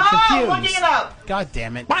I'm know. confused. Looking it up. God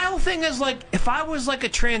damn it! My whole thing is like, if I was like a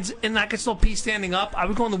trans and I could still pee standing up, I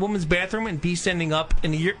would go in the woman's bathroom and pee standing up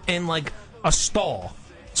in like a stall.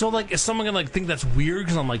 So like, is someone gonna like think that's weird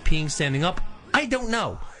because I'm like peeing standing up? I don't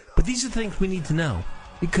know, but these are the things we need to know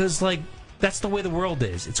because like that's the way the world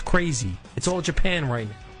is. It's crazy. It's all Japan right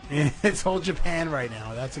now. It's all Japan right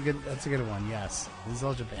now. That's a good one. Yes, it's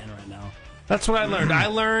all Japan right now. That's what I learned. I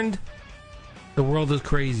learned the world is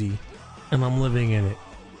crazy, and I'm living in it.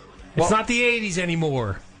 It's Well- not the '80s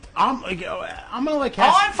anymore. I'm gonna like.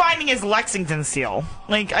 All I'm finding is Lexington Steel.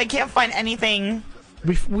 Like I can't find anything.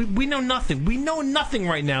 We know nothing. We know nothing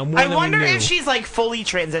right now. More I than wonder we knew. if she's like fully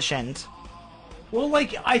transitioned. Well,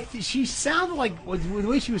 like she sounded like with the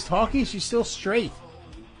way she was talking, she's still straight.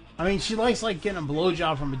 I mean, she likes like getting a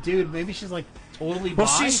blowjob from a dude. Maybe she's like totally. Well,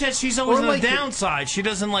 bi. she said she's always Or, on like, the downside. She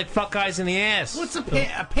doesn't like fuck guys in the ass. What's a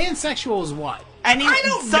pansexual? Is what? I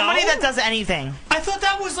don't somebody know. that does anything. I thought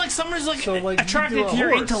that was like someone who's like, So, like, you attracted do a to your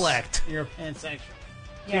horse, intellect. You're a pansexual.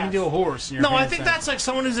 You can do a horse. And you're No, a I think pansexual. that's like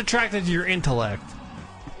someone who's attracted to your intellect.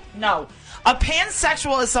 No, a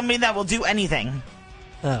pansexual is somebody that will do anything.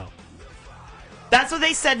 Oh. That's what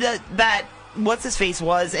they said that what's his face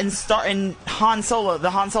was in Han Solo, the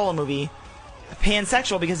Han Solo movie.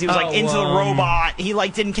 Pansexual because he was like into the robot. He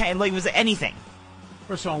like didn't care. Like was anything.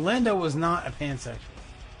 First of all, Lando was not a pansexual.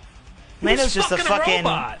 Lando's just a fucking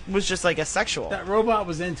robot. was just like a sexual. That robot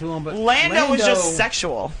was into him, but Lando was just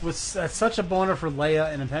sexual. Was such a boner for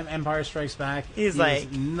Leia in Empire Strikes Back. He's He like,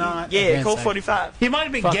 was not. yeah, a Colt pansexual. 45. He might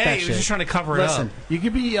have been Fuck gay. that He was shit. just trying to cover it Listen, up. you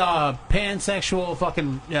could be pansexual,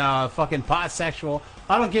 fucking pot sexual.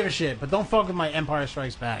 I don't give a shit, but don't fuck with my Empire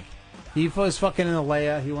Strikes Back. He was fucking into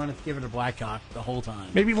Leia. He wanted to give it a black cock the whole time.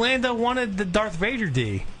 Maybe Lando wanted the Darth Vader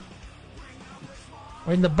D.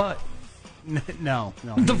 Right in the butt. No.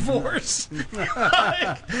 Divorce. No,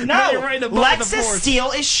 Right in the butt with the Lexus force.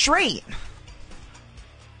 Steele is straight.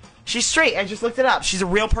 She's straight. I just looked it up. She's a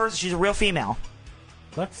real person. She's a real female.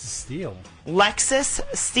 Lexus Steele. Lexus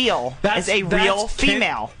Steele That's- is a that's real Kim-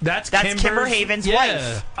 female. that's Kimber Kimber's- Haven's yeah.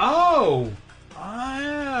 wife. Oh,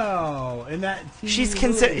 and that She's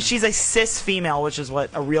she's a cis female, which is what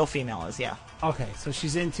a real female is. Yeah. Okay, so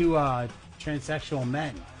she's into transsexual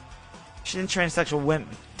men. She's in transsexual women.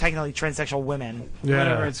 Technically, transsexual women.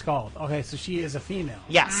 Whatever it's called. Okay, so she is a female.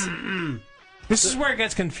 Yes. This is where it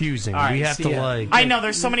gets confusing. All right, we have see to ya. like. I know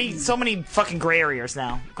there's so many fucking gray areas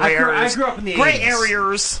now. I Gray grew areas. up in the 80s. Gray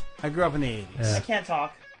areas. I grew up in the 80s. I can't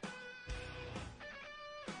talk.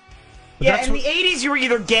 But Yeah, that's in the 80s you were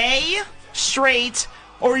either gay, straight,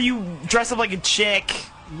 or you dress up like a chick.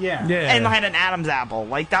 Yeah. And had an Adam's apple.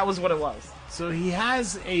 Like that was what it was. So he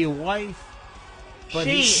has a wife. But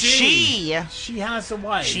She has a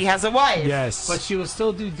wife. She has a wife. Yes. But she will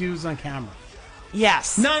still do dudes on camera.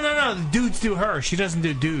 Yes. No. The dudes do her. She doesn't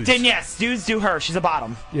do dudes. Then yes, dudes do her. She's a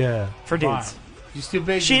bottom Yeah. for dudes. She's too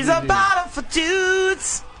big. She's to do a dudes. bottom for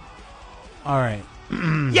dudes. All right.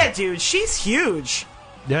 Yeah, dude, she's huge.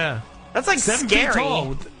 Yeah. That's like 7 feet scary.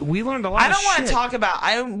 tall. We learned a lot. I don't want want to talk about.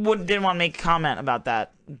 Didn't want to make a comment about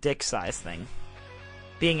that dick size thing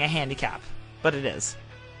being a handicap, but it is.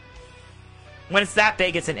 When it's that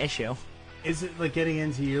big, it's an issue. Is it like getting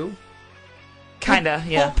into you? Kinda,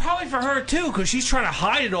 yeah. Well, probably for her too, because she's trying to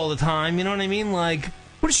hide it all the time. You know what I mean? Like,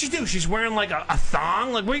 what does she do? She's wearing like a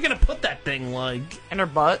thong. Like, where are you gonna put that thing? Like, in her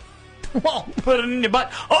butt. Well, put it in your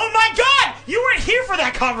butt. Oh my God! You weren't here for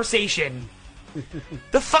that conversation.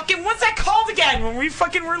 The fucking what's that called again? When we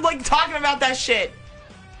fucking were like talking about that shit.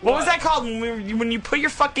 What was that called? When you put your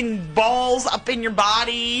fucking balls up in your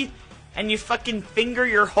body and you fucking finger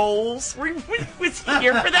your holes. Was he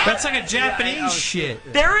here for that? That's like a Japanese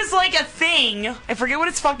shit. There is like a thing, I forget what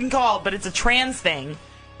it's fucking called, but it's a trans thing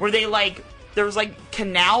where they like there's like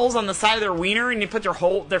canals on the side of their wiener and you put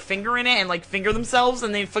their finger in it and like finger themselves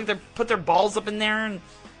and they put their balls up in there and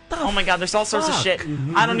oh my God, there's all sorts of shit.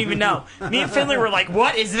 I don't even know. Me and Finley were like,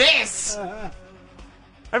 what is this?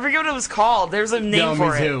 I forget what it was called. There's a name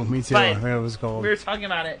for it. Me too. But I forget what it was called. we were talking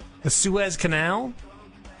about it. The Suez Canal?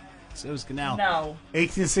 Suez Canal. No.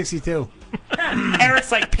 1862.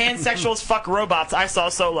 Eric's like pansexuals fuck robots. I saw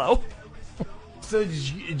Solo. So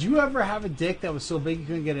did you ever have a dick that was so big you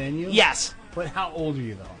couldn't get it in you? Yes. But how old are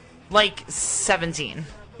you though? Like 17.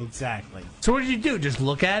 Exactly. So what did you do? Just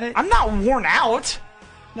look at it? I'm not worn out.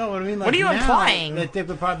 No, what I mean, like, what are you now, implying? That dick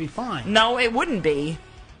would probably be fine. No, it wouldn't be.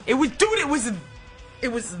 It was, dude.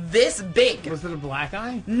 It was this big. Was it a black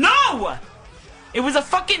eye? No. It was a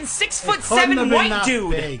fucking 6'7" couldn't have been white that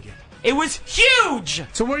dude. big. It was huge.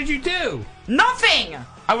 So what did you do? Nothing.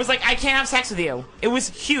 I was like, I can't have sex with you. It was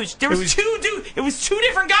huge. There was two dudes. It was two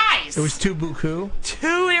different guys. It was two buku?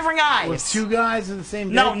 Two different guys. Was two guys in the same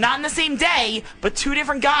day? No, not in the same day, but two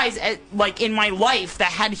different guys like in my life that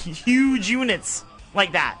had huge units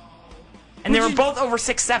like that. And they were both over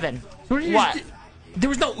 6'7". What? There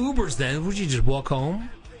was no Ubers then. Would you just walk home?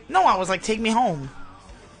 No, I was like, take me home.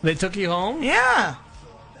 They took you home? Yeah.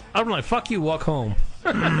 I'm like, fuck you, walk home.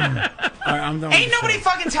 All right, I'm done. Ain't nobody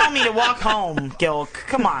fucking telling me to walk home, Gilk.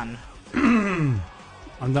 Come on. I'm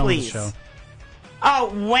done Please. with the show.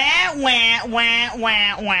 Oh,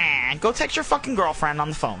 wah. Go text your fucking girlfriend on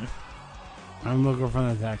the phone. I'm looking for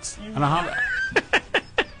the text. I don't have.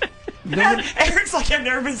 Eric's like, I've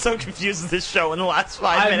never been so confused with this show in the last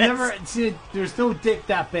 5 minutes. I've never seen. There's no dick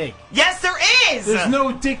that big. Yes, there is. There's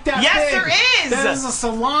no dick that big. Yes, there is. That is a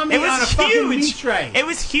salami It was on a fucking meat huge. tray. It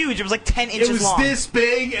was huge. It was like 10 inches It was long. this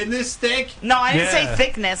big and this thick. No, I didn't say Yeah.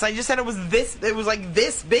 thickness. I just said it was this. It was like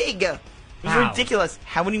this big. It was How? ridiculous.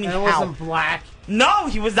 How? What do you mean? And it how? wasn't black. No,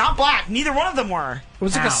 he was not black. Neither one of them were. It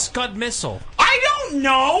was like a Scud missile. I don't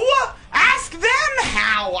know. Ask them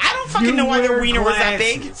how. I don't fucking know why their wiener was that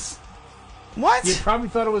big. What? You probably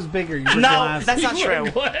thought it was bigger. You were No, glasses. that's not true.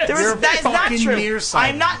 You're That is not fucking true.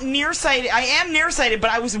 nearsighted. I'm not nearsighted. I am nearsighted, but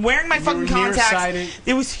I was wearing my fucking contacts. nearsighted.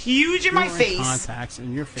 It was huge in my You were in face. Contacts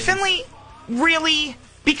in your face. Finley, really?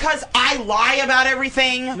 Because I lie about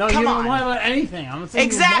everything? No, Come you on. don't lie about anything. I'm not saying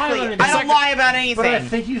Exactly. You lie about I don't anything. lie about anything. But I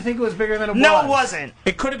think you think it was bigger than it was. No, it wasn't.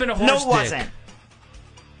 It could have been a horse No, it dick. wasn't.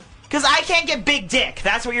 Because I can't get big dick.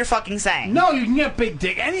 That's what you're fucking saying. No, you can get big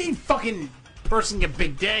dick. Any fucking person can get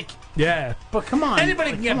big dick. Yeah. But come on.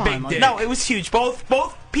 Anybody can get come big on, like- dick. No, it was huge. Both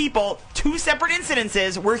people, two separate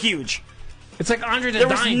incidences were huge. It's like Andre the There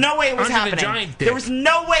was Giant. no way it was Andre the happening. Giant dick. There was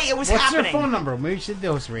no way it was What's happening. their phone number? Maybe we should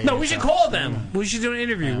do this radio No, we should show. call them. We should do an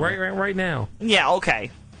interview right now. Yeah,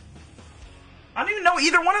 okay. I don't even know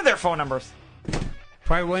either one of their phone numbers.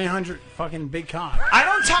 Probably 1-800 fucking big cock. I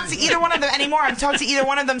don't talk to either one of them anymore. I've talked to either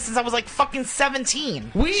one of them since I was like fucking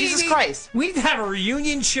 17. Jesus Christ. We need to have a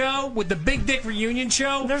reunion show with the Big Dick reunion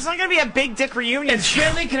show. There's not going to be a Big Dick reunion And show.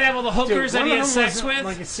 Finley can have all the hookers Dude, that he one has of them sex was with.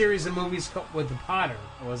 like a series of movies with the Potter,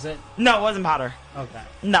 was it? No, it wasn't Potter. Okay.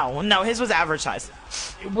 No, his was average size.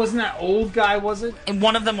 It wasn't that old guy, was it? And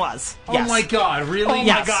one of them was. Oh Yes. my god, really? Oh my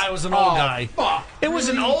Yes. god, it was an old guy. Fuck. It was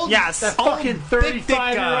an old. Yes. That old fucking big dick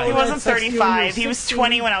 35 guy. He wasn't That's 35. He was 16.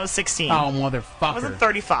 20 when I was 16. Oh, motherfucker. I wasn't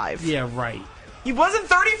 35. Yeah, right. He wasn't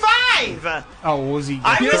 35. Oh, was he?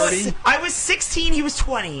 I was 16. He was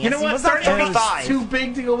 20. You know He what? was not 35. Was too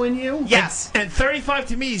big to go in you? Yes. And 35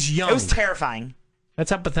 to me is young. It was terrifying. That's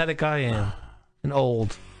how pathetic I am. And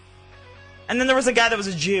old. And then there was a guy that was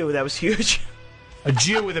a Jew that was huge. A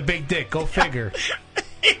Jew with a big dick. Go figure.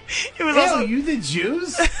 It was Ew, also you did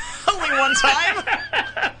Jews? only one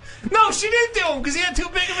time. No, she didn't do him because he had too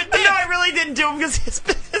big of a dick. No, I really didn't do him because his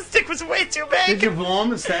dick was way too big. Did you blow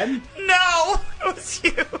him instead? No, it was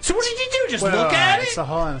you. So what did you do? Just Wait, look at it? So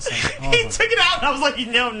hold on a second. Hold He on. took it out, and I was like,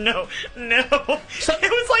 no. So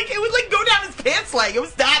it would like go down his pants leg. It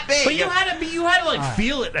was that big. But you had to like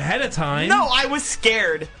feel it ahead of time. No, I was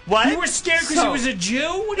scared. What? You were scared because he was a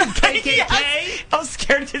Jew? What are you, KKK? Yes, I was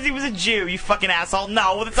scared because he was a Jew. You fucking asshole.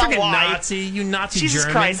 No, that's not Freaking why. Nazi, you Nazi Jesus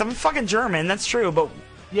German. Christ, I'm fucking German. That's true, but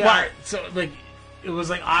Yeah. what? So like, it was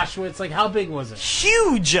like Auschwitz. Like, how big was it?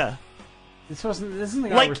 Huge. This isn't the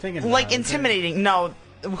guy we're thinking about. Like intimidating. No,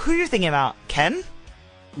 who are you thinking about? Ken?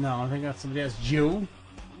 No, I think that's somebody else. Jew.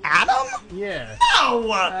 Adam? Yeah.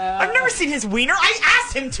 No! I've never seen his wiener. I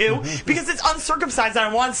asked him to because it's uncircumcised and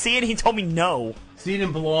I want to see it, and he told me no. So you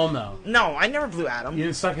didn't blow him, though? No, I never blew Adam. You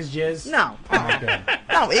didn't suck his jizz? No. Oh, okay.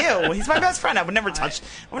 No, ew. He's my best friend. I would never touch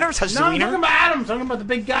his No, I'm wiener. talking about Adam. I'm talking about the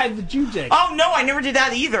big guy, the Jew dick. Oh, no, I never did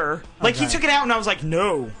that either. Like, he Okay. took it out, and I was like,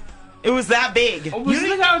 no. It was that big. Oh, was this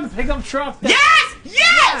the guy with the pickup truck?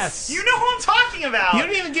 Yes! You know who I'm talking about. You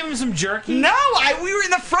didn't even give him some jerky? No, we were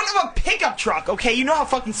in the front of a pickup truck, okay? You know how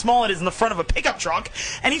fucking small it is in the front of a pickup truck.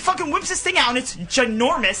 And he fucking whips this thing out, and it's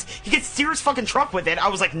ginormous. He could steer his fucking truck with it. I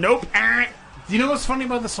was like, nope. Do you know what's funny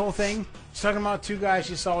about this whole thing? She's talking about two guys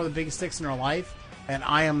she saw with the biggest dicks in her life, and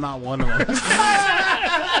I am not one of them.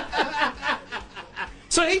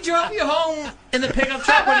 So he drove you home in the pickup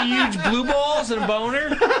truck with a huge blue balls and a boner?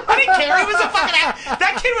 I didn't care. He was a fucking...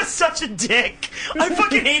 That kid was such a dick. I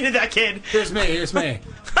fucking hated that kid. Here's me. It's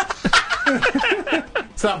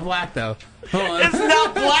not black, though. Hold on. It's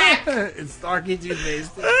not black. It's darky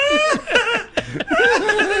toothpaste.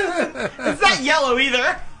 It's not yellow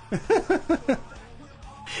either. It'd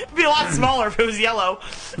be a lot smaller if it was yellow.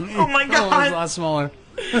 Oh my Oh, it's a god. lot smaller.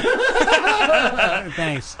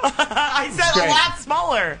 Thanks. I said Great. a lot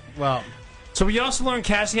smaller. Well, so we also learned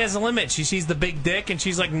Cassie has a limit. She sees the big dick and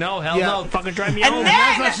she's like, no, hell Yeah. no, fucking drive me And home.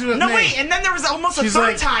 then, no wait, and then there was almost a she's third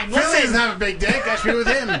like, time. Philly Listen, doesn't have a big dick. I should be with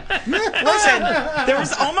him. listen, there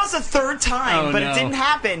was almost a third time, Oh, but no. it didn't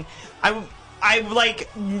happen. I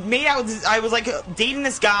like made out with I was like dating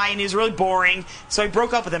this guy and he was really boring, so I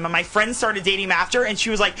broke up with him and my friend started dating him after and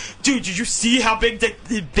she was like, dude, did you see how big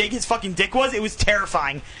his fucking dick was? It was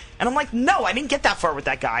terrifying. And I'm like, no, I didn't get that far with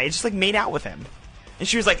that guy. I just like made out with him. And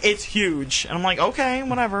she was like, it's huge. And I'm like, okay,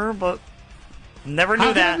 whatever, but never knew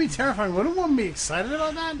How that. can it be terrifying? Wouldn't one be excited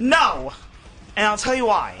about that? No, and I'll tell you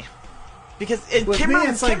why. Because With Kimber, me,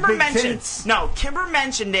 it's like Kimber big mentioned tits. no. Kimber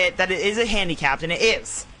mentioned it that it is a handicapped, and it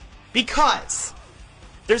is because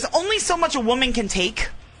there's only so much a woman can take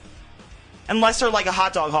unless they're like a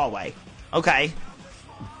hot dog hallway. Okay,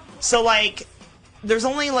 so like there's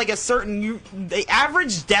only like a certain the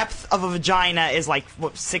average depth of a vagina is like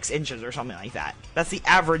 6 inches or something like that. That's the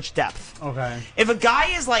average depth. Okay. If a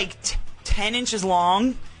guy is like 10 inches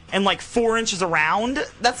long and like 4 inches around,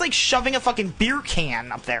 that's like shoving a fucking beer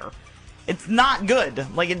can up there. It's not good.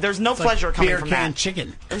 Like, there's no It's pleasure like coming beer from can that.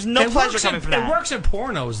 chicken. There's no It pleasure works coming in, from It that. works in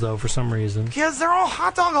pornos, though, for some reason. Because they're all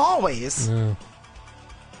hot dog always. Yeah.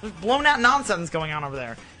 There's blown out nonsense going on over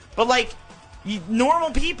there. But, like,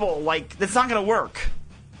 normal people, like, that's not going to work.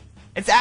 It's